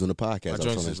forgot we was doing the podcast. My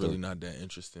joints is really not that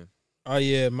interesting.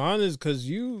 yeah, mine is because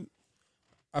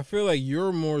I feel like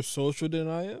you're more social than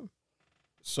I am.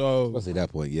 So Let's say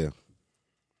that point, yeah.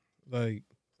 like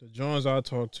the Jones I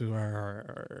talk to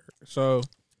are so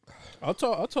I'll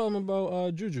tell them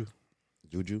about Juju.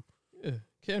 Juju? Yeah,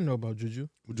 Cam know about Juju.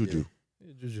 What Juju?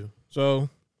 Yeah, Juju. So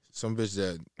Some bitch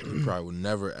that he probably would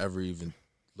never ever even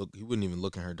look. He wouldn't even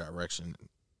look in her direction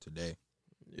today.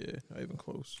 yeah, not even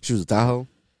close. She was a Tahoe?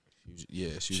 She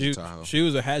was a Tahoe. She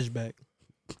was a hatchback.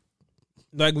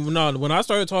 Like no, when I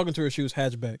started talking to her, she was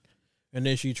hatchback, and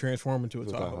then she transformed into a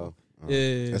Tahoe. Oh,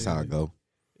 Yeah, that's how I go.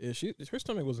 Yeah, her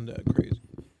stomach wasn't that crazy.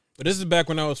 But this is back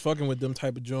when I was fucking with them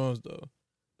type of Johns though,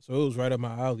 so it was right up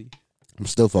my alley. I'm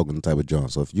still fucking the type of John.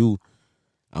 So if you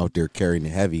out there carrying it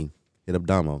heavy, hit up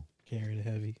Damo. Carrying it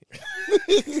heavy.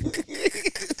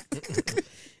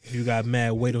 If you got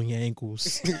mad weight on your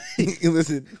ankles,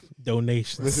 Listen.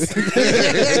 donations.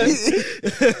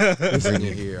 Listen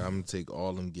here, I'm gonna take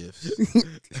all them gifts.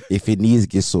 If your knees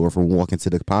get sore from walking to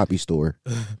the poppy store,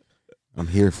 I'm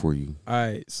here for you. All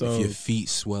right, so If your feet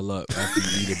swell up after you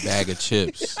eat a bag of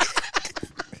chips,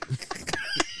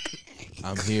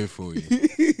 I'm here for you.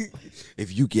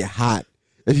 If you get hot,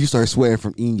 if you start sweating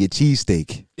from eating your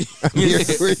cheesesteak, I'm here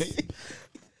for you.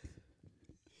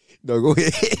 No, go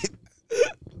ahead.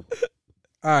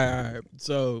 all right.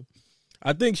 So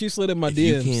I think she slid in my If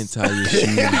DMs. you can't tie your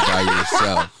shoes by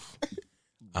yourself,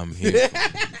 I'm here for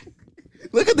you.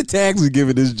 Look at the tags we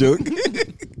giving this joke.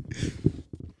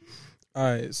 All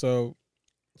right, so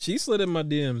she slid in my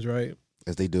DMs, right?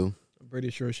 As they do. I'm pretty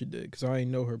sure she did because I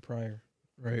ain't know her prior,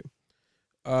 right?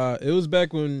 It was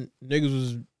back when niggas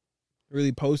was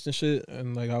really posting shit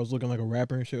and like I was looking like a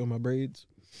rapper and shit with my braids.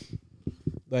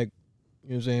 Like, you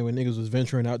know what I'm saying? When niggas was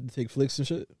venturing out to take flicks and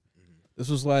shit. This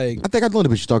was like, I think I know the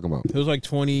bitch you're talking about. it was like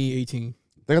 2018.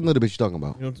 I think I know the bitch you're talking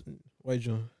about. You know, White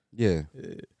John. Yeah.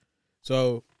 Yeah.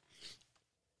 So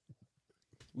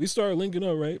we started linking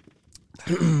up, right?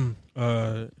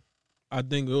 I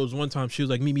think it was one time she was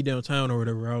like, meet me downtown or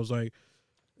whatever. I was like,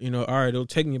 you know, all right, it'll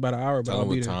take me about an hour, but Tell I'll them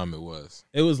be what there. time it was.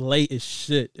 It was late as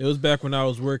shit. It was back when I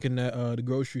was working at the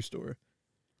grocery store.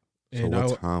 So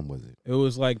what time was it? It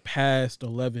was like past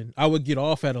 11. I would get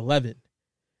off at 11.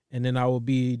 And then I would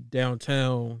be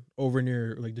downtown over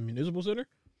near like the municipal center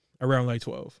around like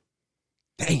 12.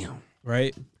 Damn.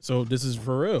 Right? So this is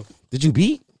for real. Did you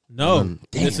beat? No.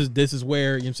 Damn. This is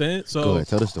where, you know what I'm saying? So Go ahead,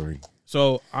 tell the story.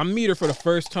 So I meet her for the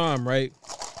first time, right?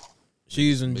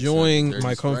 She's enjoying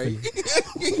my company.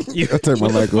 I turned my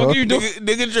mic off. You doing?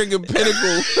 Nigga drinking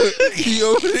Pinnacle. He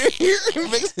over there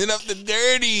mixing up the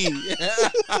dirty.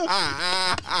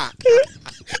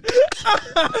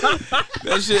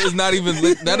 That shit is not even.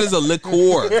 That is a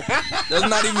liqueur. That's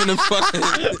not even a fucking.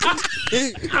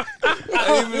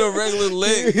 Not even a regular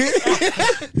lick.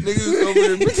 Niggas over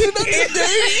there mixing up the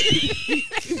dirty.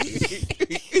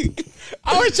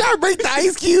 I was trying to break the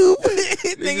ice cube.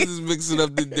 Niggas is mixing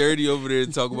up the dirty over there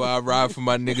and talking about I ride for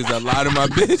my niggas. I lie to my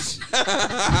bitch.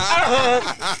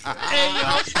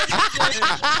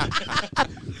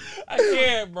 I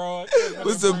can't, bro.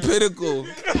 What's a Pinnacle?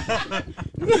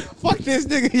 Fuck this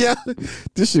nigga, yeah.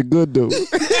 This shit good though. That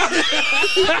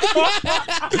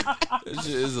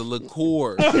shit is a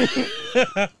liqueur.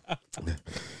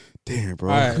 Damn,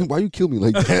 bro. All right. Why you kill me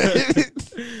like that?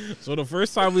 So the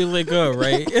first time we link up,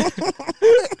 right?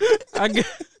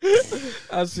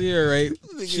 I see her, right?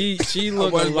 She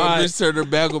looked a lot. Just turned her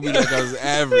back on me like I was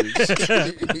average.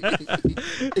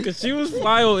 Cause she was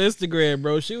fly on Instagram,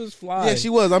 bro. She was fly. Yeah, she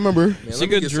was. I remember. Man, She let me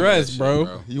could get some of that dress, shit,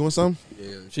 bro. You want some?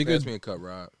 Yeah, She pass could- me a cup,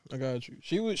 Rob. I got you.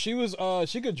 She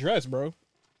could dress, bro.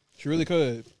 She really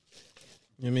could.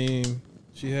 I mean,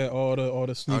 she had all the I don't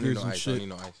need sneakers no and ice. I don't shit. need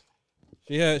no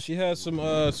ice. She had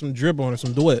some drip on her,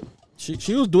 some dwip. She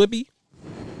was dwippy.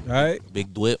 All right.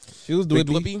 Big dwip. She was Big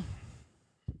dwippy. You know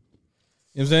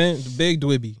what I'm saying? Big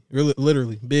dwippy. Really,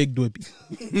 literally, big dwippy.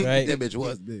 Right? That bitch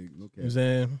was big. You know what I'm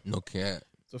saying? No cat.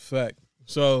 It's a fact.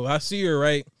 So I see her,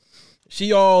 right?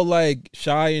 She all like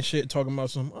shy and shit, talking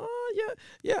about some, oh, yeah,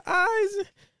 your eyes,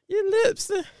 your lips.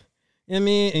 You know what I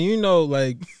mean? And you know,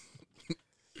 like,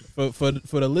 for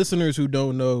the listeners who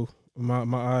don't know, my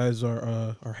eyes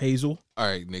are hazel. All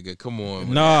right, nigga, come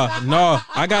on. Nah,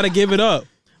 I gotta give it up.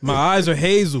 My eyes are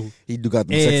hazel. He do got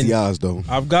them sexy And eyes though.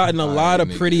 I've gotten a lot of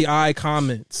nigga. pretty eye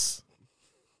comments.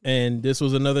 And this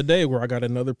was another day where I got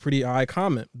another pretty eye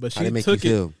comment. But How she they make you took it.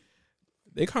 feel?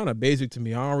 They kind of basic to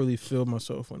me. I don't really feel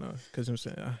myself when because I'm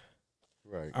saying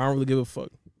Right. I don't really give a fuck.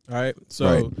 All right. So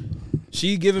Right.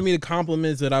 she giving me the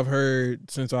compliments that I've heard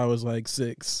since I was like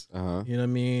 6. Uh-huh. You know what I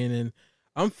mean? And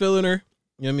I'm feeling her.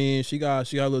 You know what I mean? She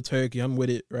got a little turkey. I'm with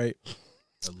it, right?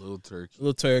 A little turkey. A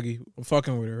little turkey. I'm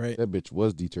fucking with her, right? That bitch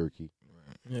was the turkey.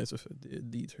 Yeah, it's a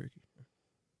D turkey.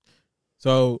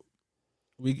 So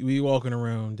we walking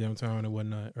around downtown and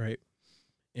whatnot, right?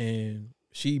 And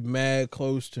she mad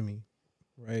close to me,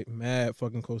 right? Mad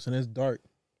fucking close, and it's dark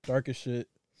as shit.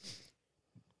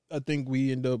 I think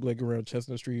we end up like around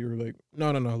Chestnut Street or like no,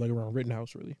 like around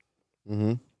Rittenhouse really.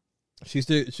 Mm-hmm.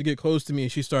 She get close to me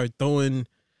and she started throwing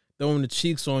the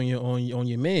cheeks on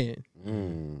your man,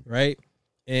 right?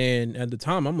 And at the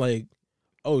time I'm like,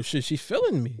 oh shit, she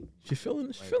feeling me. She feeling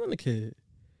the kid.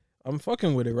 I'm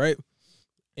fucking with it, right?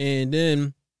 And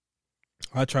then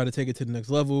I try to take it to the next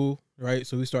level, right?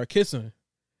 So we start kissing,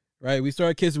 right? We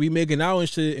started kissing, we making out and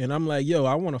shit, and I'm like, yo,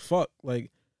 I want to fuck. Like,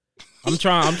 I'm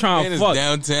trying Man, to it's fuck.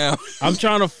 downtown. I'm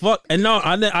trying to fuck. And no,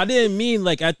 I didn't mean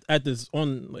like at this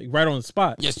on like right on the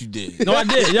spot. Yes, you did. No, I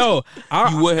did. Yo,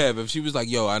 You would have if she was like,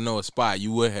 "Yo, I know a spot."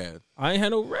 You would have. I ain't had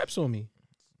no reps on me.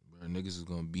 Bro, niggas is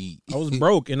gonna beat. I was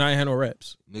broke and I ain't had no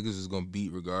reps. Niggas is gonna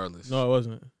beat regardless. No, I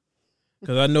wasn't.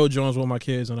 Because I know Jones want my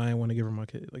kids and I didn't want to give her my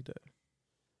kid like that.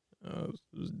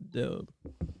 It was dub.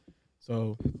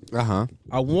 So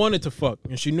I wanted to fuck,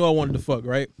 and she knew I wanted to fuck,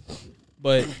 right?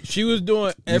 But she was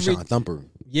doing every. You trying to thump her.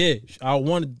 Yeah, I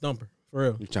wanted to dump her for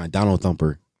real. You trying to Donald thump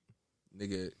her.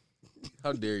 Nigga,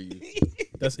 how dare you?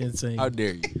 That's insane. How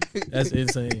dare you? That's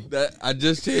insane. That I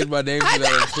just changed my name to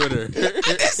that on Twitter.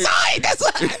 That's why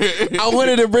I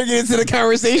wanted to bring it into the And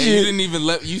conversation. you didn't even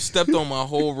you stepped on my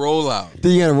whole rollout.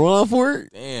 Then you got to roll out for it?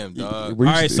 Damn, dog. All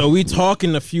right, so we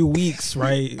talking a few weeks,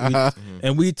 right?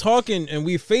 And we talking and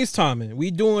we FaceTiming. We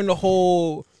doing the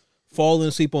whole falling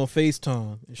asleep on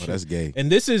FaceTime. And shit. that's gay.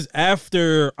 And this is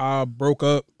after I broke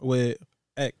up with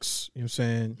X, you know what I'm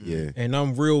saying? Yeah. And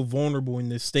I'm real vulnerable in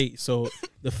this state. So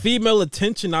the female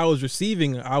attention I was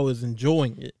receiving, I was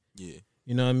enjoying it. Yeah.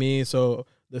 You know what I mean? So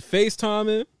the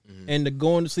FaceTiming and the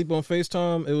going to sleep on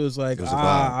FaceTime, it was like, It was a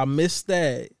vibe. I missed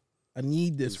that. I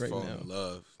need this You was right falling now. in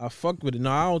love. I fucked with it.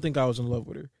 No, I don't think I was in love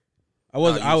with her. I Nah,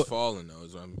 wasn't. you was falling though.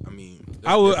 Is what I mean, that's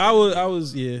I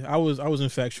was different. I was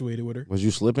infatuated with her. Was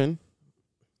you slipping?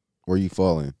 Or you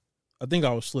falling? I think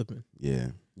I was slipping. Yeah.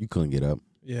 You couldn't get up.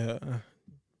 Yeah.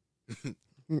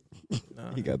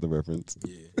 You got the reference.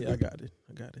 Yeah, I got it.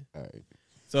 All right.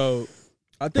 So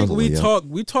I think Don't we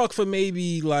lay talked for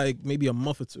maybe a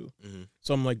month or two, Mhm.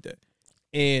 something like that.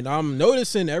 And I'm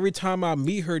noticing every time I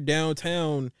meet her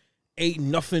downtown, ain't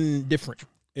nothing different.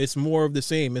 It's more of the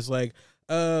same. It's like,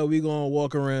 we gonna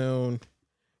walk around,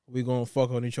 we gonna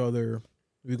fuck on each other,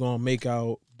 we gonna make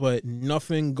out, but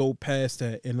nothing go past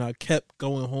that. And I kept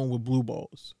going home with blue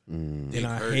balls, and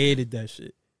I hurt. hated that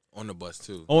shit. On the bus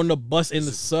too. On the bus in the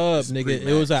This is- sub, this is nigga, pre-Max.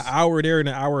 it was an hour there and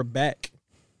an hour back.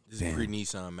 This is pre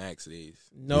Nissan Max days.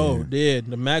 No, the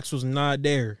Max was not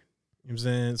there. You know what I'm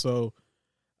saying? So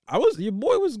your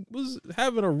boy was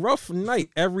having a rough night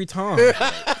every time.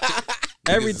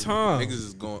 Every time. Niggas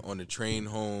is going on the train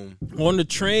home. On the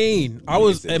train. I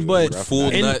was but Full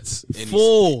and nuts. And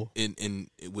full. and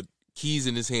with keys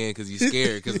in his hand because he's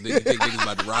scared because they think niggas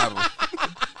about to rob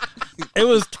him. It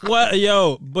was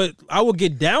 12, but I would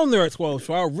get down there at 12,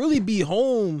 so I'll really be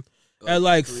home at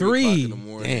like 3. 3 o'clock in the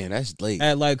morning. Damn, that's late.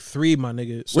 At like 3, my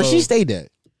nigga. So Where she stayed at?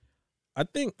 I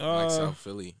think Like South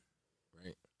Philly.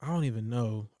 Right. I don't even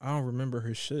know. I don't remember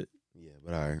her shit. Yeah,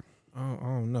 but all right. I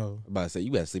don't know. I'm about to say,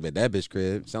 you better sleep at that bitch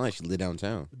crib. Sound like she live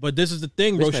downtown. But this is the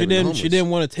thing, bro. Bitch She gotta be didn't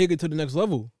homeless. want to take it to the next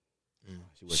level.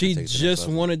 wasn't She taking it to the just next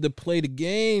level. wanted to play the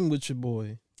game with your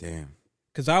boy. Damn.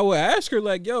 Cause I would ask her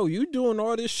like, "Yo, you doing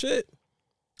all this shit,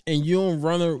 and you don't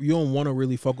want to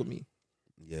really fuck with me."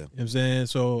 Yeah. You know what I'm saying?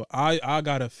 So I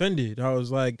got offended. I was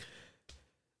like,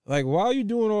 why are you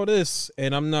doing all this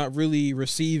and I'm not really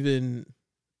receiving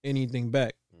anything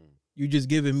back? You just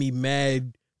giving me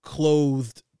mad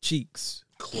clothed cheeks.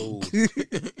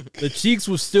 The cheeks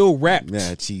was still wrapped.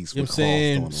 Yeah, cheeks. You know what I'm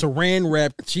saying? Saran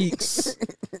wrapped cheeks.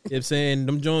 You know what I'm saying?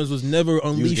 Them Jones was never You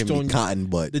was unleashed giving me on cotton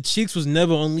butt. the cheeks was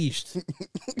never unleashed.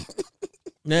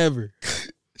 Never.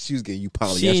 She was getting you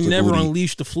polyester She ain't never booty.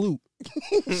 unleashed the flute.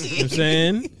 You know what I'm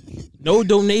saying? No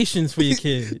donations for your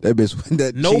kid. That bitch.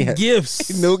 That No she had-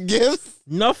 gifts. No gifts.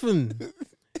 Nothing.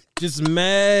 Just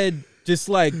mad. Just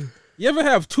like, you ever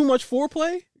have too much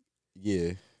foreplay?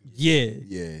 Yeah. Yeah.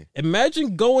 Yeah.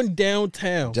 Imagine going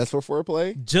downtown Just for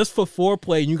foreplay. just for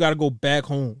foreplay and you got to go back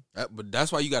home. But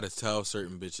that's why you got to tell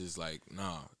certain bitches like,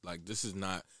 nah, like this is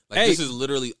not like Hey. this is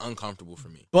literally uncomfortable for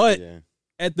me. But Yeah.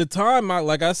 at the time,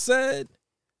 like I said,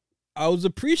 I was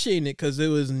appreciating it because it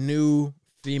was new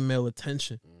female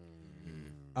attention.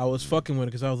 I was fucking with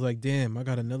it because I was like, damn, I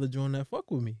got another joint that fuck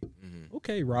with me.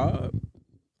 Okay, Rob.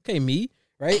 Okay, me.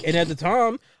 Right? And at the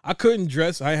time, I couldn't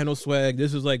dress. I had no swag.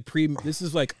 This is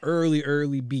like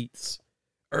early beats.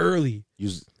 Early. You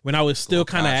was, When I was still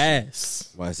kind of Glockashi.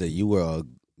 ass. why I said you were a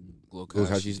Glockashi.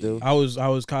 Glockashi still? I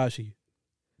was Kashi.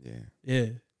 Yeah. Yeah.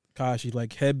 Kashi.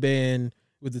 Like headband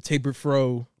with the tapered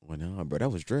fro. Well, no, bro, that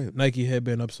was drip. Nike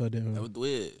headband upside down. That was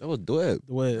weird. That was dope.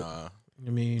 What? Nah, I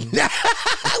mean,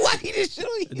 Why he didn't show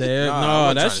you? there, nah, I no, wasn't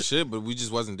trying to that's shit, but we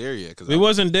just wasn't there yet. Cause we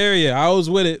wasn't there yet. I was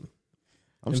with it,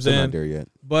 I'm I'm still saying- not there yet.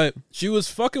 but she was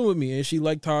fucking with me, and she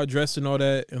liked how I dressed and all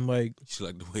that, and like she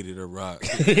like the way that I rock.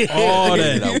 all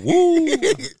Like, that,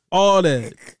 woo. all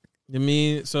that. You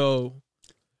mean? So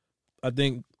I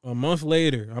think a month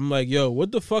later, I'm like, yo,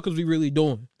 what the fuck is we really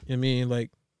doing? You mean,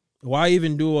 like, why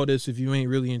even do all this if you ain't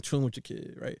really in tune with your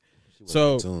kid, right?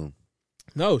 So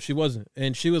no, she wasn't,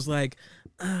 and she was like,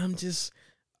 I'm just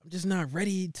not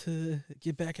ready to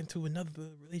get back into another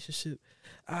relationship.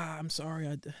 I'm sorry,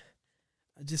 I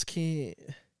just can't.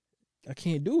 I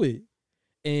can't do it.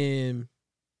 And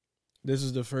this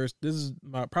is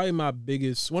probably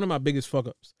one of my biggest fuck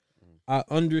ups. I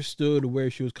understood where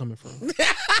she was coming from.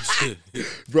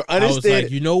 Bro, I was like,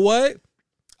 you know what?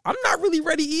 I'm not really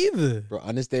ready either. Bro,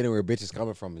 understanding where a bitch is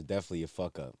coming from is definitely a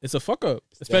fuck up. It's a fuck up,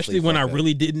 especially when I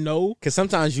really didn't know. Because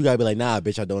sometimes you gotta be like, nah,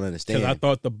 bitch, I don't understand. Because I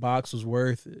thought the box was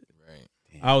worth it. Right.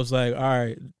 Damn. I was like, all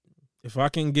right, if I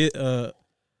can get a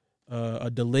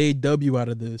delayed W out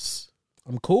of this,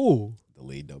 I'm cool.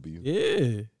 Delayed W.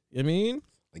 Yeah, I mean,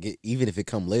 Like even if it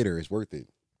come later, it's worth it.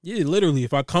 yeah, literally,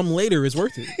 if I come later, it's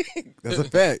worth it. That's a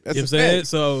fact. That's You know what I'm saying?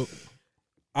 So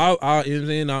you know what I'm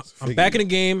saying? I'm back in the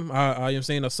game. You know what I'm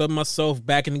saying? I sub myself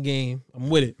back in the game. I'm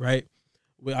with it, right?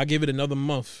 I give it another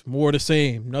month. More of the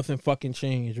same. Nothing fucking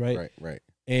changed, right? Right.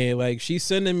 And like she's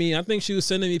sending me, I think she was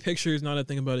sending me pictures. Now that I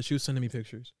think about it, she was sending me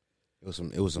pictures. It was some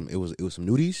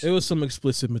nudies. It was some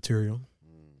explicit material.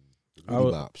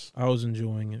 Nudie bops. I was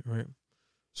enjoying it, right?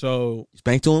 So You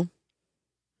spanked to him?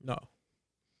 no,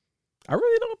 I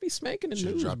really don't be spanking the Should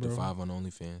have news, dropped bro. the 5 on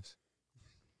OnlyFans.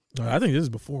 No, I think this is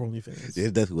before OnlyFans.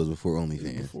 It definitely was before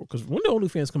OnlyFans. Because when did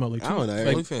OnlyFans come out? Like, I don't know.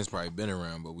 like, OnlyFans probably been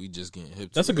around, but we just getting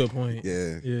hip to that's a it. good point.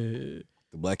 Yeah. Yeah.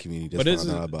 The black community just But this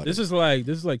found out about this it. is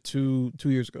like 2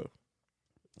 years ago.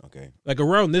 Okay. Like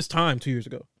around this time 2 years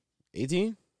ago.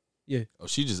 18? Oh,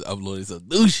 she just uploaded some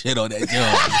new shit on that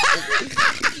job.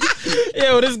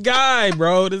 Yo, this guy,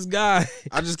 bro. This guy.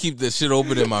 I just keep this shit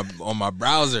open on my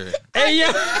browser. Hey, yo.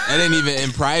 That ain't even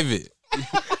in private.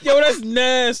 Yo, that's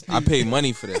nasty. I pay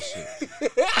money for that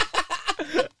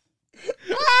shit.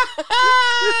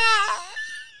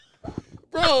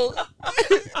 Bro.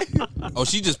 Oh,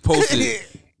 she just posted,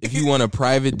 if you want a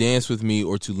private dance with me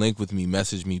or to link with me,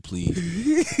 message me,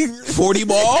 please. 40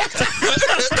 ball?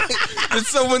 Did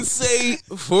someone say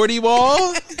 40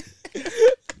 ball?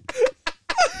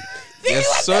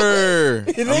 Yes, sir.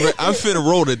 I'm finna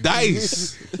roll the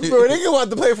dice. Bro, nigga want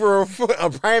to play for a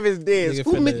private dance. Nigga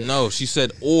Who finna- ma- No, she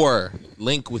said or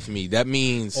link with me. That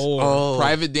means Or.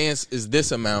 private dance is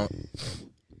this amount.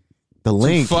 The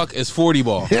link. Fuck is 40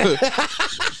 ball.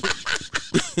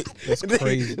 That's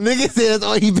crazy. Nigga said that's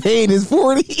all he paying is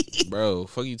 40. Bro,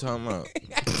 fuck you talking about?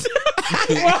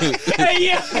 Hey,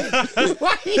 yeah.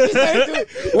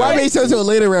 Why make sense to a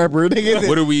later rapper? Nigga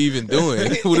What are we even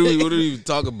doing? What are we even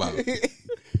talking about?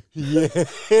 Yeah.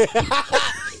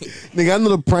 Nigga, I know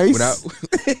the price.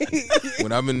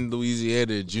 When I'm in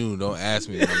Louisiana in June, don't ask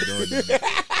me what I'm doing.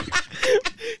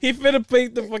 He finna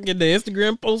paint the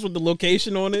Instagram post with the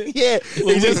location on it. Yeah.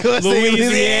 He just gonna say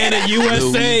Louisiana,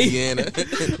 USA. Louisiana.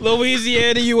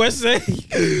 Louisiana, USA.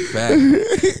 Fact.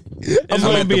 It's I'm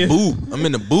gonna at be the boot. I'm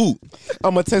in the boot.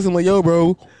 I'm gonna text him like, yo,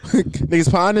 bro.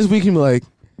 Niggas pine this week. He be like,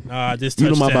 Nah, just You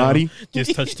know touchdown. my body?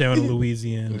 Just touchdown in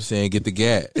Louisiana. I'm saying get the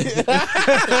gat.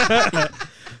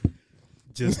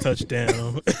 Just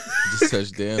touchdown. Just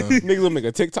touch down. niggas will make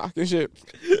a TikTok and shit.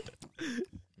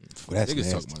 That's Niggas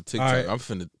nasty. talking about TikTok. All right. I'm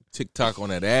finna TikTok on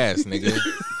that ass, nigga.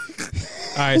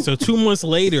 All right, so 2 months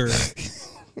later,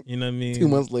 you know what I mean? 2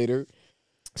 months later.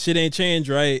 Shit ain't changed,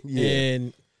 right? Yeah.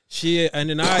 And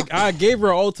then I gave her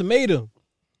an ultimatum.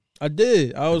 I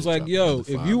did. I was like, drop yo,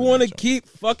 another if five you in want to that keep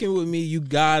fucking with me,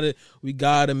 we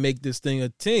gotta make this thing a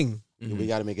ting. We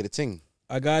gotta make it a ting.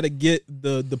 I gotta get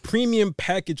the premium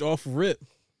package off rip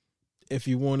if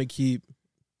you want to keep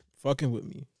fucking with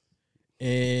me.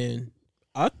 And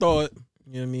I thought,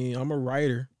 you know what I mean, I'm a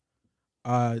writer.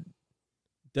 I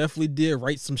definitely did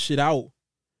write some shit out,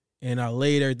 and I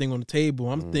laid everything on the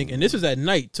table. I'm thinking, and this was at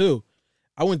night too.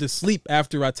 I went to sleep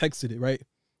after I texted it, right?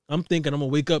 I'm thinking I'm gonna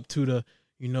wake up to the,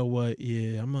 you know what?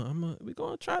 Yeah, we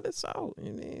gonna try this out,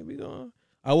 and then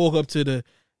I woke up to the,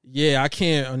 yeah, I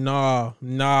can't. Nah,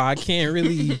 I can't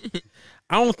really.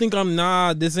 I don't think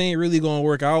this ain't really gonna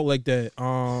work out like that.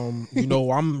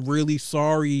 I'm really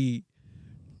sorry.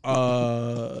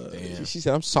 Damn. She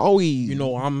said, I'm sorry.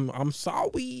 I'm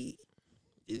sorry.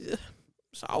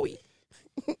 Sorry.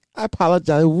 I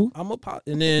apologize.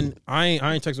 And then I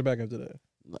ain't text her back after that.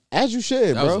 As you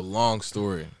should, That was bro. a long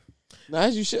story.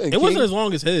 As you should. It wasn't as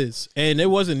long as his, and it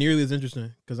wasn't nearly as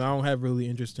interesting because I don't have really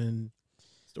interesting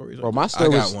stories. Bro, like my I story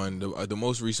got was one. The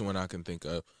most recent one I can think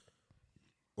of,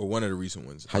 or one of the recent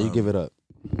ones. how you give it up.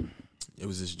 It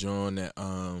was this John that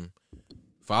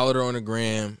followed her on the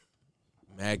gram,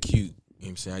 mad cute. You know what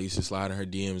I'm saying? I used to slide in her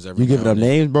DMs every You giving now up and then.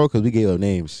 names, bro? Because we gave up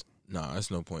names. Nah,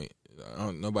 that's no point.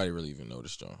 Nobody really even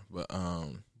noticed John. But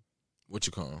what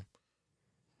you call him?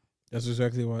 That's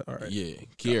exactly what. All right. Yeah,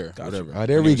 Kiera, Gotcha. whatever. Oh,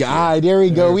 there Her we name go. is All Kiera. right, there we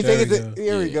go. We There take we it. go.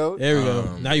 There we Yeah. go. There we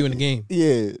go. Now you in the game.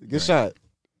 Yeah, good shot.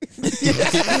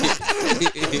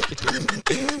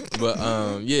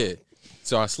 But yeah.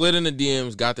 So I slid in the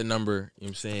DMs, got the number, you know what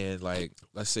I'm saying? Like,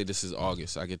 let's say this is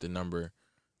August. I get the number.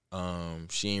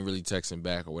 She ain't really texting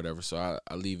back or whatever, so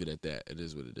I leave it at that. It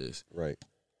is what it is. Right.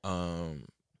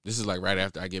 This is like right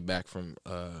after I get back from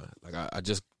like I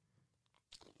just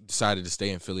decided to stay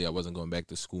in Philly. I wasn't going back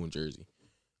to school in Jersey.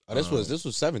 Oh, this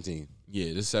was 17. Yeah,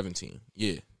 this is 17.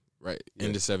 Yeah, right. Yeah.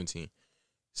 End of 17.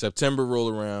 September roll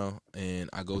around and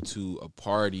I go to a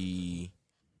party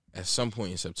at some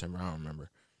point in September. I don't remember.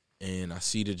 And I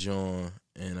see the John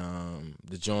and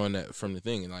the John that from the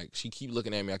thing, and like she keep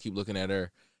looking at me, I keep looking at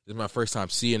her. This is my first time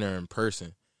seeing her in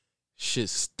person. Shit,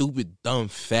 stupid, dumb,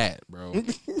 fat, bro.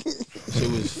 She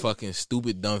was fucking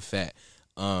stupid, dumb, fat.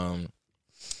 And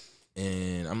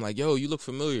I'm like, yo, you look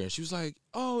familiar. And she was like,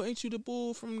 oh, ain't you the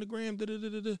bull from the gram?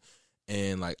 Da-da-da-da-da.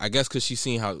 And like, I guess because she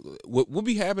seen how what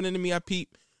be happening to me, I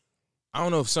peep. I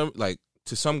don't know if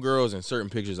to some girls in certain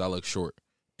pictures I look short.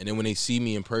 And then when they see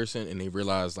me in person and they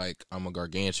realize like I'm a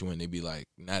gargantuan, they be like,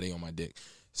 nah, they on my dick.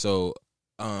 So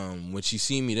when she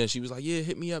seen me, then she was like, yeah,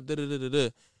 hit me up,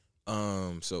 da-da-da-da-da.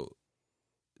 So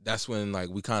that's when like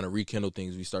we kind of rekindle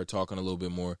things. We start talking a little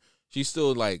bit more. She's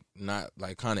still like not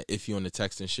like kind of iffy on the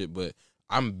text and shit, but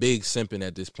I'm big simping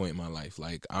at this point in my life.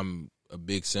 Like I'm a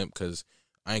big simp because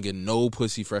I ain't getting no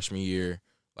pussy freshman year.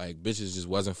 Like bitches just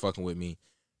wasn't fucking with me.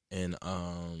 And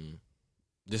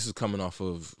this is coming off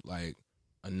of like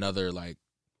another like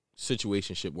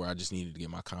situationship where I just needed to get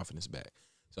my confidence back.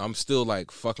 So I'm still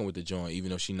like fucking with the joint,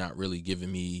 even though she not really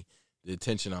giving me the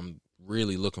attention I'm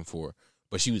really looking for.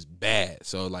 But she was bad.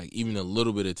 So like even a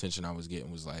little bit of attention I was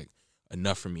getting was like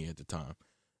enough for me at the time.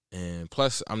 And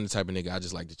plus I'm the type of nigga I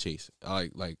just like to chase. I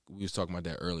like we was talking about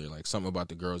that earlier. Like something about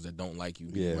the girls that don't like you,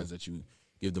 the ones that you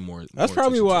give them more. That's more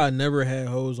probably attention why to. I never had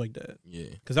hoes like that. Yeah.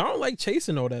 Because I don't like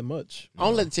chasing all that much. I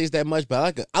don't like to chase that much,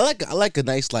 but I like a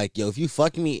nice like, yo, if you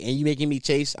fucking me and you making me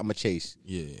chase, I'ma chase.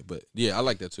 Yeah, but yeah, I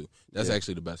like that too. That's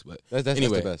actually the best. But That's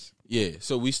anyway, the best. yeah.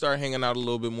 So we start hanging out a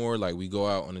little bit more. Like we go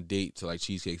out on a date to like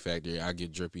Cheesecake Factory. I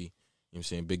get drippy. You know what I'm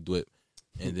saying? Big dwip.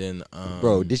 And then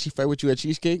Bro, did she fight with you at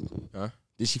Cheesecake? Huh?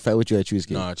 Did she fight with you at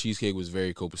Cheesecake? Nah, Cheesecake was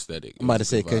very copacetic. I'm about to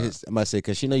say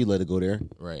cause she know you let her go there.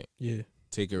 Right. Yeah.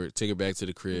 Take her back to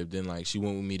the crib. Then like she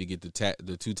went with me to get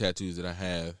the two tattoos that I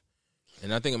have.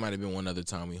 And I think it might have been one other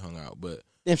time we hung out, but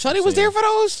Damn, Shawty was there for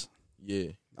those? yeah.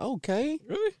 Okay.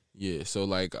 Really? Yeah. So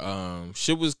like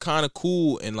shit was kind of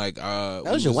cool and like That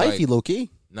was your wifey, like, low key.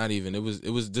 Not even.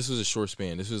 This was a short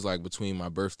span. This was like between my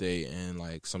birthday and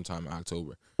like sometime in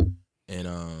October.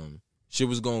 And shit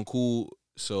was going cool.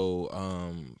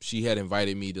 So she had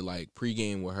invited me to like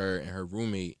pregame with her and her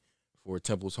roommate for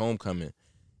Temple's homecoming.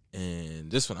 And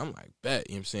this one I'm like, bet,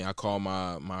 you know what I'm saying? I call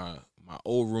my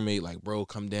old roommate, like, bro,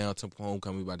 come down, Temple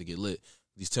homecoming, we about to get lit.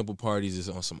 These Temple parties is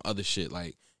on some other shit, like,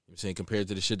 you know what I'm saying, compared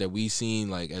to the shit that we seen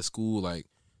like at school, like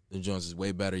the Jones is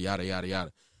way better, yada yada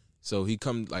yada. So he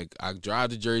come, like, I drive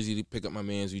to Jersey to pick up my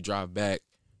mans, we drive back.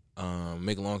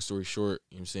 Make a long story short,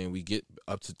 you know what I'm saying, we get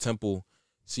up to Temple,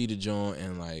 see the joint,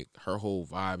 and like her whole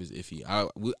vibe is iffy.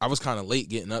 I was kind of late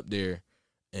getting up there,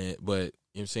 but you know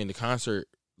what I'm saying, the concert,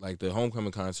 like the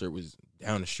homecoming concert, was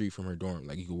down the street from her dorm.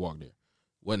 Like you could walk there,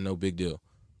 wasn't no big deal.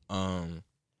 You know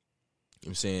what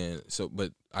I'm saying, so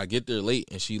but I get there late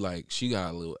and she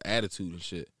got a little attitude and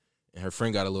shit, and her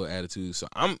friend got a little attitude. So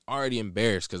I'm already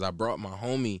embarrassed because I brought my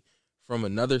homie from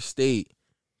another state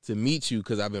to meet you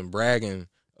because I've been bragging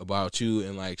about you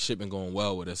and like shit been going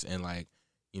well with us, and like,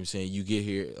 you know what I'm saying, you get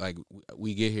here, like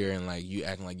we get here and like you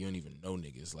acting like you don't even know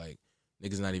niggas, like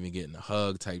niggas not even getting a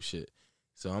hug type shit.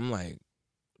 So I'm like,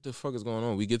 what the fuck is going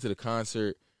on? We get to the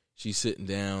concert, she's sitting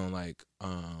down like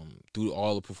through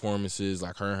all the performances,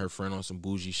 like her and her friend on some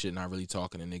bougie shit, not really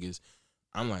talking to niggas.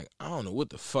 I'm like, I don't know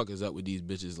what the fuck is up with these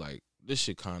bitches, like this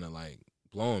shit kind of like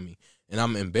blowing me, and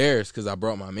I'm embarrassed because I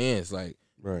brought my mans, like,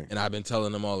 Right. and I've been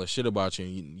telling them all the shit about you,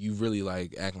 and you really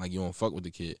like acting like you don't fuck with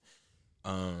the kid.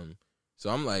 So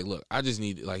I'm like, look, I just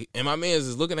need, like, and my man's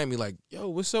is looking at me like, yo,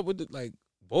 what's up with the, like,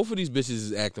 both of these bitches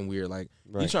is acting weird. Like,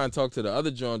 he trying to talk to the other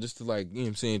John just to, like, you know what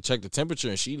I'm saying, check the temperature,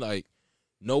 and she like,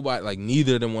 nobody, like,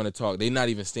 neither of them want to talk. They not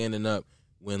even standing up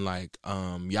when like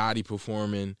Yachty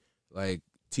performing, like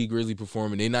T Grizzly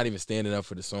performing. They not even standing up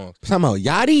for the songs. Somehow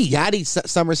Yachty,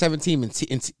 Summer 17,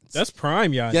 and That's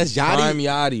prime Yachty. that's Yachty. Prime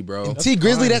Yachty, bro. And T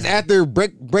Grizzly, prime. that's after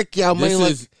break y'all money. This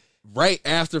Like, is right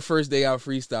after First Day Out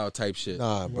freestyle type shit.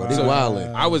 nah, bro, Wow. they So,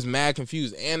 wildin'. I was mad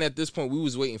confused, and at this point we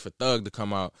was waiting for Thug to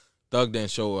come out. Thug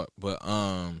didn't show up, but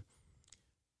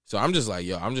So I'm just like,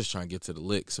 yo, I'm just trying to get to the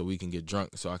lick so we can get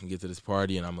drunk so I can get to this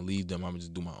party and I'm going to leave them. I'm going to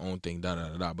just do my own thing,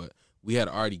 da-da-da-da. But we had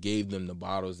already gave them the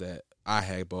bottles that I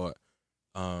had bought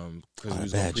because we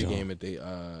was on pregame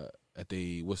at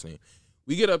the what's the name?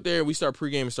 We get up there, we start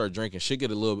pregame and start drinking. Shit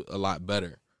get a lot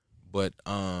better. But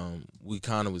we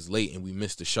kind of was late and we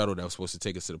missed the shuttle that was supposed to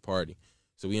take us to the party.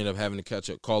 So we ended up having to catch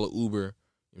up, call an Uber. You know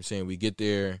what I'm saying? We get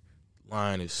there,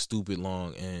 line is stupid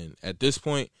long. And at this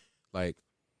point, like,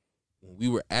 when we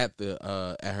were at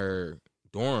her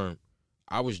dorm,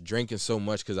 I was drinking so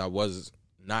much because I was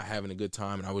not having a good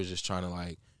time and I was just trying to,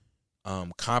 like,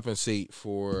 compensate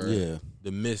for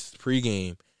the missed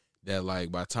pregame that,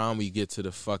 like, by the time we get to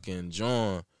the fucking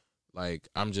John, like,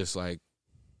 I'm just, like,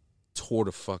 tore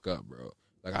the fuck up, bro.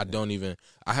 Like,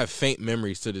 I have faint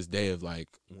memories to this day of, like,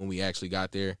 when we actually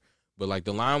got there. But, like,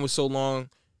 the line was so long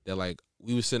that, like,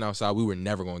 we was sitting outside. We were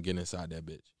never going to get inside that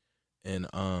bitch. And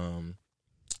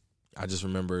I just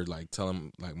remember, like,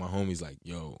 telling, like, my homies, like,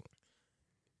 yo,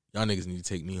 y'all niggas need to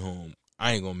take me home.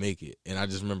 I ain't going to make it. And I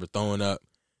just remember throwing up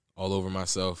all over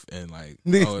myself and, like,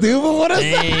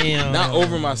 not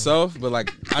over myself, but,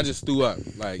 like, I just threw up.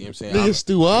 Like, you know what I'm saying? Niggas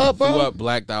threw up, bro? Threw up,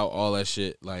 blacked out, all that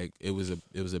shit. Like, it was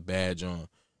a bad joint.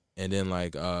 And then,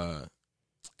 like,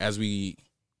 as they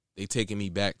taking me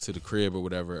back to the crib or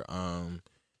whatever,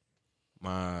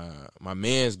 my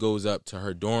mans goes up to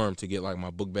her dorm to get, like,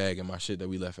 my book bag and my shit that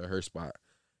we left at her spot.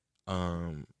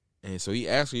 And so he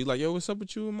asked her, he's like, yo, what's up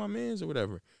with you and my mans or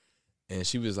whatever? And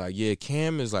she was like, yeah,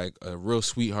 Cam is, like, a real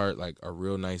sweetheart, like, a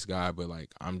real nice guy, but, like,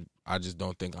 I just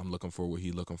don't think I'm looking for what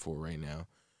he looking for right now.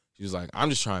 She was like, I'm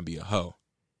just trying to be a hoe.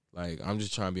 Like, I'm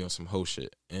just trying to be on some hoe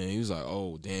shit. And he was like,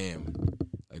 oh, damn.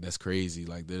 Like, that's crazy.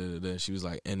 Like, da-da-da-da. She was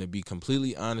like, and to be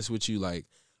completely honest with you, like,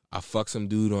 I fucked some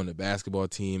dude on the basketball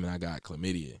team and I got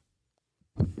chlamydia.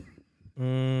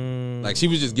 Like, she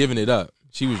was just giving it up.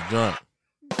 She was drunk.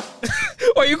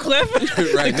 Are you clapping?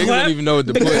 Right, niggas don't even know what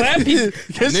to put.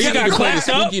 Niggas got play the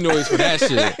spooky noise for that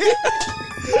shit.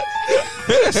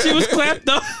 She was clapped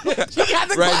up.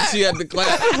 She had the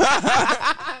clap.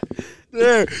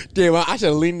 Damn, I should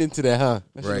have leaned into that, huh?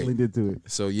 I should have Right. leaned into it.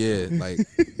 So yeah, like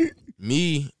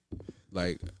me,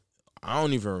 like I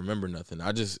don't even remember nothing.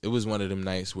 It was one of them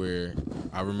nights where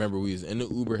I remember we was in the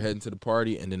Uber heading to the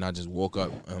party, and then I just woke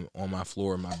up on my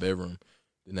floor in my bedroom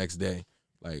the next day.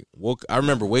 Like I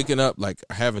remember waking up like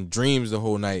having dreams the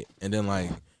whole night, and then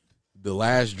like the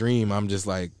last dream, I'm just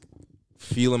like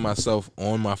feeling myself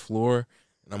on my floor,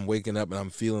 and I'm waking up and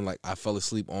I'm feeling like I fell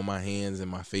asleep on my hands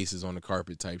and my face is on the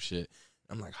carpet type shit.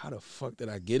 I'm like, how the fuck did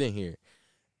I get in here?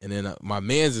 And then my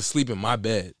man's asleep in my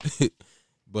bed,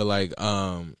 but like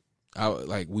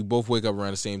we both wake up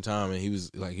around the same time, and he was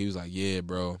like, yeah,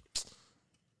 bro,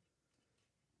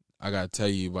 I gotta tell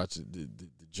you about the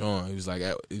John. He was like,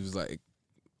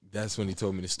 that's when he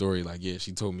told me the story. Like, yeah,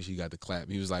 she told me she got the clap.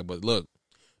 He was like, but look,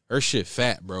 her shit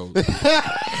fat, bro. The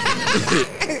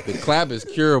clap is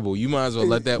curable. You might as well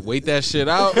wait that shit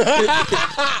out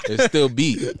and still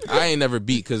beat. I ain't never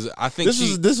beat because I think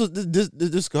this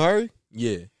Kahari?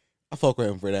 Yeah. I fuck with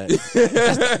him for that.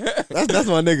 that's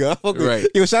my nigga. I fuck with right.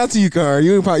 Yo, shout out to you, Kahari.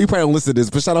 You probably don't listen to this,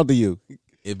 but shout out to you.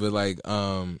 But like,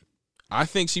 I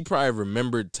think she probably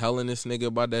remembered telling this nigga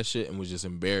about that shit and was just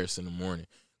embarrassed in the morning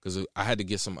because I had to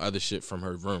get some other shit from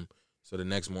her room. So the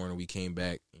next morning we came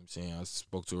back. You know what I'm saying, I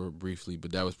spoke to her briefly,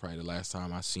 but that was probably the last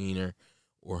time I seen her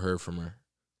or heard from her.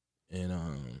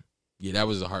 And yeah, that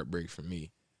was a heartbreak for me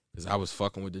because I was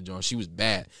fucking with the joint. She was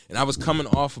bad, and I was coming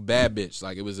off a bad bitch.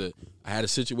 Like I had a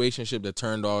situationship that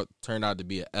turned out to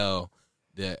be an L.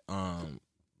 That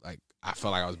like I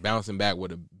felt like I was bouncing back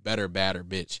with a better, badder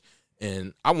bitch.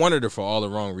 And I wanted her for all the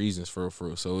wrong reasons, for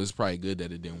real. So it's probably good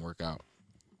that it didn't work out.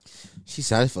 She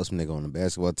said I fucked some nigga on the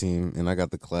basketball team, and I got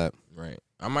the clap. Right.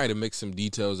 I might have mixed some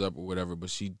details up or whatever,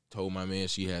 but she told my man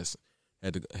she had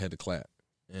to clap.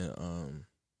 And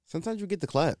sometimes you get the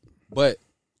clap. But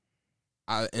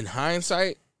in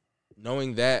hindsight,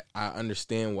 knowing that, I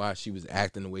understand why she was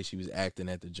acting the way she was acting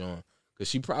at the joint. Because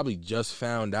she probably just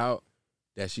found out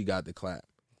that she got the clap.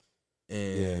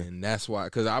 And that's why,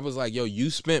 because I was like, yo, you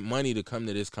spent money to come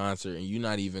to this concert and you're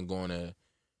not even going to,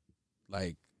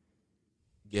 like,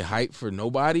 get hyped for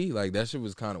nobody? Like, that shit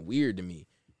was kind of weird to me.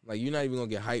 Like, you're not even going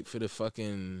to get hyped for the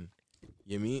fucking,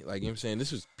 you know what I mean? Like, you know what I'm saying?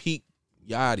 This was peak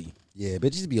Yachty. Yeah,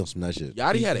 bitches be on some nut shit.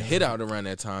 Yachty had a hit out around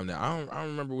that time. Now I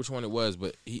don't remember which one it was,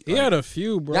 but he had a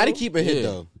few, bro. Yachty keep a hit,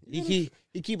 though. He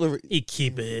keep a... He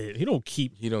keep a hit. He don't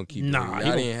keep... Nah,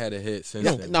 Yachty ain't had a hit since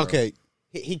then, bro. Okay.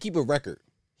 He keep a record.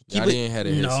 Yachty ain't had a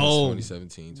hit since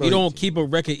 2017. He don't keep a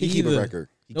record either. He keep a record.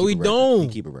 No, he don't. He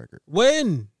keep a record.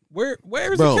 When?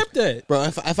 Where's Bro. it kept at? Bro,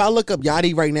 if I look up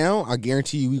Yachty right now, I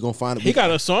guarantee you we gonna find it. He got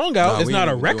a song out. Nah, It's we not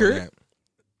ain't a even doing You record.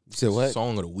 that. said what?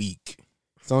 Song of the week.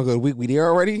 Song of the week. We there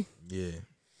already? Yeah.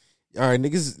 All right,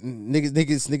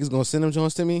 niggas gonna send them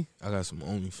joints to me. I got some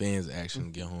OnlyFans action to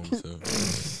get home to.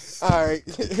 All right,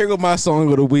 here go my song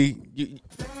of the week. Y'all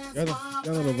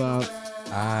know the vibe.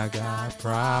 I got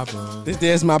problems. This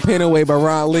Dance My Pain Away by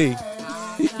Ron Lee.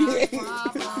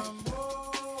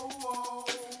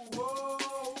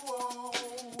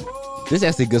 This is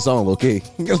actually a good song, okay?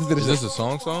 Is this a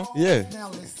song? Yeah. Now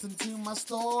listen to my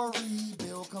story.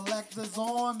 Bill collectors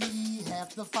on me. Have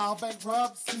to file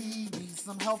bankruptcy. Need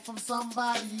some help from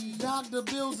somebody. Yonder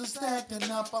bills are stacking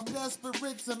up. I'm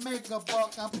desperate to make a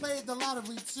buck. I played the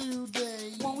lottery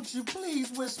today. Won't you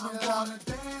please wish me luck? I wanna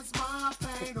dance my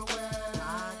pain away.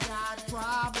 I got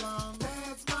problems.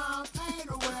 Dance my pain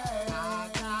away. I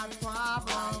got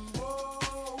problems.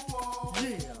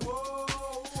 Yeah.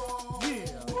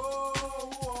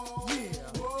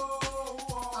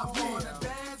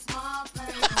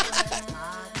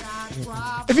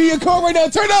 If you in your car right now,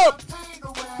 turn up.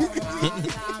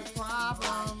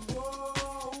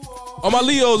 Oh, my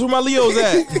Leos. Where my Leos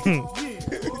at?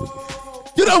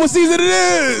 You know what season it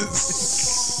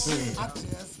is. I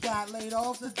just got laid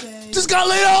off today. Just got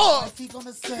laid off. He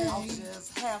gonna say, I'll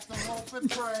just have to hope and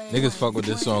pray. Niggas fuck with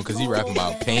this song because he rapping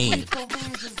about pain.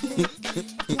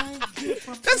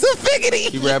 That's a figgity.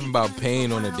 He rapping about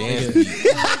pain on a dance beat.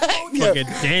 Fucking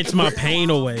dance my pain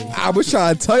away. I was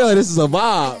trying to tell you this is a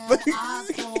vibe.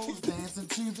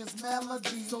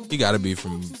 He gotta be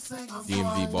from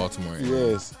DMV, Baltimore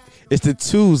area. Yes. It's the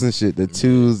twos and shit. The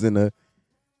twos and the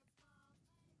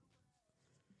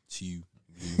Two.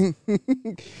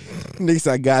 niggas.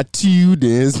 I got to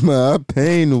dance my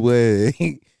pain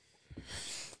away.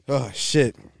 Oh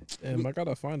shit. Damn, I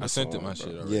gotta find. I sent it my shit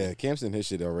already. Yeah, Cam sent his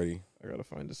shit already. I gotta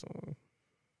find the song.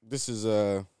 This is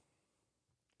a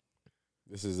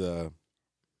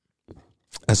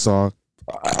song.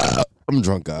 I'm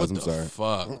drunk, guys. What I'm the sorry.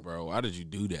 fuck, bro? Why did you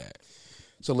do that?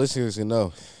 So listeners can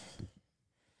know.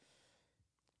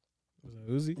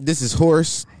 Was that Uzi? This is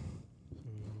Horse.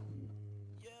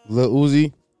 Lil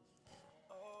Uzi.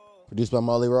 Produced by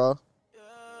Molly Raw.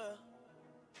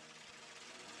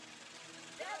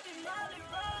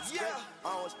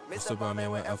 What's up, man?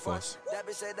 With Air Force. That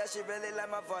bitch said that she really like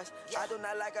my voice. I do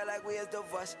not like her like we is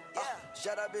divorced.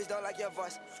 Shut up, bitch, don't like your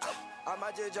voice. I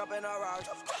might just jump in a Raj.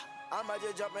 I might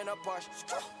just jump in a Porsche.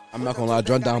 I'm not gonna lie,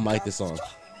 Drunk Down like this song.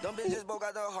 Them bitches both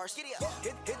got the horse. Hit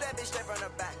that bitch straight from the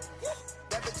back.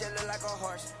 That bitch look like a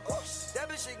horse. That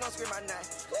bitch she gon' scream my name.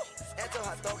 Until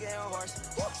her throat get a horse.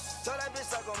 So that bitch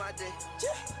suck on my dick.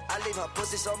 I leave her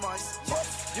pussy so moist.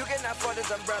 You cannot afford this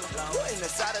umbrella. In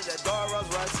the side of the door, Rolls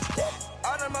Royce.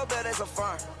 Automobile is a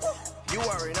farm. You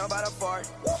worry about a fart.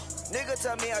 Nigga,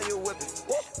 tell me how you whipping.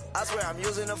 I swear I'm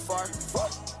using a fart.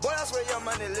 Boy, I swear your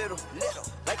money little.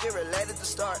 Like it related to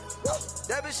start.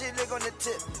 That bitch she lick on the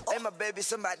tip. Hey, my baby,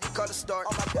 somebody call the start.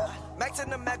 Oh my God. Max in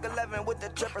the Mac 11 with the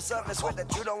trip or something. Swear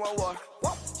that you don't want war.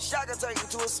 Shotgun turn you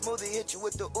to a smoothie. Hit you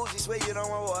with the Uzi. Swear you don't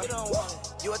want war.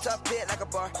 You a tough pit like a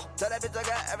bar. Tell that bitch I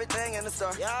got everything in the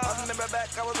store. I remember back,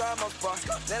 I was almost far.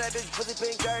 Then that bitch pussy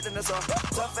pink dirt in the song.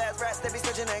 Tough ass rats, they be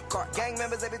snitching in car. Gang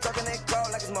members, they be talking in cold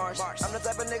like it's March. I'm the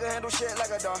type of nigga handle shit like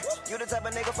a dog. You the type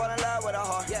of nigga fall in love with a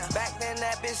heart. Back then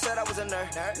that bitch said I was a nerd.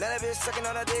 Now that bitch sucking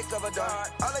on a dick of a dog.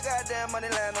 All the goddamn money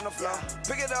land on the floor.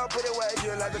 Pick it up, put it where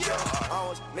you like a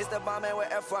dog. Mr. Ballman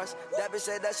with Air Force. That bitch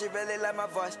said that she really like my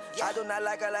voice. I do not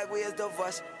like her like we is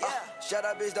divorced. Shut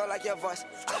up, bitch, don't like your voice.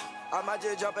 I might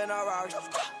just jump in a Raj.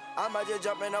 I might just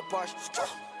jump in a Porsche.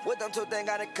 With them two things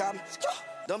got in common.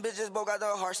 Them bitches both got the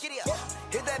horse. Hit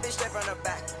that bitch straight from the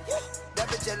back. That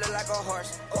bitch it look like a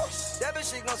horse. That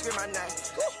bitch she gon' scream my name.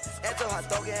 Until her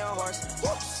throat get a horse.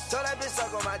 So that bitch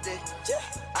suck on my dick.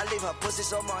 I leave her pussy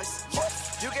so moist.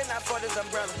 You cannot afford this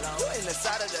umbrella. In the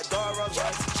side of the door, Rolls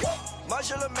Royce.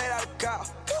 Marshall made out of cow.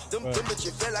 Them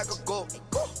bitches feel like a goat.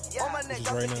 On my neck,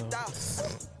 I'm right taking now. down.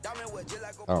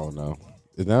 I don't know.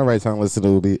 Is that the right time to listen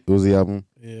to the Uzi album?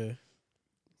 Yeah.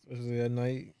 Especially at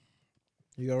night.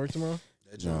 You got work tomorrow?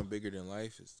 That John Bigger Than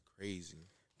Life is crazy.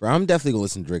 Bro, I'm definitely gonna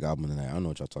listen to Drake album tonight. I don't know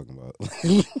what y'all talking about.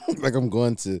 Like I'm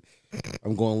going to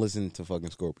listen to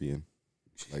fucking Scorpion.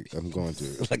 Like I'm going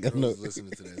to. Like I'm I not was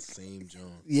listening to that same John.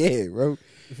 Yeah, bro.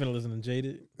 You finna listen to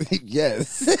Jaded?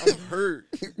 Yes. I'm hurt.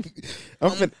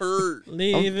 I'm hurt.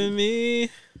 Leaving me,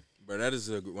 Bro, that is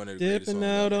one of the greatest songs dipping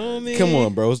out I've heard. on me. Come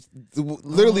on, bro. It's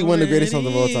literally one of the greatest songs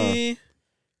of all time. Already.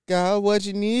 Got what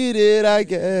you needed, I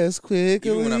guess, quickly.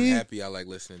 Even when I'm happy, I like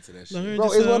listening to that shit. Learn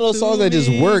Bro, it's one of those yourself songs to that just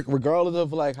me. work regardless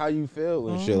of like how you feel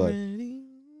and shit. Like, Already.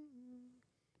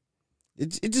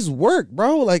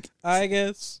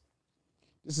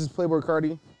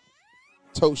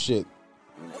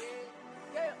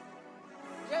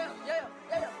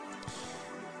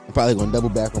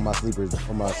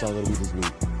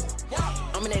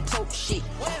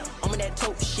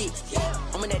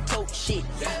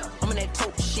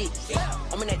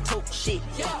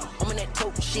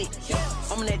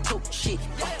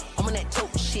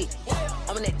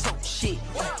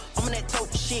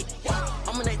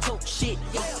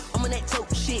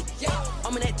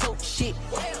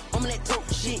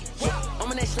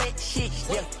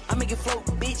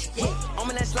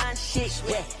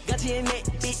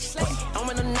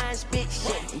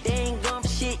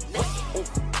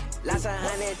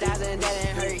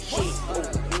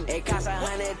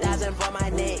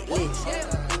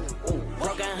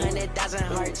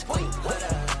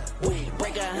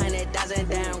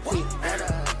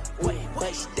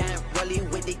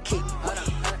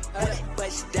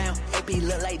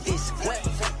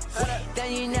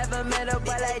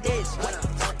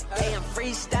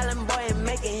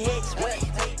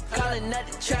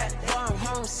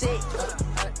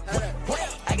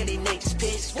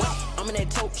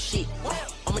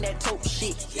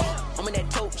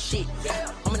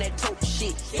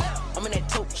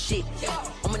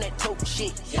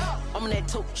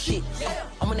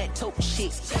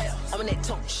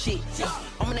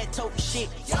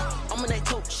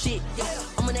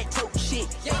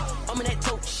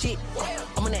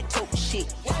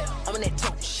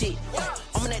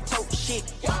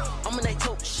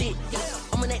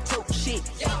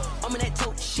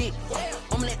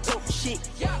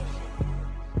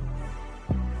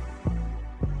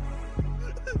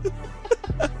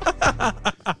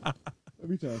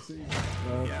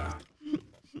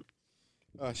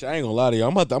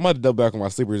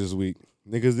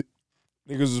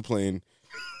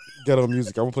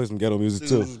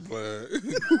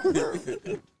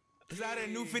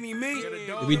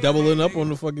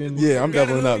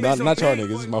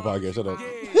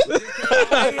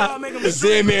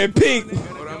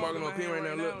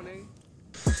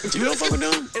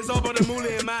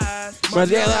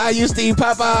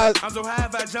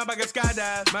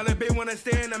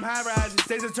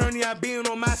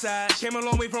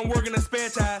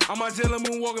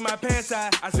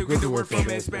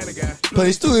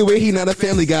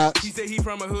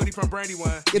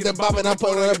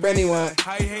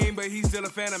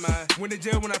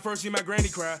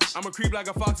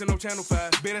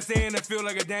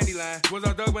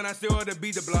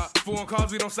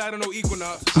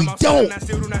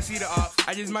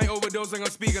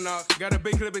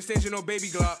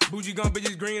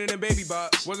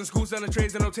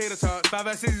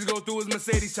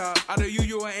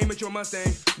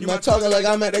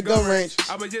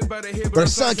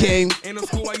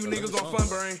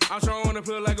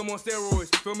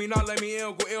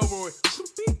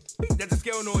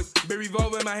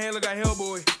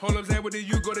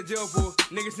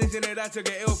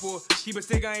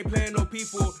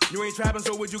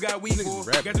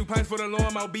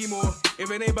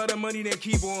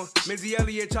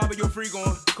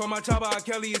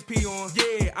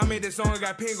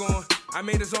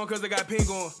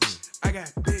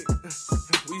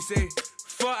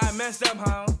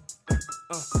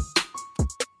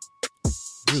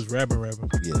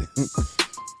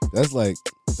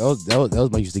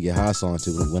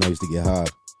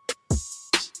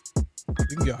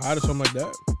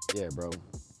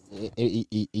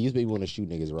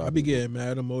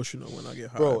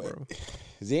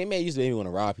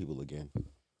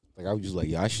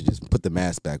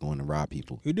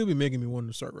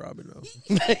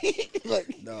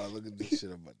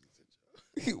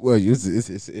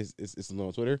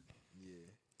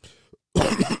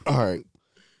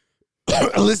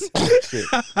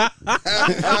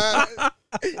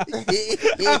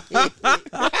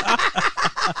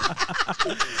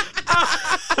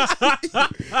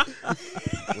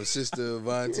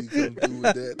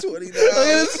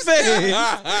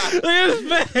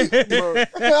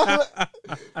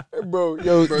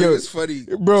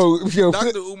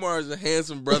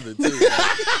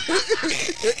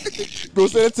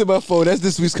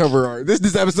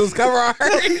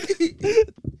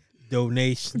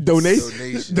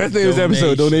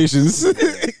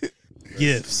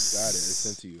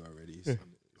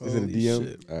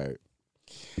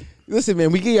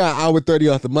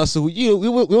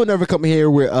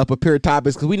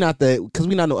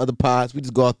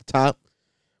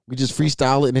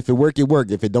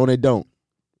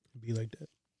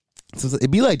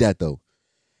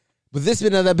 But this has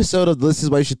been another episode of the This Is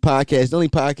Why You Should podcast, the only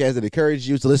podcast that encourages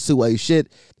you to listen to why you should.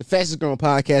 The fastest growing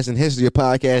podcast in the history of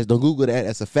podcasts. Don't Google that.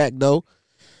 That's a fact, though.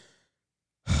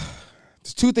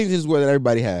 There's two things in this world that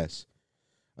everybody has.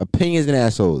 Opinions and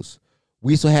assholes.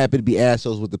 We so happy to be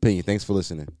assholes with opinion. Thanks for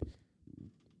listening.